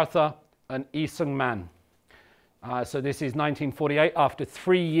 MacArthur, and Lee Seung-man. So this is 1948, after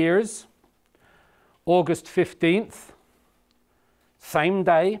 3 years, August 15th, same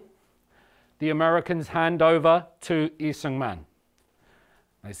day, the Americans hand over to Lee Seung-man.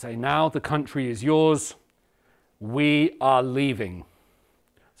 They say, now the country is yours, we are leaving.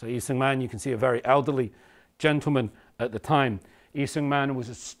 So Lee Seung-man, you can see a very elderly gentleman at the time. Lee Seung-man was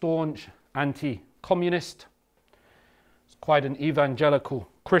a staunch anti-communist, quite an evangelical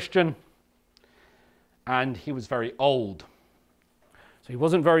Christian, and he was very old. So he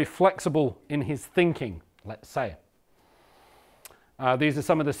wasn't very flexible in his thinking, let's say. These are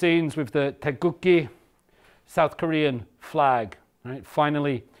some of the scenes with the Taegukgi, South Korean flag, right,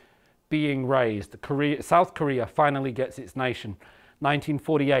 finally being raised. South Korea finally gets its nation,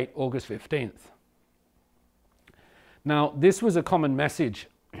 1948, August 15th. Now, this was a common message.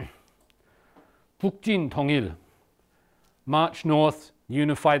 북진 통일, march north,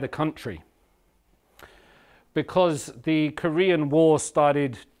 unify the country. Because the Korean War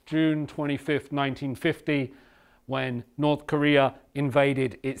started June 25th, 1950, when North Korea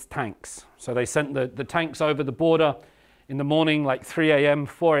invaded its tanks. So they sent the tanks over the border in the morning, like 3 a.m.,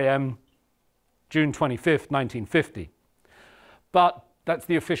 4 a.m., June 25th, 1950. But that's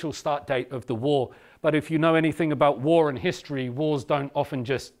the official start date of the war. But if you know anything about war and history, wars don't often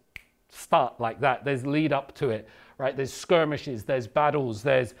just start like that. There's lead up to it, right? There's skirmishes, there's battles,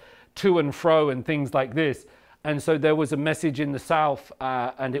 there's to and fro and things like this. And so there was a message in the South,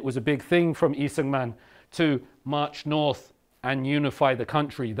 and it was a big thing from Lee Seung-man to march north and unify the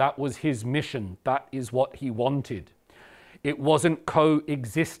country. That was his mission. That is what he wanted. It wasn't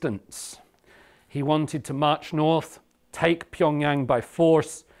coexistence. He wanted to march north take Pyongyang by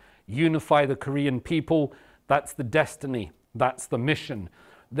force, unify the Korean people. That's the destiny. That's the mission.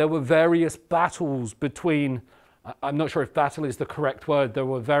 There were various battles between, I'm not sure if battle is the correct word, there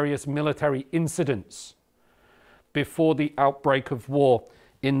were various military incidents before the outbreak of war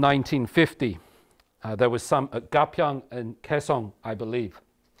in 1950. There was some at Gapyeong and Kaesong, I believe.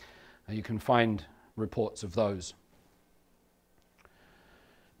 You can find reports of those.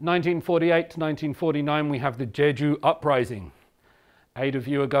 1948 to 1949, we have the Jeju Uprising. 8 of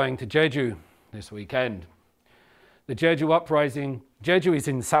you are going to Jeju this weekend. The Jeju Uprising, Jeju is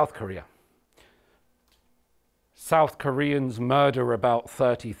in South Korea. South Koreans murder about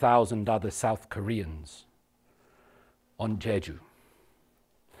 30,000 other South Koreans on Jeju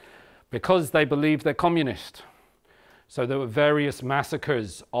because they believe they're communist. So there were various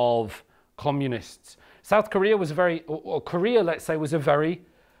massacres of communists. South Korea was or Korea, let's say, was a very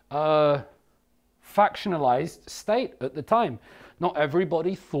factionalized state at the time. Not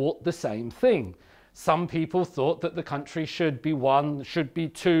everybody thought the same thing. Some people thought that the country should be one, should be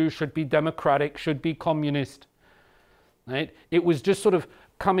two, should be democratic, should be communist. Right? It was just sort of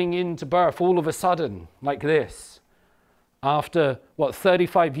coming into birth all of a sudden, like this. After,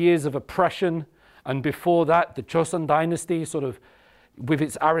 35 years of oppression, and before that, the Joseon dynasty, sort of with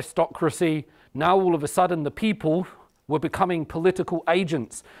its aristocracy, now all of a sudden the people were becoming political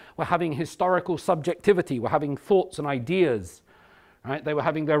agents, were having historical subjectivity, were having thoughts and ideas. Right? They were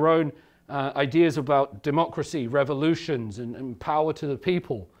having their own ideas about democracy, revolutions, and power to the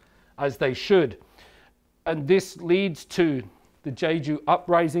people, as they should. And this leads to the Jeju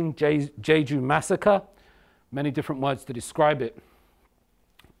Uprising, Jeju Massacre, many different words to describe it.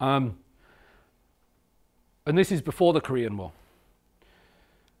 And this is before the Korean War.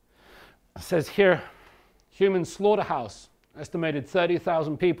 It says here, human slaughterhouse, estimated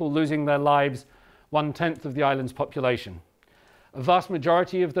 30,000 people losing their lives, 1/10 of the island's population. A vast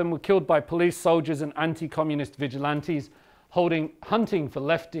majority of them were killed by police, soldiers, and anti-communist vigilantes hunting for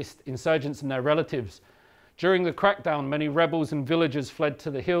leftist insurgents and their relatives. During the crackdown, many rebels and villagers fled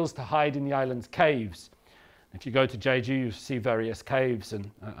to the hills to hide in the island's caves. If you go to Jeju, you see various caves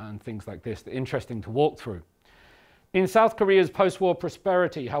and things like this. They're interesting to walk through. In South Korea's post-war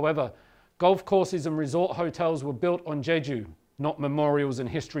prosperity, however, golf courses and resort hotels were built on Jeju, not memorials and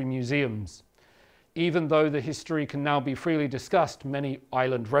history museums. Even though the history can now be freely discussed, many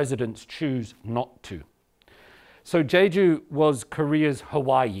island residents choose not to. So Jeju was Korea's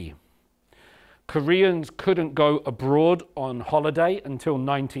Hawaii. Koreans couldn't go abroad on holiday until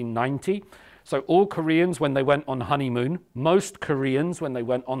 1990. So all Koreans, when they went on honeymoon, most Koreans, when they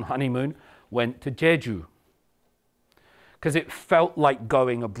went on honeymoon, went to Jeju. Because it felt like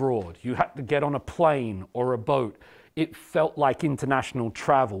going abroad. You had to get on a plane or a boat. It felt like international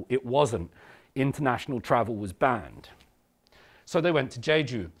travel. It wasn't. International travel was banned. So they went to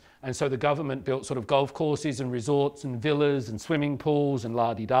Jeju. And so the government built sort of golf courses and resorts and villas and swimming pools and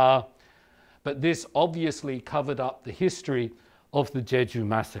la-di-da. But this obviously covered up the history of the Jeju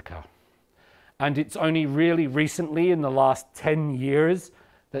massacre. And it's only really recently, in the last 10 years,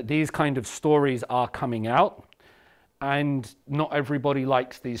 that these kind of stories are coming out. And not everybody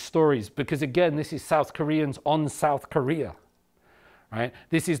likes these stories because, again, this is South Koreans on South Korea. Right?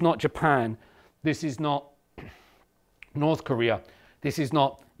 This is not Japan. This is not North Korea. This is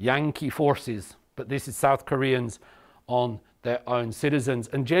not Yankee forces, but this is South Koreans on their own citizens.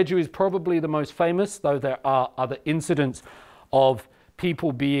 And Jeju is probably the most famous, though there are other incidents of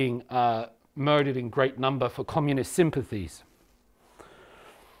people being murdered in great number for communist sympathies.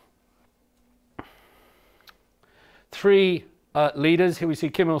 3 leaders, here we see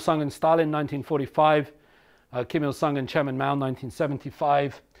Kim Il-sung and Stalin, 1945, Kim Il-sung and Chairman Mao,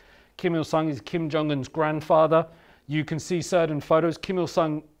 1975. Kim Il-sung is Kim Jong-un's grandfather. You can see certain photos. Kim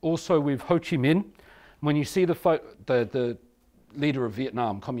Il-sung also with Ho Chi Minh. When you see the leader of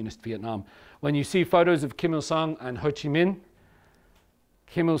Vietnam, communist Vietnam, when you see photos of Kim Il-sung and Ho Chi Minh,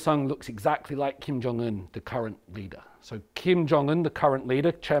 Kim Il-sung looks exactly like Kim Jong-un, the current leader. So Kim Jong-un, the current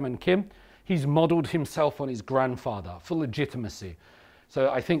leader, Chairman Kim, he's modeled himself on his grandfather for legitimacy.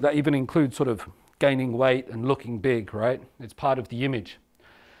 So I think that even includes sort of gaining weight and looking big, right? It's part of the image.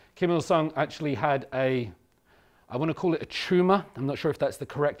 Kim Il-sung actually had I want to call it a tumor. I'm not sure if that's the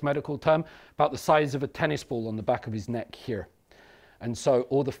correct medical term, about the size of a tennis ball on the back of his neck here. And so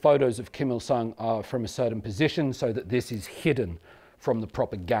all the photos of Kim Il-sung are from a certain position so that this is hidden from the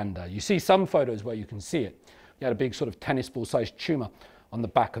propaganda. You see some photos where you can see it. He had a big sort of tennis ball sized tumor on the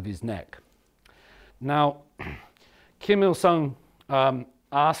back of his neck. Now, Kim Il-sung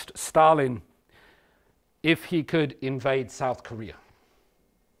asked Stalin if he could invade South Korea.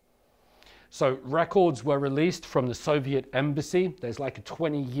 So records were released from the Soviet embassy. There's like a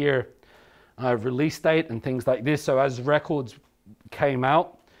 20-year release date and things like this. So as records came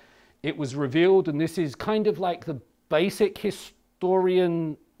out, it was revealed, and this is kind of like the basic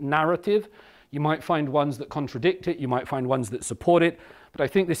historian narrative. You might find ones that contradict it, you might find ones that support it, but I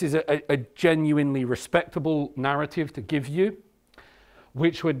think this is a genuinely respectable narrative to give you,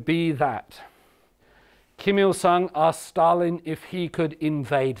 which would be that Kim Il-sung asked Stalin if he could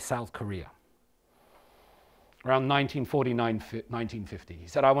invade South Korea around 1949, 1950. He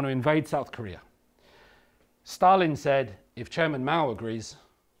said, I want to invade South Korea. Stalin said, if Chairman Mao agrees,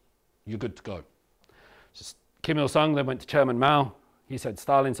 you're good to go. So Kim Il-sung then went to Chairman Mao. He said,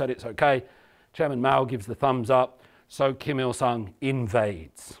 Stalin said it's okay. Chairman Mao gives the thumbs up. So Kim Il-sung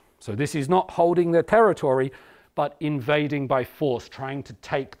invades. So this is not holding their territory, but invading by force, trying to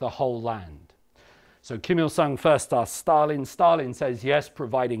take the whole land. So Kim Il-sung first asks Stalin. Stalin says yes,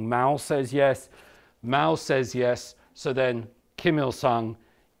 providing Mao says yes. Mao says yes. So then Kim Il-sung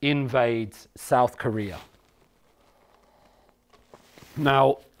invades South Korea.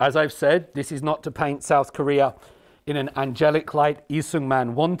 Now, as I've said, this is not to paint South Korea in an angelic light. Lee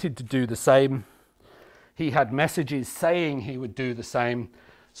Sung-man wanted to do the same. He had messages saying he would do the same.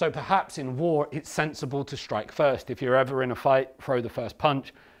 So perhaps in war, it's sensible to strike first. If you're ever in a fight, throw the first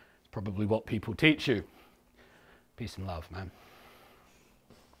punch. It's probably what people teach you. Peace and love, man.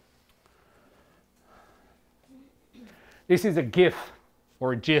 This is a GIF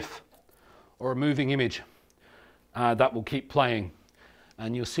or a GIF or a moving image that will keep playing.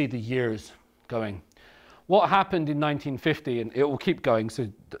 And you'll see the years going. What happened in 1950, and it will keep going, so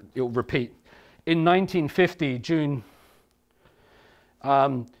it will repeat. In 1950, June,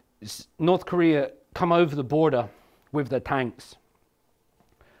 North Korea come over the border with their tanks,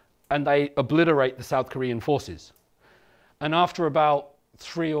 and they obliterate the South Korean forces. And after about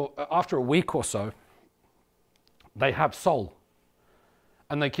after a week or so, they have Seoul,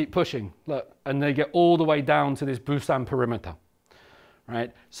 and they keep pushing. Look, and they get all the way down to this Busan perimeter.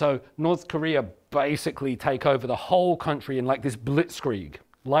 Right? So North Korea basically take over the whole country in like this blitzkrieg,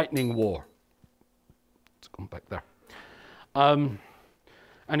 lightning war. It's gone back there. And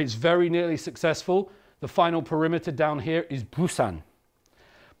it's very nearly successful. The final perimeter down here is Busan.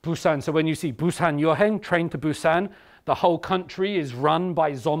 Busan, so when you see Busan Yoheng, train to Busan, the whole country is run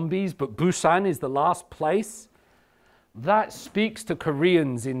by zombies, but Busan is the last place. That speaks to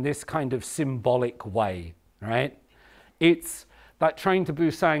Koreans in this kind of symbolic way, right? It's that train to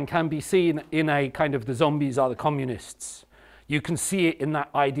Busan can be seen in a kind of the zombies are the communists. You can see it in that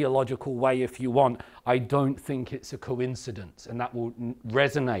ideological way if you want. I don't think it's a coincidence, and that will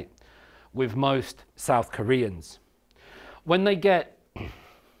resonate with most South Koreans. When they get,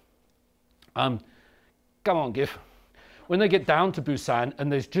 come on, GIF. When they get down to Busan,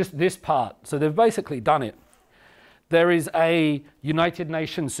 and there's just this part, so they've basically done it. There is a United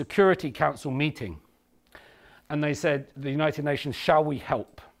Nations Security Council meeting. And they said, the United Nations, shall we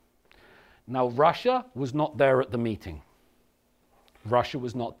help? Now, Russia was not there at the meeting. Russia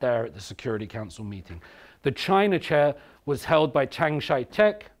was not there at the Security Council meeting. The China chair was held by Chiang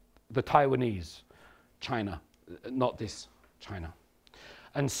Kai-shek, the Taiwanese. China, not this China.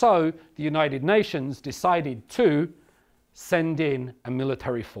 And so the United Nations decided to send in a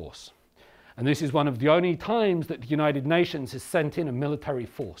military force. And this is one of the only times that the United Nations has sent in a military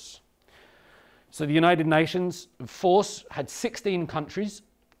force. So the United Nations force had 16 countries,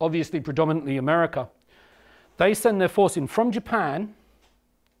 obviously predominantly America. They send their force in from Japan,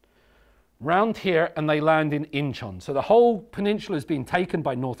 round here, and they land in Incheon. So the whole peninsula has been taken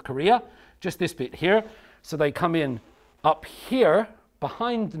by North Korea, just this bit here. So they come in up here,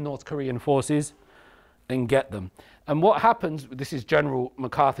 behind the North Korean forces, and get them. And what happens, this is General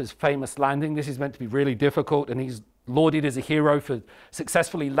MacArthur's famous landing. This is meant to be really difficult, and he's lauded as a hero for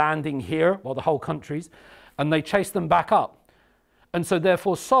successfully landing here, while the whole country's, and they chase them back up. And so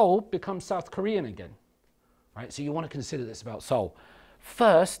therefore Seoul becomes South Korean again, right? So you want to consider this about Seoul.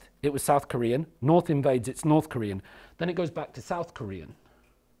 First, it was South Korean. North invades, it's North Korean. Then it goes back to South Korean.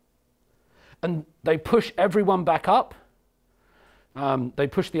 And they push everyone back up. They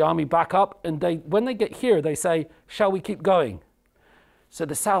push the army back up, and when they get here, they say, shall we keep going? So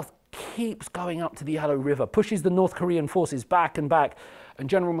the South keeps going up to the Yalu River, pushes the North Korean forces back and back, and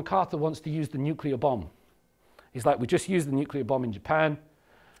General MacArthur wants to use the nuclear bomb. He's like, we just used the nuclear bomb in Japan,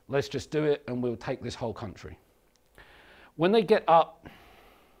 let's just do it and we'll take this whole country. When they get up,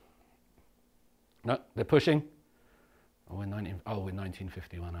 no, they're pushing. Oh, we're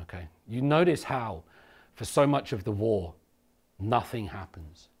 1951, okay. You notice how, for so much of the war, nothing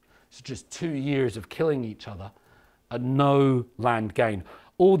happens. It's just 2 years of killing each other and no land gain.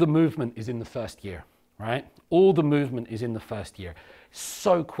 all the movement is in the first year, right? All the movement is in the first year.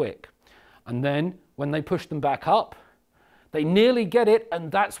 So quick. And then when they push them back up, they nearly get it,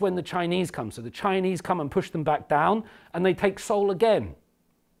 and that's when the Chinese come. So the Chinese come and push them back down, and they take Seoul again.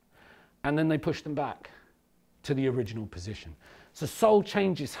 And then they push them back to the original position. So Seoul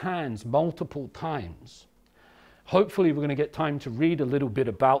changes hands multiple times. Hopefully we're going to get time to read a little bit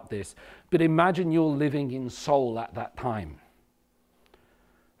about this, but imagine you're living in Seoul at that time.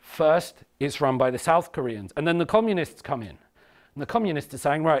 First, it's run by the South Koreans, and then the communists come in. And the communists are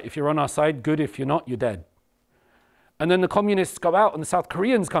saying, right, if you're on our side, good. If you're not, you're dead. And then the communists go out and the South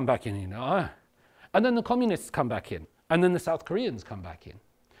Koreans come back in, you know. And then the communists come back in. And then the South Koreans come back in.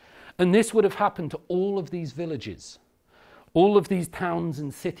 And this would have happened to all of these villages, all of these towns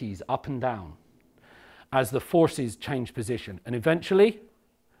and cities up and down as the forces change position. And eventually,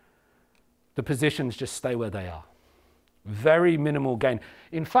 the positions just stay where they are. Very minimal gain.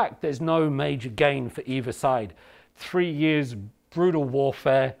 In fact, there's no major gain for either side. 3 years, brutal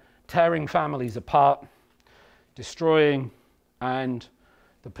warfare, tearing families apart, destroying, and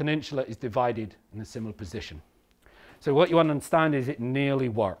the peninsula is divided in a similar position. So what you understand is it nearly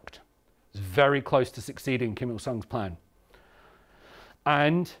worked. It's very close to succeeding Kim Il-sung's plan.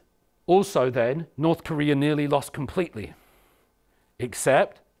 And also then, North Korea nearly lost completely,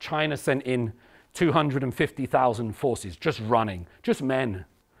 except China sent in 250,000 forces, just running, just men.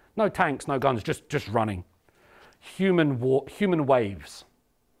 No tanks, no guns, just running. Human waves,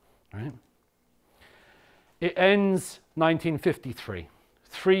 right? It ends 1953.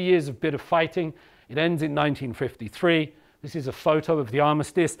 3 years of bit of fighting. It ends in 1953. This is a photo of the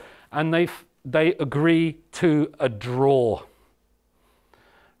armistice, and they agree to a draw,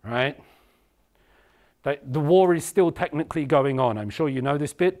 right? The war is still technically going on. I'm sure you know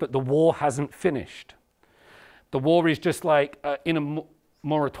this bit, but the war hasn't finished. The war is just like in a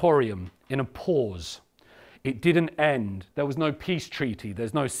moratorium, in a pause. It didn't end. There was no peace treaty.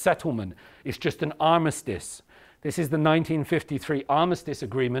 There's no settlement. It's just an armistice. This is the 1953 Armistice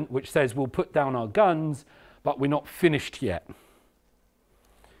Agreement, which says we'll put down our guns, but we're not finished yet.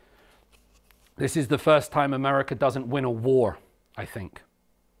 This is the first time America doesn't win a war, I think.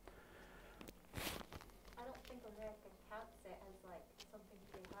 I don't think America counts it as like something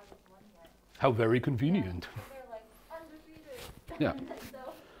they haven't won yet. How very convenient. Yeah, they're like undefeated. Yeah. So I don't think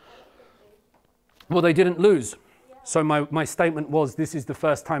Well, they didn't lose. Yeah. So my statement was, this is the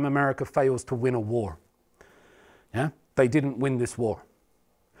first time America fails to win a war. Yeah? They didn't win this war.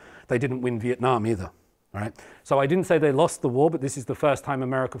 They didn't win Vietnam either. All right? So I didn't say they lost the war, but this is the first time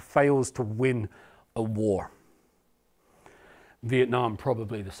America fails to win a war. Vietnam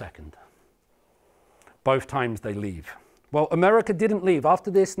probably the second. Both times they leave. Well, America didn't leave.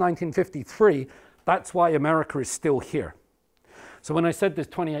 After this, 1953, that's why America is still here. So when I said there's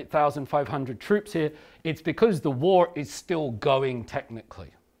 28,500 troops here, it's because the war is still going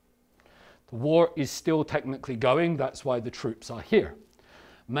technically. The war is still technically going, that's why the troops are here.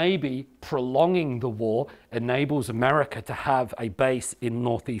 Maybe prolonging the war enables America to have a base in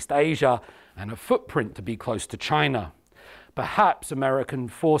Northeast Asia and a footprint to be close to China. Perhaps American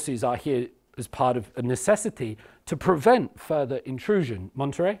forces are here as part of a necessity to prevent further intrusion.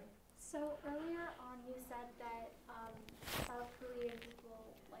 Monterey? So earlier on you said that South Korean people,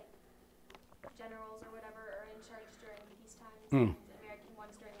 like generals or whatever, are in charge during peacetime and American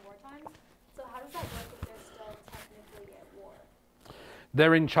ones during wartime. So how does that work if they're still technically at war?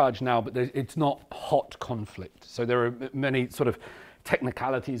 They're in charge now, but it's not hot conflict. So there are many sort of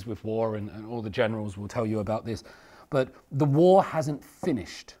technicalities with war, and all the generals will tell you about this. But the war hasn't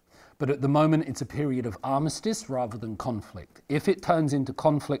finished. But at the moment, it's a period of armistice rather than conflict. If it turns into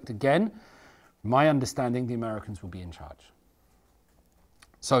conflict again, my understanding, the Americans will be in charge.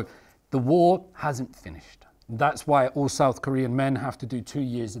 So the war hasn't finished. That's why all South Korean men have to do 2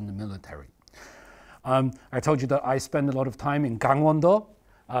 years in the military. I told you that I spend a lot of time in Gangwon-do.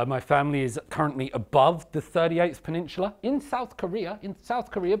 My family is currently above the 38th Peninsula in South Korea,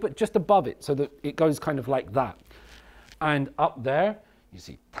 but just above it, so that it goes kind of like that. And up there, you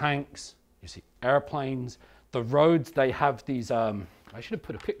see tanks, you see airplanes. The roads, they have these, I should have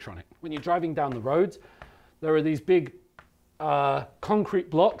put a picture on it. When you're driving down the roads, there are these big concrete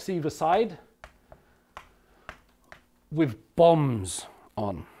blocks either side with bombs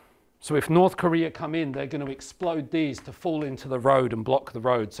on. So if North Korea come in, they're going to explode these to fall into the road and block the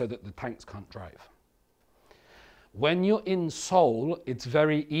road so that the tanks can't drive. When you're in Seoul, it's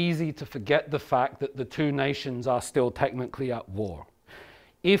very easy to forget the fact that the two nations are still technically at war.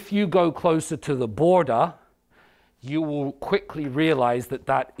 If you go closer to the border, you will quickly realize that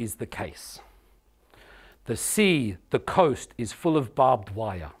that is the case. The sea, the coast is full of barbed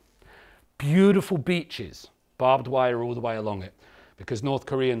wire. Beautiful beaches, barbed wire all the way along it, because North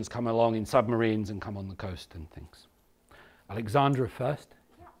Koreans come along in submarines and come on the coast and things. Alexandra first.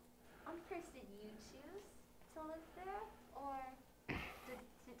 Yeah. I'm curious, did you choose to live there, or did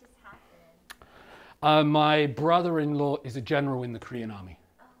it just happen? My brother-in-law is a general in the Korean army.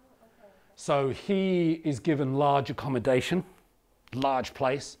 Oh, okay. So he is given large accommodation, large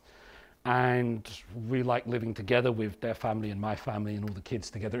place, and we like living together with their family and my family and all the kids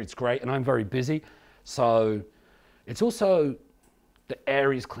together. It's great, and I'm very busy. So it's also, the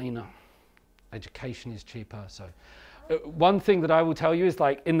air is cleaner, education is cheaper. So one thing that I will tell you is,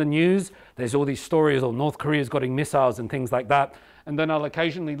 like, in the news, there's all these stories of North Korea's getting missiles and things like that. And then I'll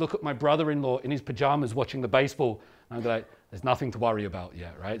occasionally look at my brother-in-law in his pajamas watching the baseball, and I'll be like, there's nothing to worry about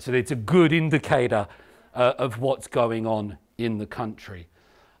yet, right? So it's a good indicator of what's going on in the country.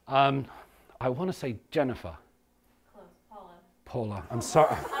 I want to say Jennifer. Close, Paula. Paula, I'm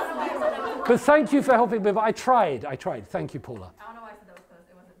sorry. But thank you for helping me. But I tried. Thank you, Paula. I don't know why I said that was close.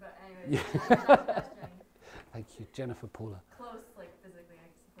 It wasn't, but anyway. Thank you, Jennifer, Paula. Close, like physically, I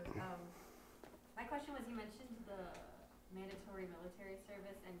suppose. My question was, you mentioned the mandatory military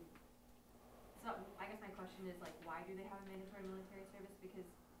service, and so I guess my question is, like, why do they have a mandatory military service? Because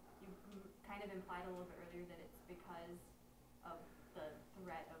you kind of implied a little bit earlier that it's because of the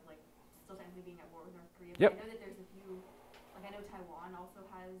threat of, like, still technically being at war with North Korea. But Yep. I know that there's a few, like, I know Taiwan also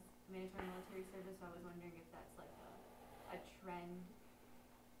has mandatory military service, so I was wondering if that's like a trend,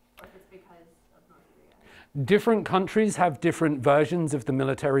 or if it's because of North Korea. Different countries have different versions of the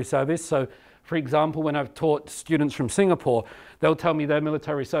military service. So, for example, when I've taught students from Singapore, they'll tell me their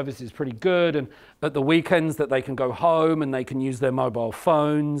military service is pretty good, and at the weekends that they can go home and they can use their mobile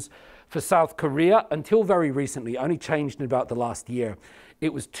phones. For South Korea, until very recently, only changed in about the last year,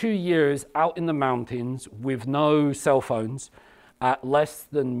 it was 2 years out in the mountains with no cell phones at less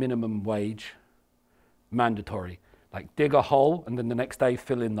than minimum wage, mandatory. Like, dig a hole and then the next day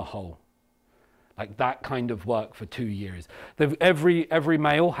fill in the hole. Like that kind of work for 2 years. Every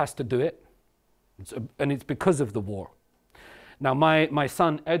male has to do it, and it's because of the war. Now, my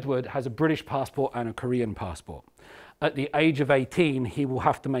son Edward has a British passport and a Korean passport. At the age of 18, he will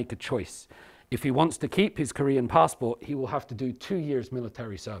have to make a choice. If he wants to keep his Korean passport, he will have to do 2 years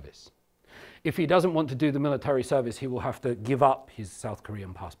military service. If he doesn't want to do the military service, he will have to give up his South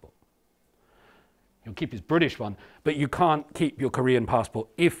Korean passport. He'll keep his British one, but you can't keep your Korean passport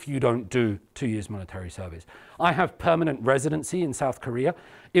if you don't do 2 years military service. I have permanent residency in South Korea.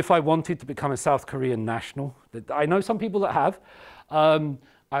 If I wanted to become a South Korean national, I know some people that have,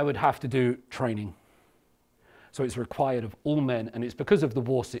 I would have to do training. So it's required of all men, and it's because of the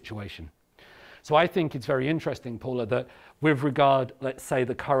war situation. So I think it's very interesting, Paula, that with regard, let's say,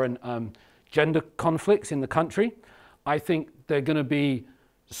 the current gender conflicts in the country, I think they're going to be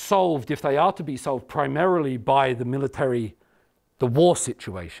solved, if they are to be solved, primarily by the military, the war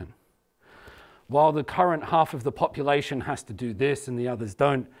situation. While the current half of the population has to do this and the others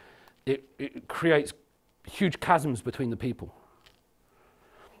don't, it creates huge chasms between the people.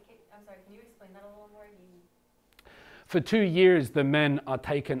 I'm sorry, can you explain that a little more? For 2 years, the men are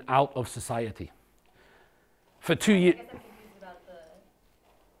taken out of society. For 2 years. I guess I'm confused about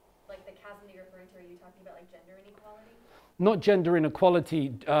the chasm that you're referring to. Are you talking about, like, gender inequality? Not gender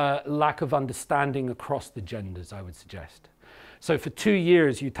inequality, lack of understanding across the genders, I would suggest. So for 2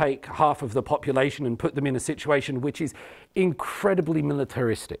 years, you take half of the population and put them in a situation which is incredibly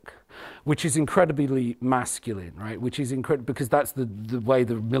militaristic, which is incredibly masculine, right? Which is incredible because that's the way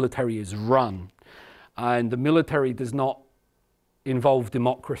the military is run. And the military does not involve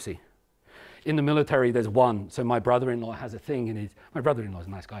democracy. In the military, there's one. So my brother-in-law has a thing in his, my brother-in-law is a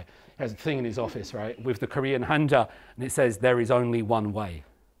nice guy, he has a thing in his office, right, with the Korean hanja, and it says, there is only one way.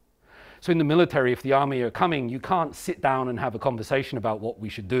 So in the military, if the army are coming, you can't sit down and have a conversation about what we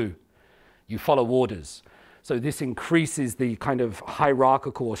should do. You follow orders. So this increases the kind of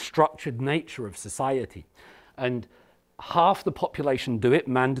hierarchical or structured nature of society. And half the population do it,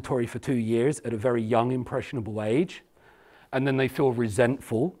 mandatory for 2 years at a very young, impressionable age. And then they feel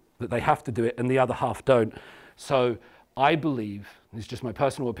resentful that they have to do it, and the other half don't. So I believe, this is just my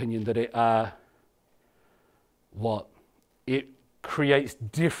personal opinion, that it creates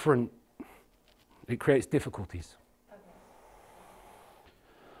difficulties. Okay.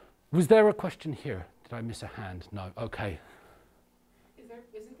 Was there a question here? Did I miss a hand? No. Okay. Isn't there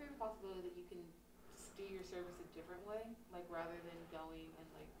a possibility that you can do your service a different way? Like, rather than going and,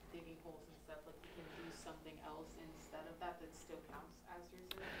 like, digging holes and stuff, like, you can do something else instead of that still counts as your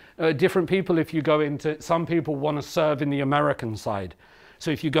service? Different people, if you go into, some people want to serve in the American side. So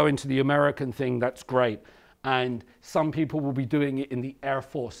if you go into the American thing, that's great. And some people will be doing it in the Air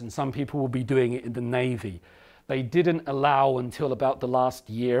Force, and some people will be doing it in the Navy. They didn't allow until about the last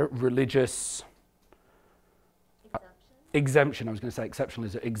year religious exemption. I was going to say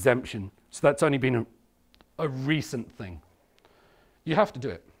exceptionalism, exemption. So that's only been a recent thing. You have to do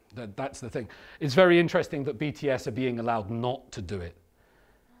it. That's the thing. It's very interesting that BTS are being allowed not to do it.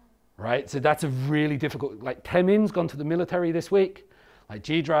 Right? So that's a really difficult, like Taemin's gone to the military this week, like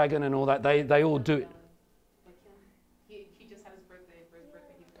G-Dragon and all that, they all do it. He just had his birthday, for his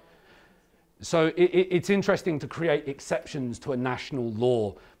birthday he's going. So it's interesting to create exceptions to a national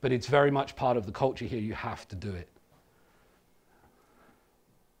law, but it's very much part of the culture here. You have to do it.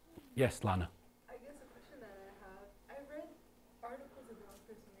 Yes, Lana. I guess a question that I have, I read articles about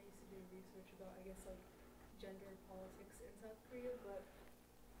this when I used to do research about, I guess, like gender politics in South Korea, but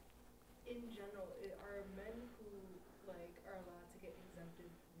in general, are men who like are allowed to get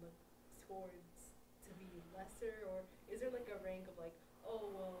exempted look towards to be lesser, or is there like a rank of like, oh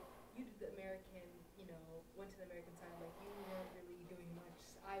well, you did the American, you know, went to the American side, like you weren't really doing much.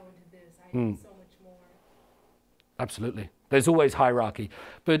 I went to this, I did so much more. Absolutely. There's always hierarchy.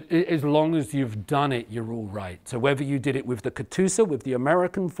 But as long as you've done it, you're all right. So whether you did it with the Katusa, with the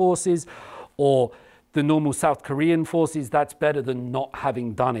American forces, or the normal South Korean forces, that's better than not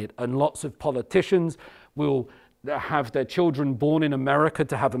having done it. And lots of politicians will have their children born in America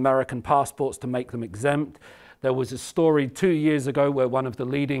to have American passports to make them exempt. There was a story 2 years ago where one of the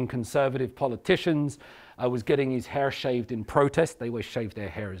leading conservative politicians was getting his hair shaved in protest. They always shave their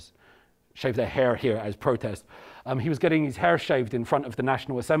hair here as protest. He was getting his hair shaved in front of the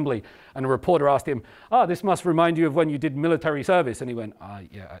National Assembly, and a reporter asked him, this must remind you of when you did military service. And he went,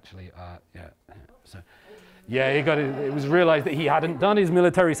 yeah, actually, yeah. So, yeah, he got it. It was realized that he hadn't done his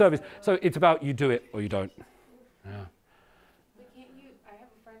military service. So it's about you do it or you don't. Yeah. But can't you, I have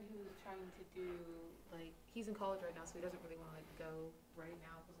a friend who's trying to do, like, he's in college right now, so he doesn't really want to, like, go right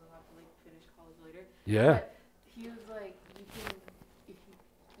now because he'll have to, like, finish college later. Yeah. But he was like, you can, if you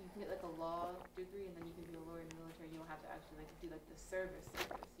can get, like, a law degree and then you can be a lawyer in the military, you don't have to actually, like, do, like, the service.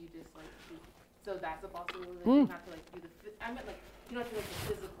 You just, like, do, so that's a possibility. You don't have to, like, do the, I meant, like, you don't have to do, like, the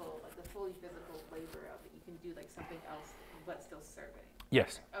physical, like, the fully physical labor of it. You can do, like, something else, but still serving.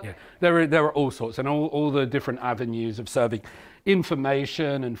 Yes, Okay. yeah. There are all sorts, and all the different avenues of serving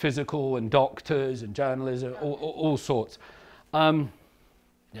information and physical and doctors and journalism, all sorts.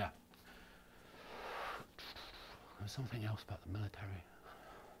 Yeah. There's something else about the military.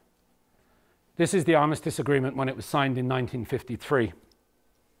 This is the Armistice Agreement when it was signed in 1953.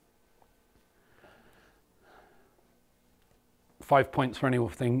 5 points for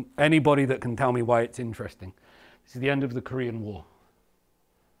anybody that can tell me why it's interesting. This is the end of the Korean War.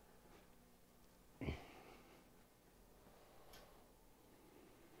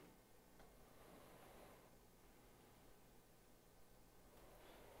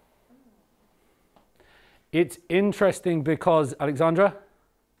 It's interesting because, Alexandra?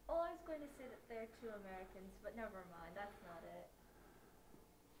 Oh, I was going to say that they're two Americans, but never mind, that's not it.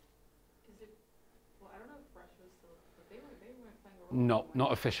 Is it, well, I don't know if Russia was still, but they weren't playing a role. No,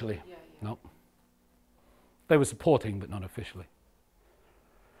 not officially. Yeah. No. They were supporting, but not officially.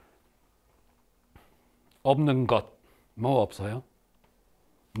 없는 것, 뭐 없어요?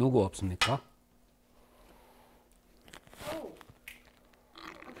 누구 없습니까? Oh.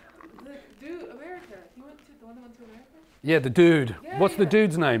 The dude, America. He went to, the one that went to America? Yeah, the dude. Yeah, What's the yeah.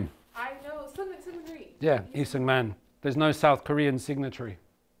 dude's name? I know, Seung Ri. Yeah, Lee Seung-man. There's no South Korean signatory.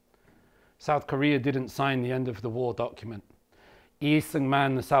 South Korea didn't sign the end of the war document. Lee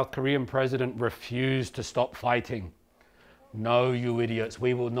Seung-man, the South Korean president, refused to stop fighting. No, you idiots,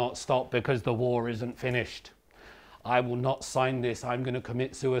 we will not stop because the war isn't finished. I will not sign this. I'm going to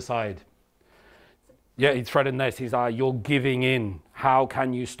commit suicide. Yeah, he threatened this. He's like, you're giving in. How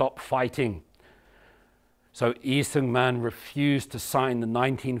can you stop fighting? So Lee Seung-man refused to sign the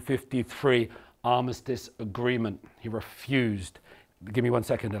 1953 Armistice Agreement. He refused. Give me 1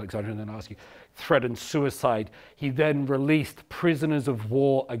 second, Alexandra, and then I'll ask you. Threatened suicide. He then released prisoners of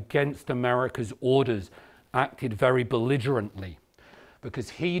war against America's orders, acted very belligerently, because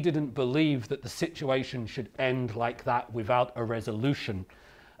he didn't believe that the situation should end like that without a resolution,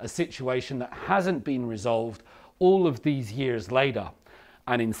 a situation that hasn't been resolved all of these years later.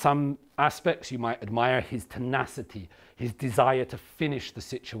 And in some aspects, you might admire his tenacity, his desire to finish the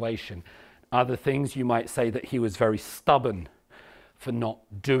situation. Other things, you might say that he was very stubborn for not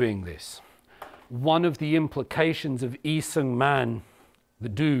doing this. One of the implications of Lee Seung-man, the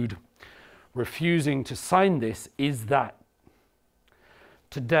dude, refusing to sign this is that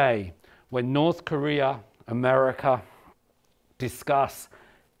today, when North Korea, America, discuss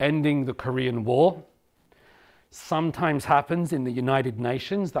ending the Korean War. Sometimes happens in the United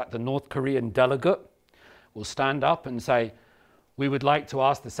Nations that the North Korean delegate will stand up and say, we would like to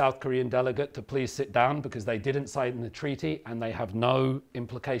ask the South Korean delegate to please sit down because they didn't sign the treaty and they have no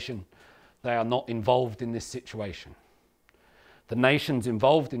implication. They are not involved in this situation. The nations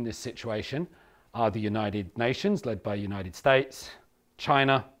involved in this situation are the United Nations, led by United States,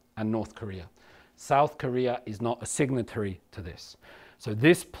 China, and North Korea. South Korea is not a signatory to this. So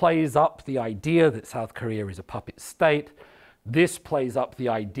this plays up the idea that South Korea is a puppet state. This plays up the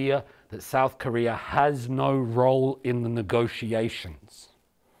idea that South Korea has no role in the negotiations.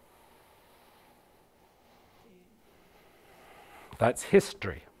 That's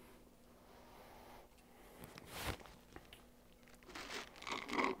history.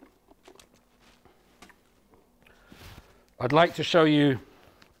 I'd like to show you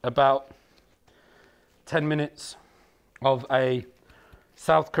about 10 minutes of a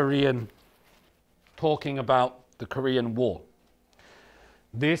South Korean talking about the Korean War.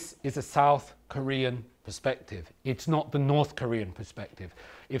 This is a South Korean perspective. It's not the North Korean perspective.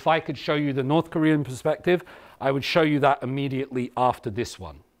 If I could show you the North Korean perspective, I would show you that immediately after this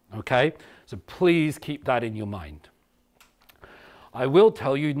one, okay? So please keep that in your mind. I will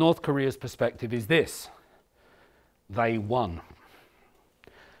tell you North Korea's perspective is this. They won.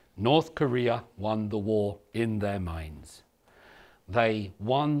 North Korea won the war in their minds. They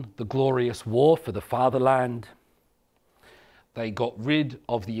won the glorious war for the fatherland. They got rid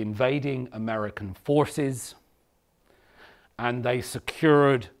of the invading American forces, and they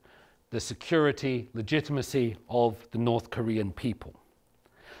secured the security, legitimacy of the North Korean people.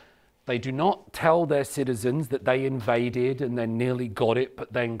 They do not tell their citizens that they invaded and then nearly got it,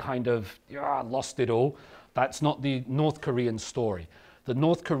 but then kind of lost it all. That's not the North Korean story. The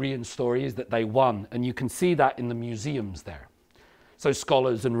North Korean story is that they won, and you can see that in the museums there. So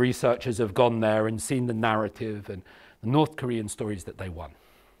scholars and researchers have gone there and seen the narrative, and the North Korean story is that they won.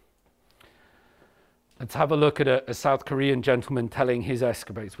 Let's have a look at a South Korean gentleman telling his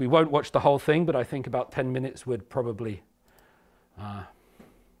escapades. We won't watch the whole thing, but I think about 10 minutes would probably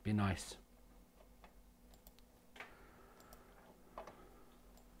be nice.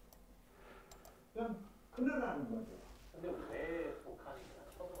 그러라는 거죠. 근데 왜 북한이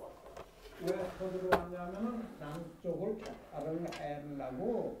쳐들어왔어요? 왜 쳐들어왔냐면은 남쪽을 개발을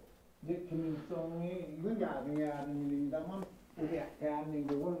하려고 이제 김일성이 이건 나중에 하는 일입니다만 우리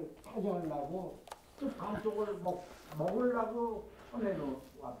대한민국을 차지하려고 또 반쪽을 먹으려고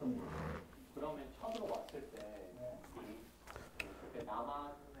쳐내려왔던 거예요. 그러면 쳐들어왔을 때 그때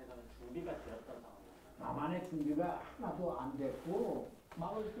남한에서는 준비가 되었던 상황이었나요? 남한의 준비가 하나도 안 됐고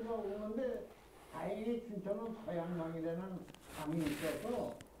막을 수가 없는데 다행히 춘천은 서양강이라는 강이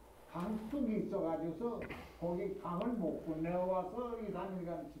있어서 강둑이 있어가지고서 거기 강을 못 건너와서 2,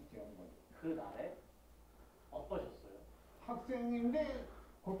 3일간 지켜온 거예요. 그날에 어떠셨어요? 학생인데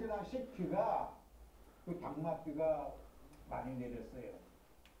그때 당시 비가 그 장맛비가 많이 내렸어요.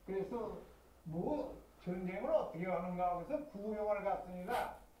 그래서 뭐 전쟁을 어떻게 하는가 하면서 구경을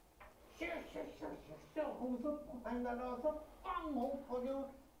갔습니다. 슉슉슉슉 거기서 폭탄이 날아와서 빵 하고 터져.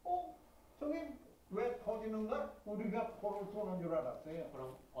 저기 왜 터지는가? 우리가 포를 쏘는 줄 알았어요.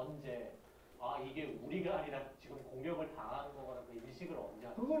 그럼 언제 이게 우리가 아니라 지금 공격을 당하는 거라는 그 인식을 언제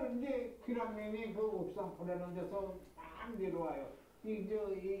하셨어요? 그걸 이제 피란민이 그 옥상포라는 데서 딱 내려와요.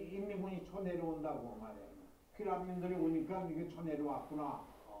 이 인민군이 쳐 내려온다고 말이에요. 피란민들이 오니까 이게 쳐 내려왔구나.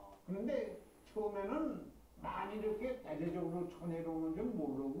 그런데 처음에는 많이 이렇게 대대적으로 쳐 내려오는 줄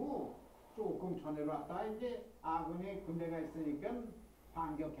모르고 조금 쳐 내려왔다 이제 아군의 군대가 있으니까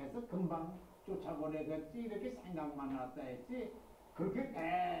반격해서 금방 쫓아보내겠지 이렇게 생각만 났다 했지 그렇게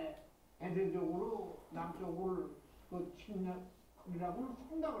대대적으로 남쪽을 그 침략이라고는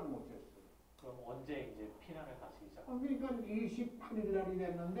생각을 못했어요. 그럼 언제 이제 피난을 가시기 시작하셨어요? 그러니까 28일 날이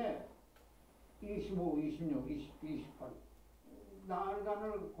됐는데 25, 26, 28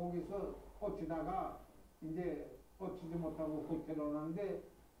 날간을 거기서 버티다가 이제 버티지 못하고 호텔에 오는데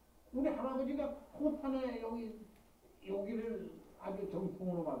우리 할아버지가 호탄에 여기를 아주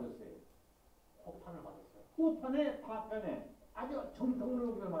정통으로 맞았어요. 폭탄을 맞았어요? 호탄에 파편에 아주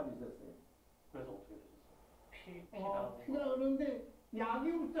정통으로 그래 맞으셨어요. 그래서 어떻게 되셨어요? 피가 흐르는데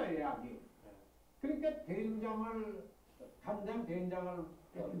약이 없어요, 약이. 네. 그러니까 간장 된장을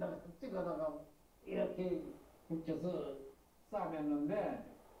여기다가 찍어다가 이렇게 붙여서 싸맸는데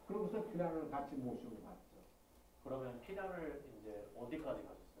그러고서 피난을 같이 모시고 갔죠. 그러면 피난을 이제 어디까지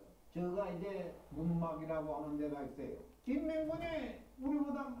가셨어요? 저가 이제 문막이라고 하는 데가 있어요. 진맹군이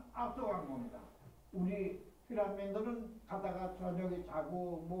우리보다 앞서간 겁니다. 우리 피란민들은 가다가 저녁에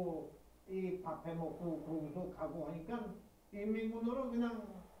자고 뭐 이 밥해 먹고 그러고서 가고 하니까 인민군으로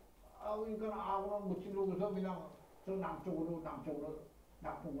그냥 그러니까 아군을 무찌르고서 그냥 저 남쪽으로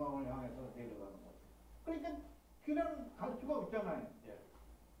낙동강을 향해서 내려가는 거죠. 그러니까 그냥 갈 수가 없잖아요. 예.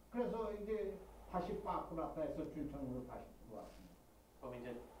 그래서 이제 다시 빠꾸로 왔다 해서 춘천으로 다시 들어왔습니다. 그럼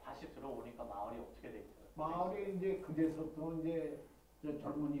이제 다시 들어오니까 마을이 어떻게 돼 있어요? 마을이 이제 그제서부터 이제 저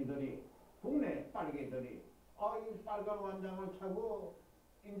젊은이들이 동네 빨개들이 이 빨간 완장을 차고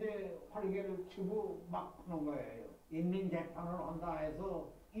이제 활개를 치고 막 그런 거예요. 인민 재판을 한다 해서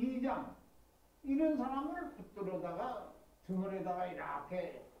이장 이런 사람을 붙들어다가 등을에다가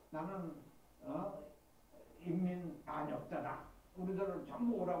이렇게 나는 인민 반역자다. 우리들을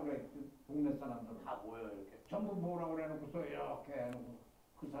전부 오라고 그래. 동네 사람들 다 모여요 이렇게. 전부 모으라고 그래놓고서 이렇게 해놓고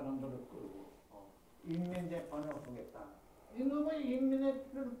그 사람들을 끌고 인민 재판을 하겠다. 이놈의 인민의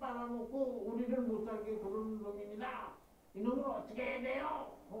피를 빨아먹고 우리를 못 살게 그런 놈입니다. 이놈을 어떻게 해야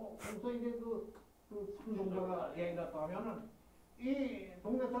돼요? 그래서 이제 그 삼동자가 얘기가 또 하면은 이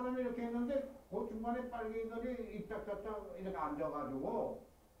동네 사람이 이렇게 했는데 그 중간에 빨갱이들이 입짝짝짝 이렇게 앉아가지고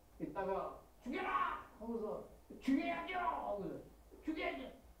이따가 죽여라! 하면서 죽여야죠! 하면서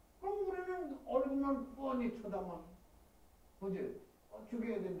죽여야죠! 그럼 우리는 얼굴만 뻔히 쳐다만 그지?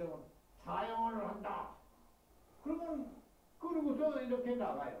 죽여야 된다면 사형을 한다. 그러면 그러고서 이렇게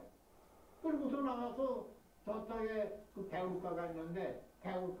나가요. 그러고서 나가서 저쪽에 그 개울가가 있는데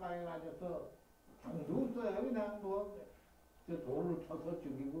개울가에 가셔서 정도 없어요. 그냥 뭐 돌을 쳐서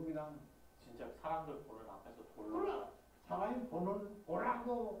죽이고 그냥 진짜 사람들 보는 앞에서 돌로. 그래. 사람이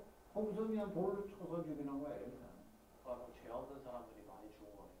보라고 거기서 그냥 돌을 쳐서 죽이는 거예요. 그냥. 죄 없는 사람들이 많이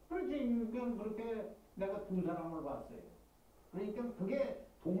죽은 거네요. 그렇지. 그러니까 그렇게 내가 두 사람을 봤어요. 그러니까 그게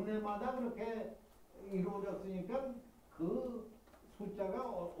동네마다 그렇게 이루어졌으니까 그 숫자가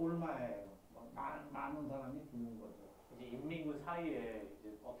얼마예요. 많은 사람이 죽는 거죠. 이제 인민군 사이에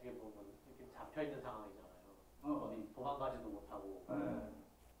이제 어떻게 보면 이렇게 잡혀 있는 상황이잖아요. 어디 도망가지도 못하고.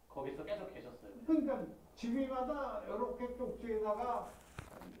 거기서 계속 계셨어요. 그러니까 집이마다 이렇게 쪽지에다가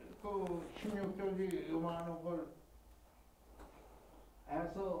그 16조지 요만한 걸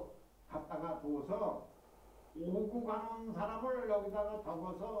해서 갖다가 둬서 오고 가는 사람을 여기다가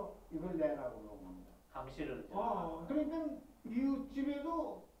적어서 이걸 내라고 그러는 겁니다. 감시를 이제. 그러니까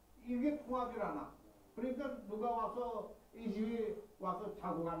이웃집에도 이게 통하질 않아. 그러니까 누가 와서 이 집에 와서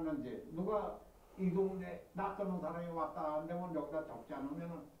자고 갔는지 누가 이 동네 낯선 사람이 왔다 안 되면 여기다 적지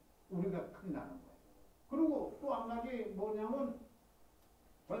않으면 우리가 큰일 나는 거예요. 그리고 또 한 가지 뭐냐면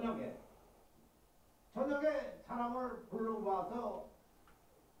저녁에 사람을 불러와서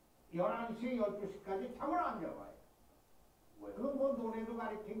 11시, 12시까지 잠을 안 자봐요. 그건 뭐 노래도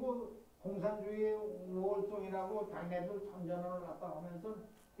가리키고 공산주의의 우월성이라고 자기네들 선전을 갖다 하면서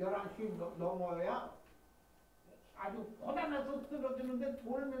 11시 넘어야 아주 고단해서 쓰러지는데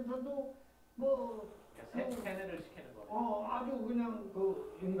돌면서도 뭐 세뇌를 시키는 거예요. 아주 그냥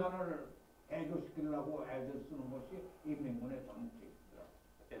그 인간을 해교시키려고 애들 쓰는 것이 인민군의 정치.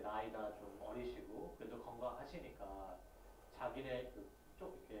 그때 나이가 좀 어리시고 그래도 건강하시니까 자기네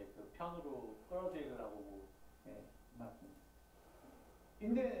쪽 이렇게 그 편으로 끌어들이려고. 네, 맞습니다.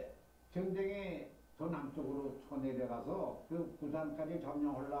 근데 전쟁이 더 남쪽으로 쳐내려가서 그 부산까지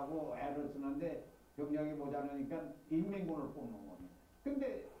점령하려고 애를 쓰는데 병력이 모자라니까 인민군을 뽑는 겁니다.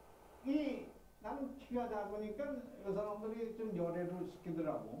 근데 나는 키가 작으니까 이 사람들이 좀 열애를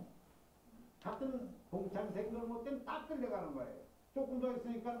시키더라고. 같은 동창생들 못된 딱 끌려가는 거예요. 조금 더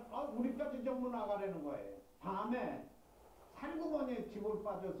있으니까 우리까지 전부 나가라는 거예요. 밤에 살구번에 집을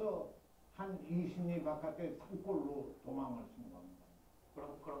빠져서 한 20리 바깥에 산골로 도망을 친 겁니다.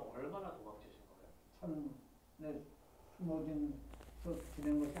 그럼 얼마나 도망치신 거예요? 네, 숨어진서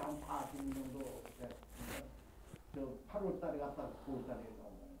지낸 것이 한 40년 정도 됐습니다. 저 8월달에 갔다 9월달에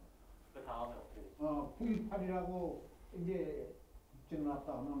나온 그 다음에 어떻게 됐어요? 9.18이라고 이제 국진을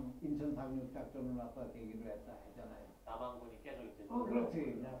왔다 하면 인천 상륙작전을 왔다 계기로 했다 하잖아요. 남한군이 계속 이제.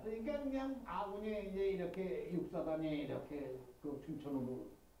 그렇지. 그러니까 그냥 아군이 이제 이렇게 육사단이 이렇게 그 춘천으로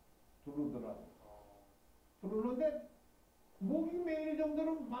들어오더라고. 들어오는데 목이 매일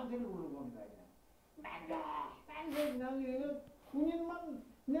정도는 만세를 부르는 겁니다. 만세 그냥 군인만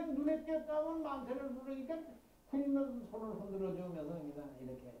그냥 눈에 띄었다면 만세를 부르니까 군인은 손을 흔들어 주면서 그냥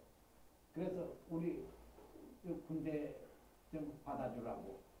이렇게. 그래서 우리 군대 좀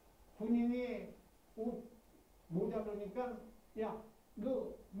받아주라고. 군인이 모자르니까 야,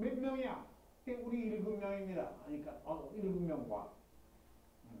 너 몇 명이야? 우리 7명입니다. 그러니까 7명 와.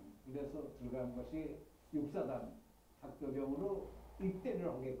 그래서 들어간 것이 육사단 학도병으로 입대를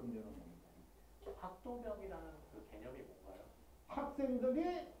하게끔 되는 겁니다. 학도병이라는 그 개념이 뭔가요?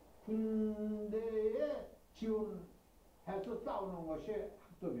 학생들이 군대에 지원해서 싸우는 것이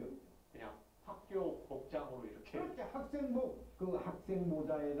학도병이죠. 그냥 학교 복장으로 이렇게. 그렇지. 학생복, 그 학생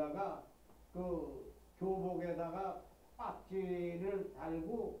모자에다가 그 교복에다가 빠지를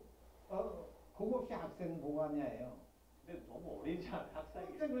달고 그것이 학생복 아니에요. 근데 너무 어리지 않아요,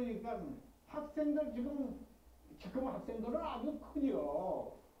 학생이? 그러니까 학생들 지금 학생들은 아주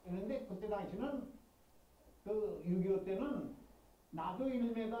크죠. 그런데 그때 당시는 그 6.25 때는 나도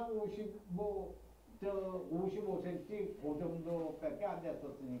 1m 50, 저 55cm 그 정도밖에 안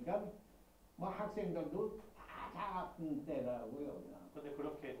됐었으니까 뭐 학생들도 다 작은 때라고요. 근데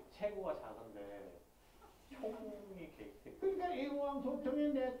그렇게 체구가 작은데 총이 그러니까 애국왕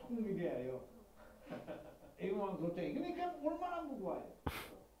소총이 내 통일이에요. 애국왕 소총이. 그러니까 얼마나 무거워요.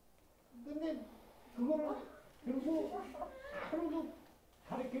 근데 그거를 그리고 하루도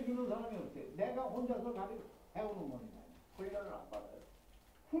가르쳐주는 사람이 없어요. 내가 혼자서 배우는 겁니다. 훈련을 안 받아요?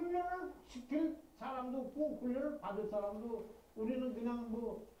 훈련을 시킬 사람도 없고 훈련을 받을 사람도 우리는 그냥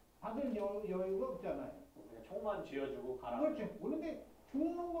뭐 받을 여유가 없잖아요. 그냥 총만 쥐어주고 가라. 그렇죠. 그런데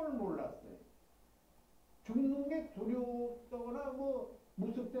죽는 걸 몰랐어요. 죽는 게 두렵다거나 뭐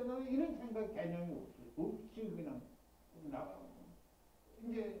무섭다거나 이런 생각 개념이 없어요. 없이 그냥 나가고.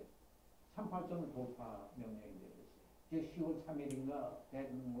 이제 38선 돌파 명령이 되었어요. 이제 10월 3일인가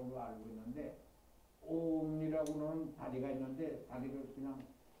된 걸로 알고 있는데 옴이라고는 다리가 있는데 다리를 그냥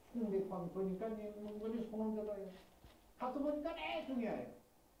홍대방 쏘니까 인문군이 손을 들어요. 가서 보니까 중요해요.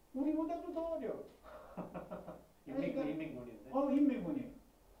 우리보다도 더 어려. 그러니까, 인민군인데? 인민군이.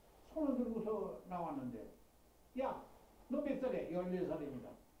 손을 들고서 나왔는데, 야, 너 몇 살이야? 14살입니다.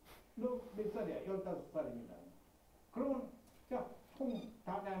 너 몇 살이야? 15살입니다. 그러면, 야, 총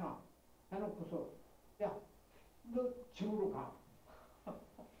다 내놔. 해놓고서, 야, 너 집으로 가.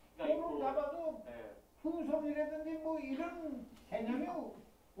 손을 잡아도 네. 후손이라든지 뭐 이런 개념이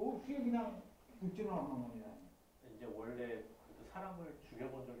없이 그냥 붙지는 않는 겁니다. 이제 원래 사람을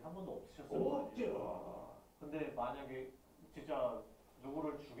죽여본 적이 한 번도 없으셨을 거 아니에요? 없죠. 근데 만약에 진짜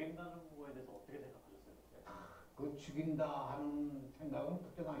누구를 죽인다는 거에 대해서 어떻게 생각하셨어요? 그 죽인다 하는 생각은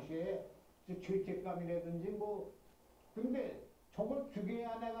그때 당시에 죄책감이라든지 뭐 근데 저걸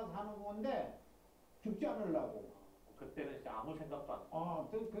죽여야 내가 사는 건데 죽지 않으려고. 그때는 진짜 아무 생각도 안 나고.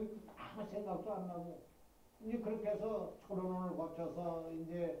 아무 생각도 안 나고 이제 그렇게 해서 초론을 거쳐서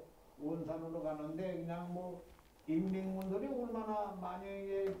이제 원산으로 가는데 그냥 뭐 인민군들이 얼마나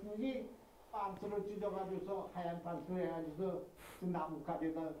많이 여기 빤스를 찢어가지고서 하얀 빤스 해가지고서 그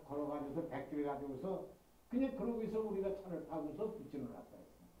나무까지다 걸어가지고서 백길 가지고서 그냥 그러고서 우리가 차를 타고서 부친을 갔어요.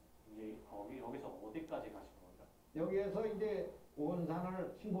 이제 여기서 어디까지 가신 거죠? 여기에서 이제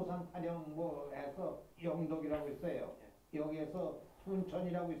원산을 신보산 타령 뭐 해서 영덕이라고 있어요. 여기에서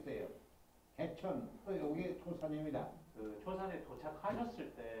춘천이라고 있어요. 개천 또 여기 초산입니다. 그 초산에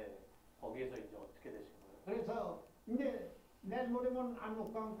도착하셨을 때 거기에서 이제 어떻게 되신 거예요? 그래서 이제 내일 모레면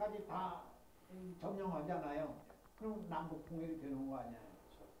압록강까지 다 점령하잖아요. 그럼 남북 통일이 되는 거 아니에요?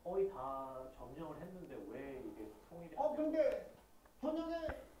 거의 다 점령을 했는데 왜 이게 통일이 안 돼요? 근데 저녁에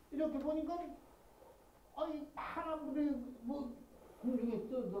이렇게 보니까 이 파란불이 뭐 공중에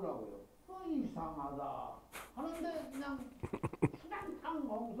뜨더라고요. 이상하다 하는데 그냥 수당탕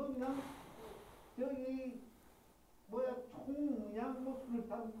먹어서 그냥 저기 총 그냥 뭐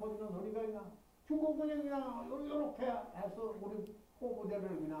술탄 터지는 소리가 그냥 중공군이 그냥 요렇게 해서 우리 포부대를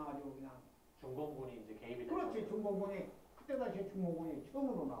그냥 아주 그냥 중공군이 이제 개입이 됐죠. 그렇지. 중공군이 그때 다시 중공군이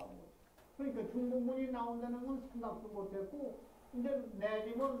처음으로 나온 거지. 그러니까 중공군이 나온다는 건 생각도 못했고 이제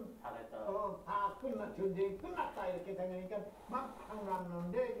내리면 다 됐다. 다 전쟁이 끝났다 이렇게 되니까 막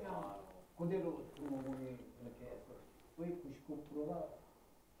났는데 그냥 그대로 중공군이 이렇게 해서 거의 99%가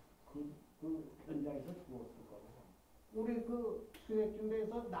그 현장에서 죽었을 거예요. 우리 그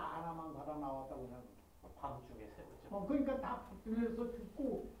수색준대에서 나 하나만 살아 나왔다고 생각해요. 밤중에 새벽. 그러니까 다 붙들려서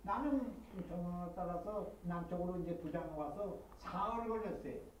죽고 나는 정원을 따라서 남쪽으로 이제 부장 와서 사흘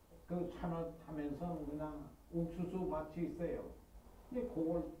걸렸어요. 그 산을 타면서 그냥 옥수수 밭이 있어요. 이제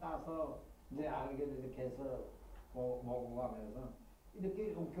그걸 따서 이제 알게 이렇게 해서 먹어가면서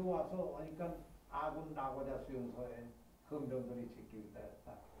이렇게 와서 하니까 아군 나고자 수용소에 헌병들이 지키고 있다.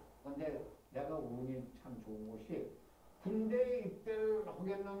 근데 내가 운이 참 좋은 것이 군대에 입대를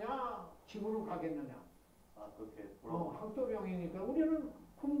하겠느냐 집으로 가겠느냐. 그렇게 학도병이니까 우리는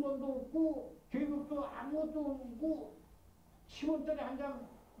군번도 없고 교육도 아무것도 없고 10원짜리 한 장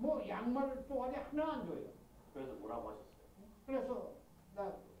뭐 양말 쪼가리 하나 안 줘요. 그래서 뭐라고 하셨어요? 그래서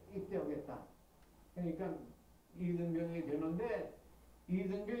나 입대하겠다. 그러니까 2등병이 되는데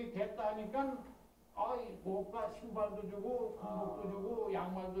 2등병이 됐다 하니까 옷과 신발도 주고 군복도 주고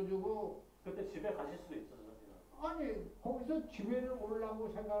양말도 주고. 그때 집에 가실 수도 있었어요. 아니 거기서 집에 오려고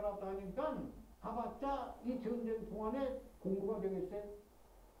생각을 하다 하니까 가봤자 이 전쟁 동안에 공부가 되겠어요.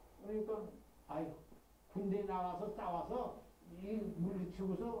 그러니까 아유 군대 나와서 싸워서 이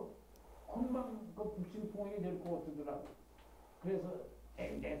물리치고서 금방 그 북sin풍이 될 것 같더라고. 그래서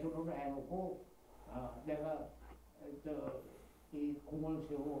내 손으로 해놓고 내가 이 공을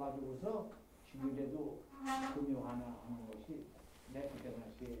세워가지고서 지금이라도 금요 하나 하는 것이 내 그때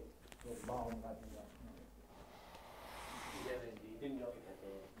당시에 그 마음가짐이야. 이제는 이제 이등병이 돼서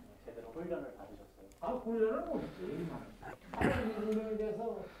제대로 훈련을 받으셨어요? 아 훈련을 못했지. 이등병이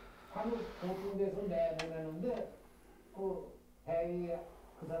돼서 바로 보충돼서 내보내는데 그 대위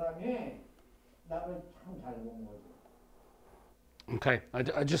그 사람이 나를 참 잘 본 거지. Okay,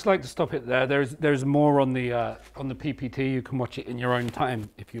 I'd just like to stop it there. There's more on the PPT. You can watch it in your own time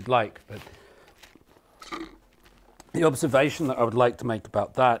if you'd like. But the observation that I would like to make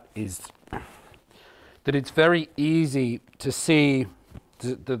about that is that it's very easy to see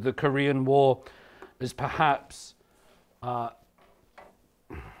the Korean War as perhaps part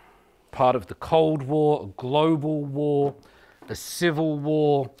of the Cold War, a global war, a civil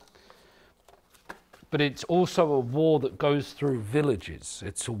war. But it's also a war that goes through villages.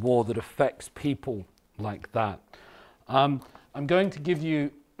 It's a war that affects people like that. I'm going to give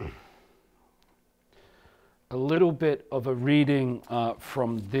you a little bit of a reading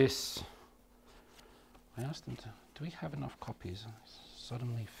from this. I asked them do we have enough copies? I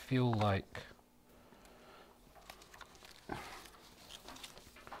suddenly feel like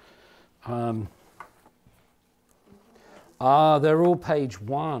they're all page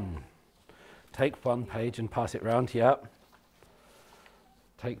 1. Take one page and pass it around, yep.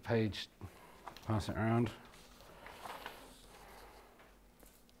 Take page, pass it around.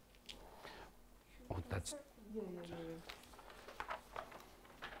 Oh, that's...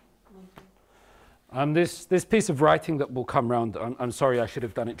 This piece of writing that will come round, I'm sorry I should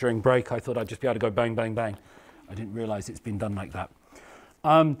have done it during break. I thought I'd just be able to go bang, bang, bang. I didn't realise it's been done like that.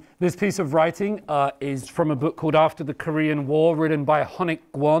 This piece of writing is from a book called After the Korean War, written by Honik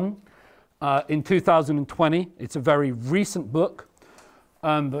Gwon. In 2020. It's a very recent book,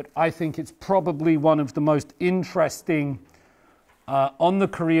 but I think it's probably one of the most interesting on the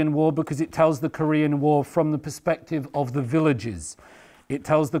Korean War because it tells the Korean War from the perspective of the villages. It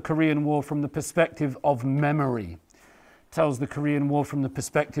tells the Korean War from the perspective of memory. It tells the Korean War from the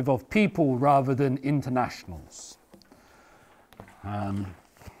perspective of people rather than internationals.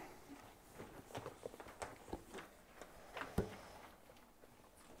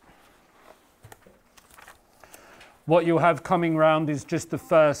 What you'll have coming round is just the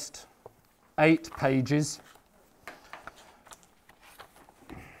first 8 pages.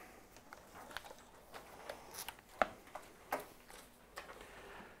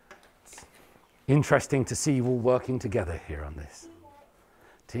 It's interesting to see you all working together here on this.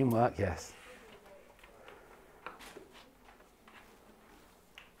 Teamwork, yes.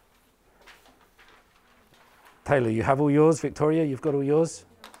 Taylor, you have all yours? Victoria, you've got all yours?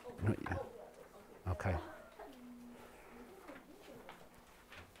 Not yet. Okay.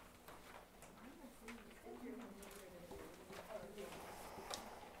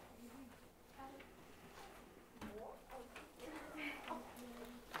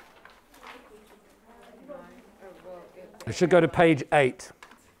 It should go to page 8,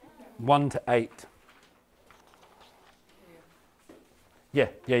 1 to 8.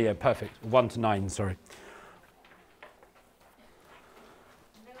 Yeah, perfect. 1 to 9, sorry.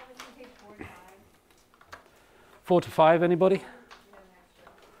 Then I'll just take 4 to 5. 4 to 5, anybody?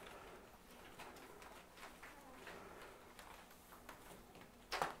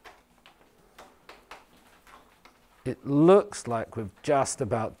 It looks like we've just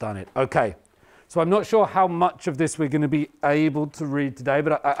about done it. Okay. So I'm not sure how much of this we're going to be able to read today,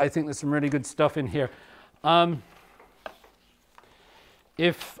 but I think there's some really good stuff in here.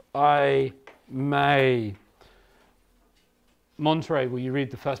 If I may, Monterey, will you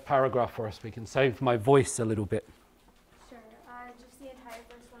read the first paragraph for us? We can save my voice a little bit. Sure. Just the entire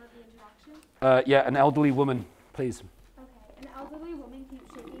first one of the introduction? Yeah, an elderly woman, please. Okay. An elderly woman keeps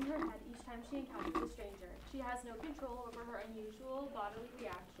shaking her head each time she encounters a stranger. She has no control over her unusual bodily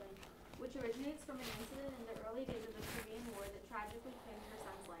reaction, which originates from an incident in the early days of the Korean War that tragically claimed her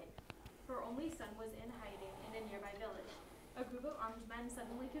son's life. Her only son was in hiding in a nearby village. A group of armed men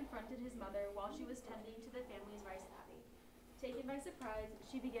suddenly confronted his mother while she was tending to the family's rice paddy. Taken by surprise,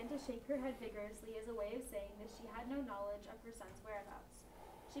 she began to shake her head vigorously as a way of saying that she had no knowledge of her son's whereabouts.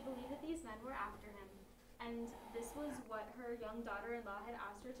 She believed that these men were after him, and this was what her young daughter-in-law had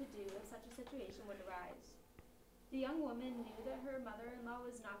asked her to do if such a situation would arise. The young woman knew that her mother-in-law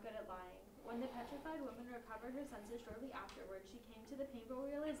was not good at lying. When the petrified woman recovered her senses shortly afterward, she came to the painful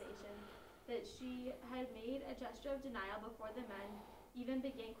realization that she had made a gesture of denial before the men even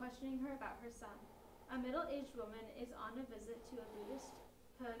began questioning her about her son. A middle-aged woman is on a visit to a Buddhist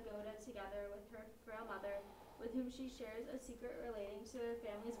pagoda together with her frail mother, with whom she shares a secret relating to their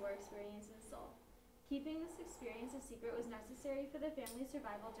family's war experience in Seoul. Keeping this experience a secret was necessary for the family's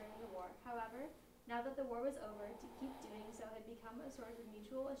survival during the war. However, now that the war was over, to keep doing so had become a source of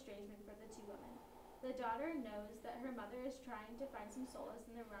mutual estrangement for the two women. The daughter knows that her mother is trying to find some solace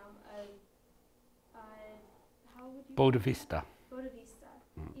in the realm of, Bodavista. Bodavista.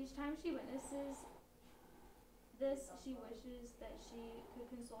 Each time she witnesses this, she wishes that she could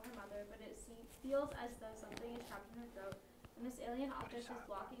console her mother, but it feels as though something is trapped in her throat, and this alien object is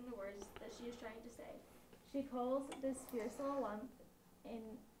blocking the words that she is trying to say. She calls this fierce little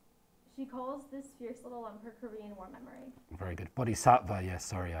lump her Korean War memory. Very good. Bodhisattva, yes,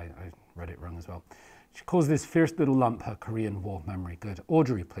 sorry, I read it wrong as well. She calls this fierce little lump her Korean War memory. Good.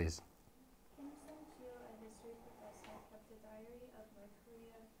 Audrey, please. Kim Sung-kyu, a history professor, kept a diary of North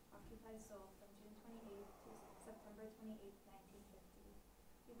Korea occupied Seoul from June 28th to September 28th, 1950.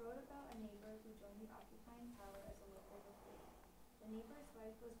 He wrote about a neighbor who joined the occupying power as a local recruit. The neighbor's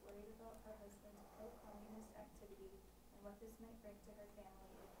wife was worried about her husband's pro-communist activity and what this might bring to her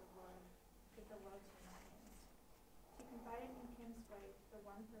family if the world turned on hands. She confided in Kim's wife, the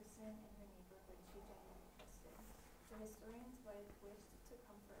one person in her neighborhood she genuinely trusted. The historian's wife wished to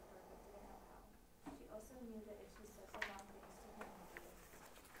comfort her but didn't know how. She also knew that if she said the wrong things to her neighbor,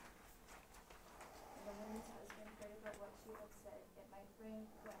 and the woman's husband heard about what she had said, it might bring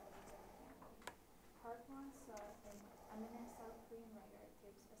calamity to her family. Park Won-seo, an eminent South Korean writer,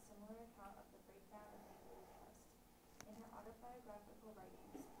 gives a similar account of the breakdown of neighborly trust. In her autobiographical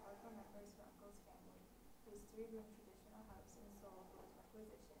writings, Park remembers her uncle's family, whose three-room traditional house in Seoul was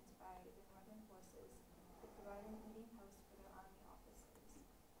requisitioned by the northern forces to provide an eating house for their army officers.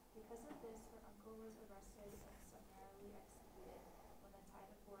 Because of this, her uncle was arrested and summarily executed when the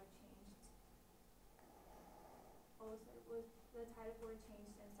tide of war changed. The tide of war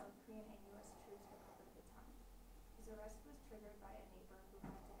changed and South Korean and U.S. troops recovered the town. His arrest was triggered by a neighbor who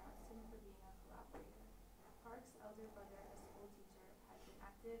had denounced him for being a collaborator. Park's elder brother, a school teacher, had been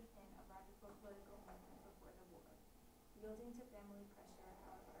active in a radical political movement before the war. Yielding to family pressure,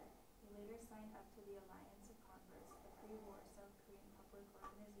 however, he later signed up to the Alliance of Converts, a pre-war South Korean public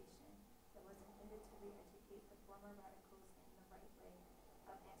organization that was intended to re-educate the former radicals in the right way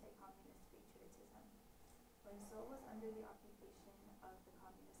of anti-communist patriotism. When Seoul was under the occupation of the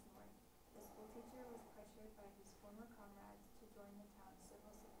Communist North, the school teacher was pressured by his former comrades to join the town's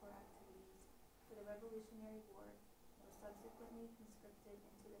civil support activities for the Revolutionary War and was subsequently conscripted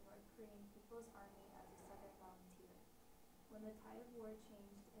into the North Korean People's Army as a Southern volunteer. When the tide of war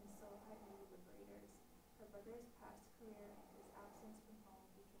changed and Seoul had new liberators, her brother's past career and his absence from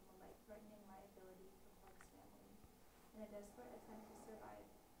home became a life-threatening liability for Park's family. In a desperate attempt to survive,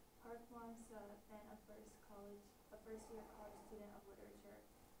 Park Won-seo, then a first-year college student of literature,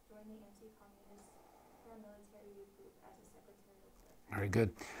 joined the anti-communist paramilitary youth group as a secretarial clerk. Very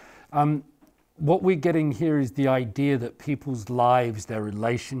good. What we're getting here is the idea that people's lives, their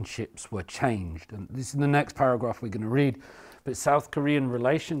relationships were changed. And this is the next paragraph we're going to read. But South Korean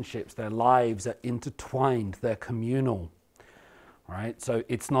relationships, their lives are intertwined, they're communal. Right? So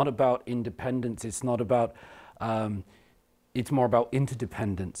it's not about independence, it's not about, it's more about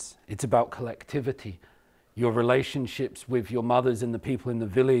interdependence. It's about collectivity. Your relationships with your mothers and the people in the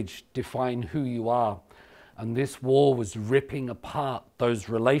village define who you are. And this war was ripping apart those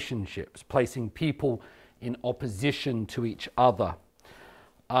relationships, placing people in opposition to each other.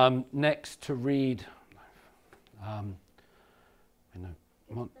 Next to read,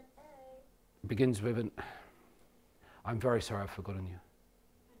 begins with an, I'm very sorry, I've forgotten you.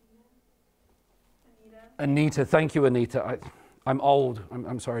 Anita, thank you, Anita. I'm old,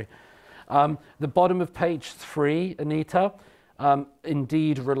 I'm sorry. The bottom of page 3, Anita.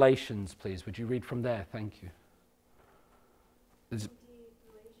 Indeed relations, please. Would you read from there? Thank you. Indeed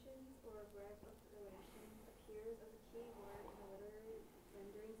relations, or web of relations, appears as a key word in the literary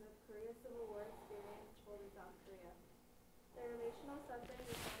renderings of Korea's Civil War experience told in South Korea. The relational subject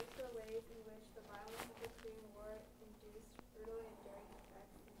refers to the ways in which the violence of the Korean War induced brutal and enduring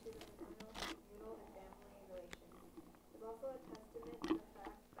effects into the communal and family relations. It is also a testament to the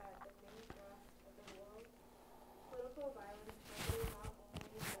fact that the main thrust of the war, political violence, targeted not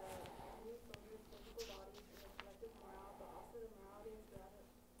only the enemy soldiers' physical bodies and their collective morale, but also the morality and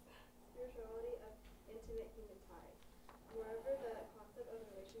spirituality of intimate human ties. Moreover, the concept of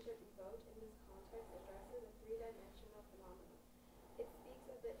relationship evoked in this context addresses a three-dimensional phenomenon. It speaks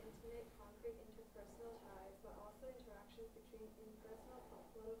of the intimate, concrete interpersonal ties, but also interactions between impersonal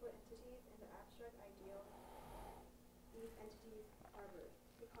political entities and the abstract ideal these entities harbored.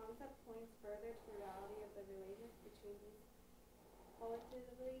 The concept points further to the reality of the relations between these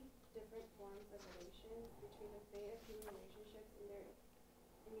qualitatively different forms of relations, between the fate of human relationships and their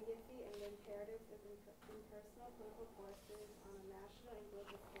immediacy and the imperatives of impersonal political forces on a national and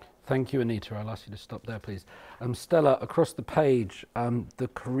global scale. Thank you, Anita. I'll ask you to stop there, please. Stella, across the page, the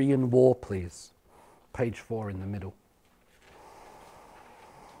Korean War, please. Page 4 in the middle.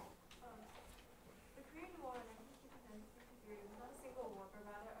 The Korean War in 1953 was not a single war, but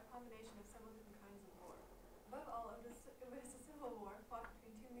rather a combination of several different kinds of war. Above all, it was a civil war fought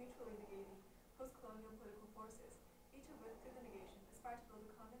between two mutually negating post-colonial political forces, each of which, through the negation, aspired to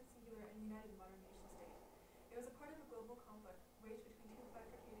build a common, singular, and united modern nation-state. It was a part of a global conflict waged between two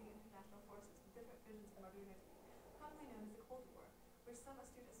bifurcating international forces with different visions of modernity, commonly known as the Cold War, which some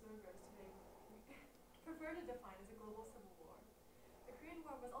astute observers today prefer to define as a global civil war. The Korean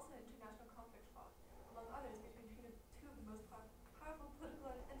War was also an international conflict fought, among others, between two of the most powerful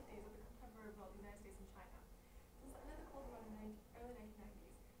political entities of the contemporary world, the United States and China. Since the end of the Cold War in the early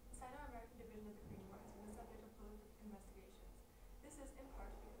 1990s, the Sino-American division of the Korean War has been the subject of political investigations. This is in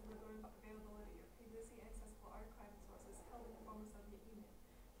part because of the growing availability of previously inaccessible archived sources held in the former Soviet Union,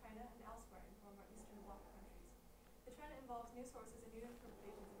 China, and elsewhere in former Eastern Bloc countries. The trend involves new sources and new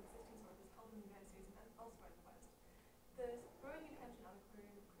interpretations of existing sources held in the United States and elsewhere in the West. The growing attention on the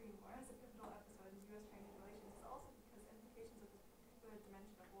Korean War as a pivotal episode in U.S.-Chinese relations is also because implications of this particular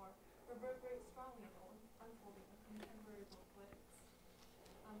dimension of war reverberate strongly in the unfolding of contemporary world politics.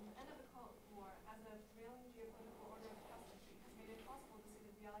 The end of the Cold War as a prevailing geopolitical order of the past century has made it possible to see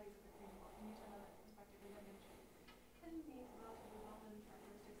the realities of the Korean War from yet another perspective, as I mentioned. Hidden beneath the relatively well-known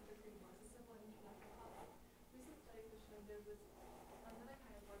characteristics of the Korean War is a simple international conflict. Recent studies have shown there was another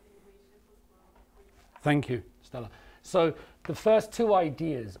kind of war being waged in post-colonial Korea. Thank you, Stella. So the first two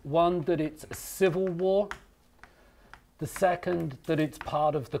ideas, one, that it's a civil war, the second, that it's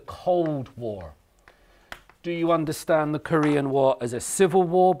part of the Cold War. Do you understand the Korean War as a civil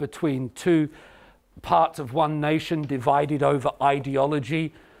war between two parts of one nation divided over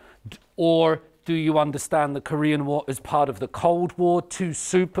ideology? Or do you understand the Korean War as part of the Cold War, two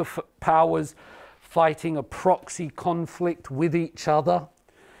superpowers fighting a proxy conflict with each other?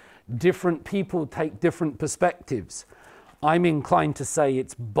 Different people take different perspectives. I'm inclined to say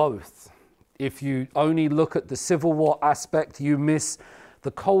it's both. If you only look at the Civil War aspect, you miss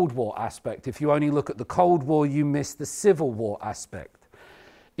the Cold War aspect. If you only look at the Cold War, you miss the Civil War aspect.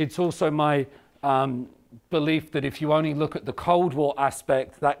 It's also my belief that if you only look at the Cold War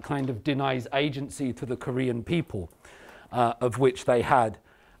aspect, that kind of denies agency to the Korean people, of which they had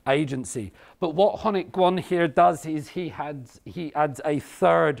agency. But what Honik Kwon here does is he adds a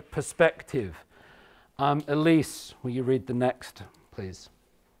third perspective. Elise, will you read the next, please?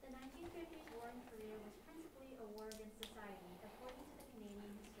 The 1950s war in Korea was principally a war against society, according to the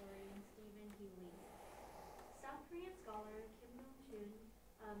Canadian historian Stephen Hughley. South Korean scholar Kim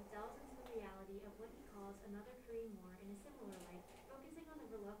Dong-chun delves into the reality of what he calls another Korean War in a similar light, focusing on the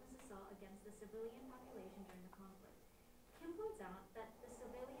relentless assault against the civilian population during the conflict. Kim points out that the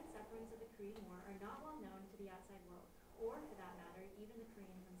civilian sufferings of the Korean War are not well known to the outside world, or for that matter, even the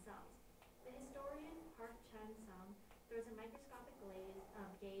Koreans themselves. The historian Park Chan-sung throws a microscopic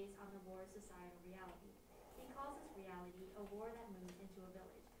gaze on the war's societal reality. He calls this reality a war that moves into a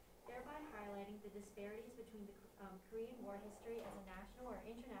village, thereby highlighting the disparities between the Korean War history as a national or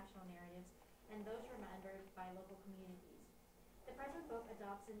international narratives and those remembered by local communities. The present book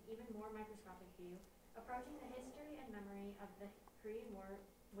adopts an even more microscopic view, approaching the history and memory of the Korean War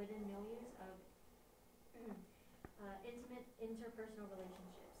within milieux of intimate interpersonal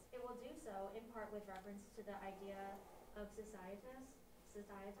relationships. It will do so in part with reference to the idea of societas,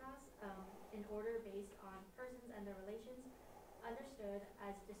 in order based on persons and their relations, understood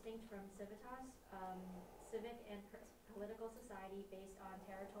as distinct from civitas, civic and political society based on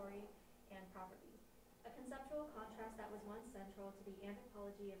territory and property. A conceptual contrast that was once central to the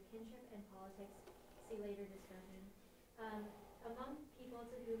anthropology of kinship and politics, see later discussion. Among people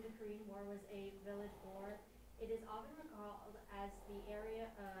to whom the Korean War was a village war, it is often recalled as the era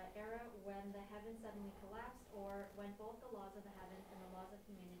when the heavens suddenly collapsed, or when both the laws of the heavens and the laws of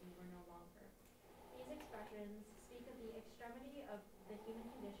humanity were no longer. These expressions speak of the extremity of the human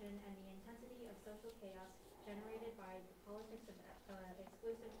condition and the intensity of social chaos generated by the politics of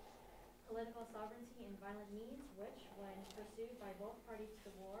exclusive political sovereignty and violent means, which, when pursued by both parties to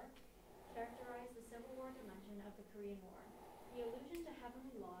the war, characterize the Civil War dimension of the Korean War. The allusion to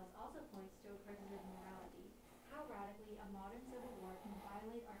heavenly laws also points to a crisis of morality. How radically a modern civil war can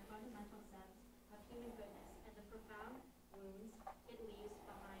violate our fundamental sense of human goodness and the profound wounds it leaves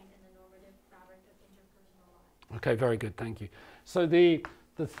behind in the normative fabric of interpersonal life. Okay, very good, thank you. So the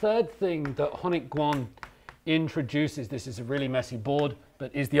third thing that Honik-Guan introduces, this is a really messy board,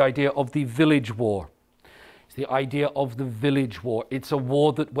 but is the idea of the village war. It's the idea of the village war. It's a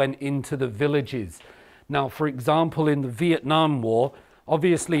war that went into the villages. Now, for example, in the Vietnam War,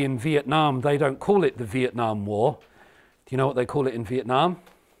 obviously in Vietnam, they don't call it the Vietnam War. Do you know what they call it in Vietnam?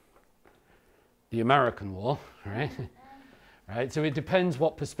 The American War, right? Right? So it depends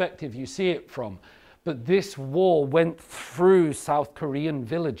what perspective you see it from. But this war went through South Korean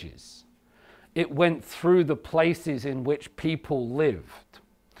villages. It went through the places in which people lived.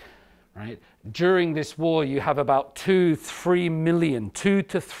 Right? During this war, you have about 2 to 3 million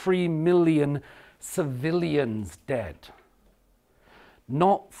civilians dead.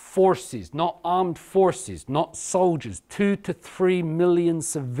 Not forces, not armed forces, not soldiers. 2 to 3 million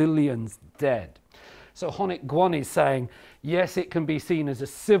civilians dead. So Honik-Guan is saying, yes, it can be seen as a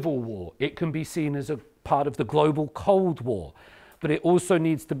civil war. It can be seen as a part of the global Cold War. But it also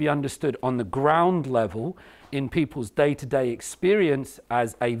needs to be understood on the ground level in people's day-to-day experience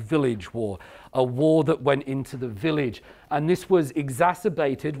as a village war, a war that went into the village. And this was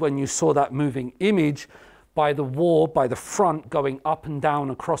exacerbated when you saw that moving image by the war, by the front going up and down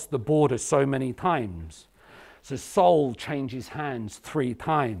across the border so many times. So Seoul changes hands 3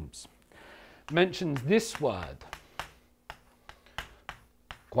 times. Mentions this word,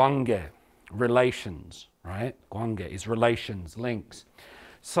 관계, relations, right? 관계 is relations, links.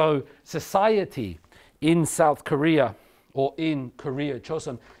 So society in South Korea or in Korea,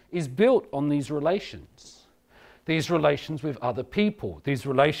 Chosun, is built on these relations. These relations with other people, these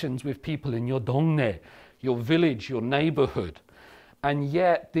relations with people in your 동네, your village, your neighborhood. And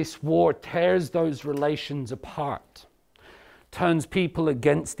yet this war tears those relations apart, turns people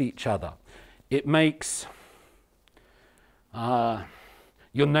against each other. It makes your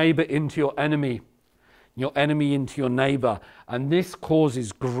neighbor into your enemy into your neighbor. And this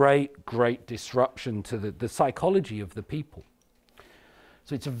causes great, great disruption to the psychology of the people.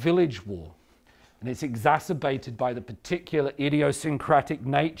 So it's a village war. And it's exacerbated by the particular idiosyncratic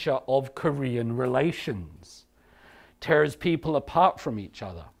nature of Korean relations. Tears people apart from each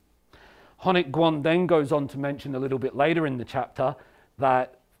other. Honik-Guan then goes on to mention a little bit later in the chapter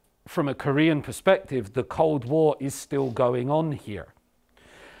that from a Korean perspective, the Cold War is still going on here.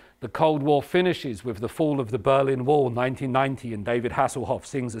 The Cold War finishes with the fall of the Berlin Wall, 1990, and David Hasselhoff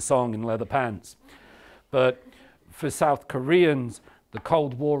sings a song in leather pants. But for South Koreans, the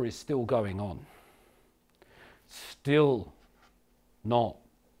Cold War is still going on. Still not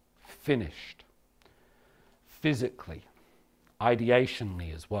finished. Physically,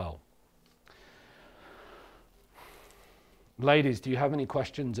 ideationally as well. Ladies, do you have any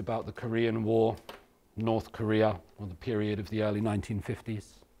questions about the Korean War, North Korea, or the period of the early 1950s?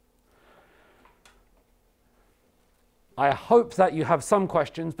 I hope that you have some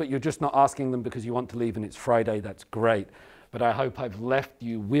questions, but you're just not asking them because you want to leave and it's Friday. That's great. But I hope I've left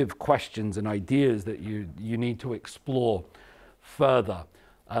you with questions and ideas that you need to explore further.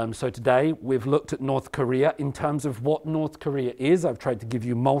 So today we've looked at North Korea in terms of what North Korea is. I've tried to give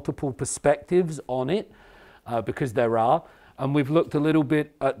you multiple perspectives on it because there are. And we've looked a little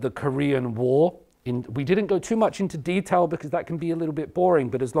bit at the Korean War. We didn't go too much into detail because that can be a little bit boring,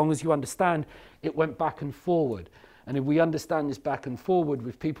 but as long as you understand, it went back and forward. And if we understand this back and forward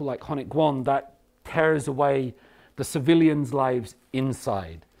with people like Honik-Guan, that tears away the civilians' lives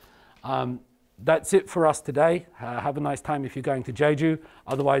inside. That's it for us today. Have a nice time if you're going to Jeju.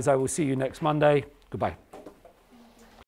 Otherwise, I will see you next Monday. Goodbye.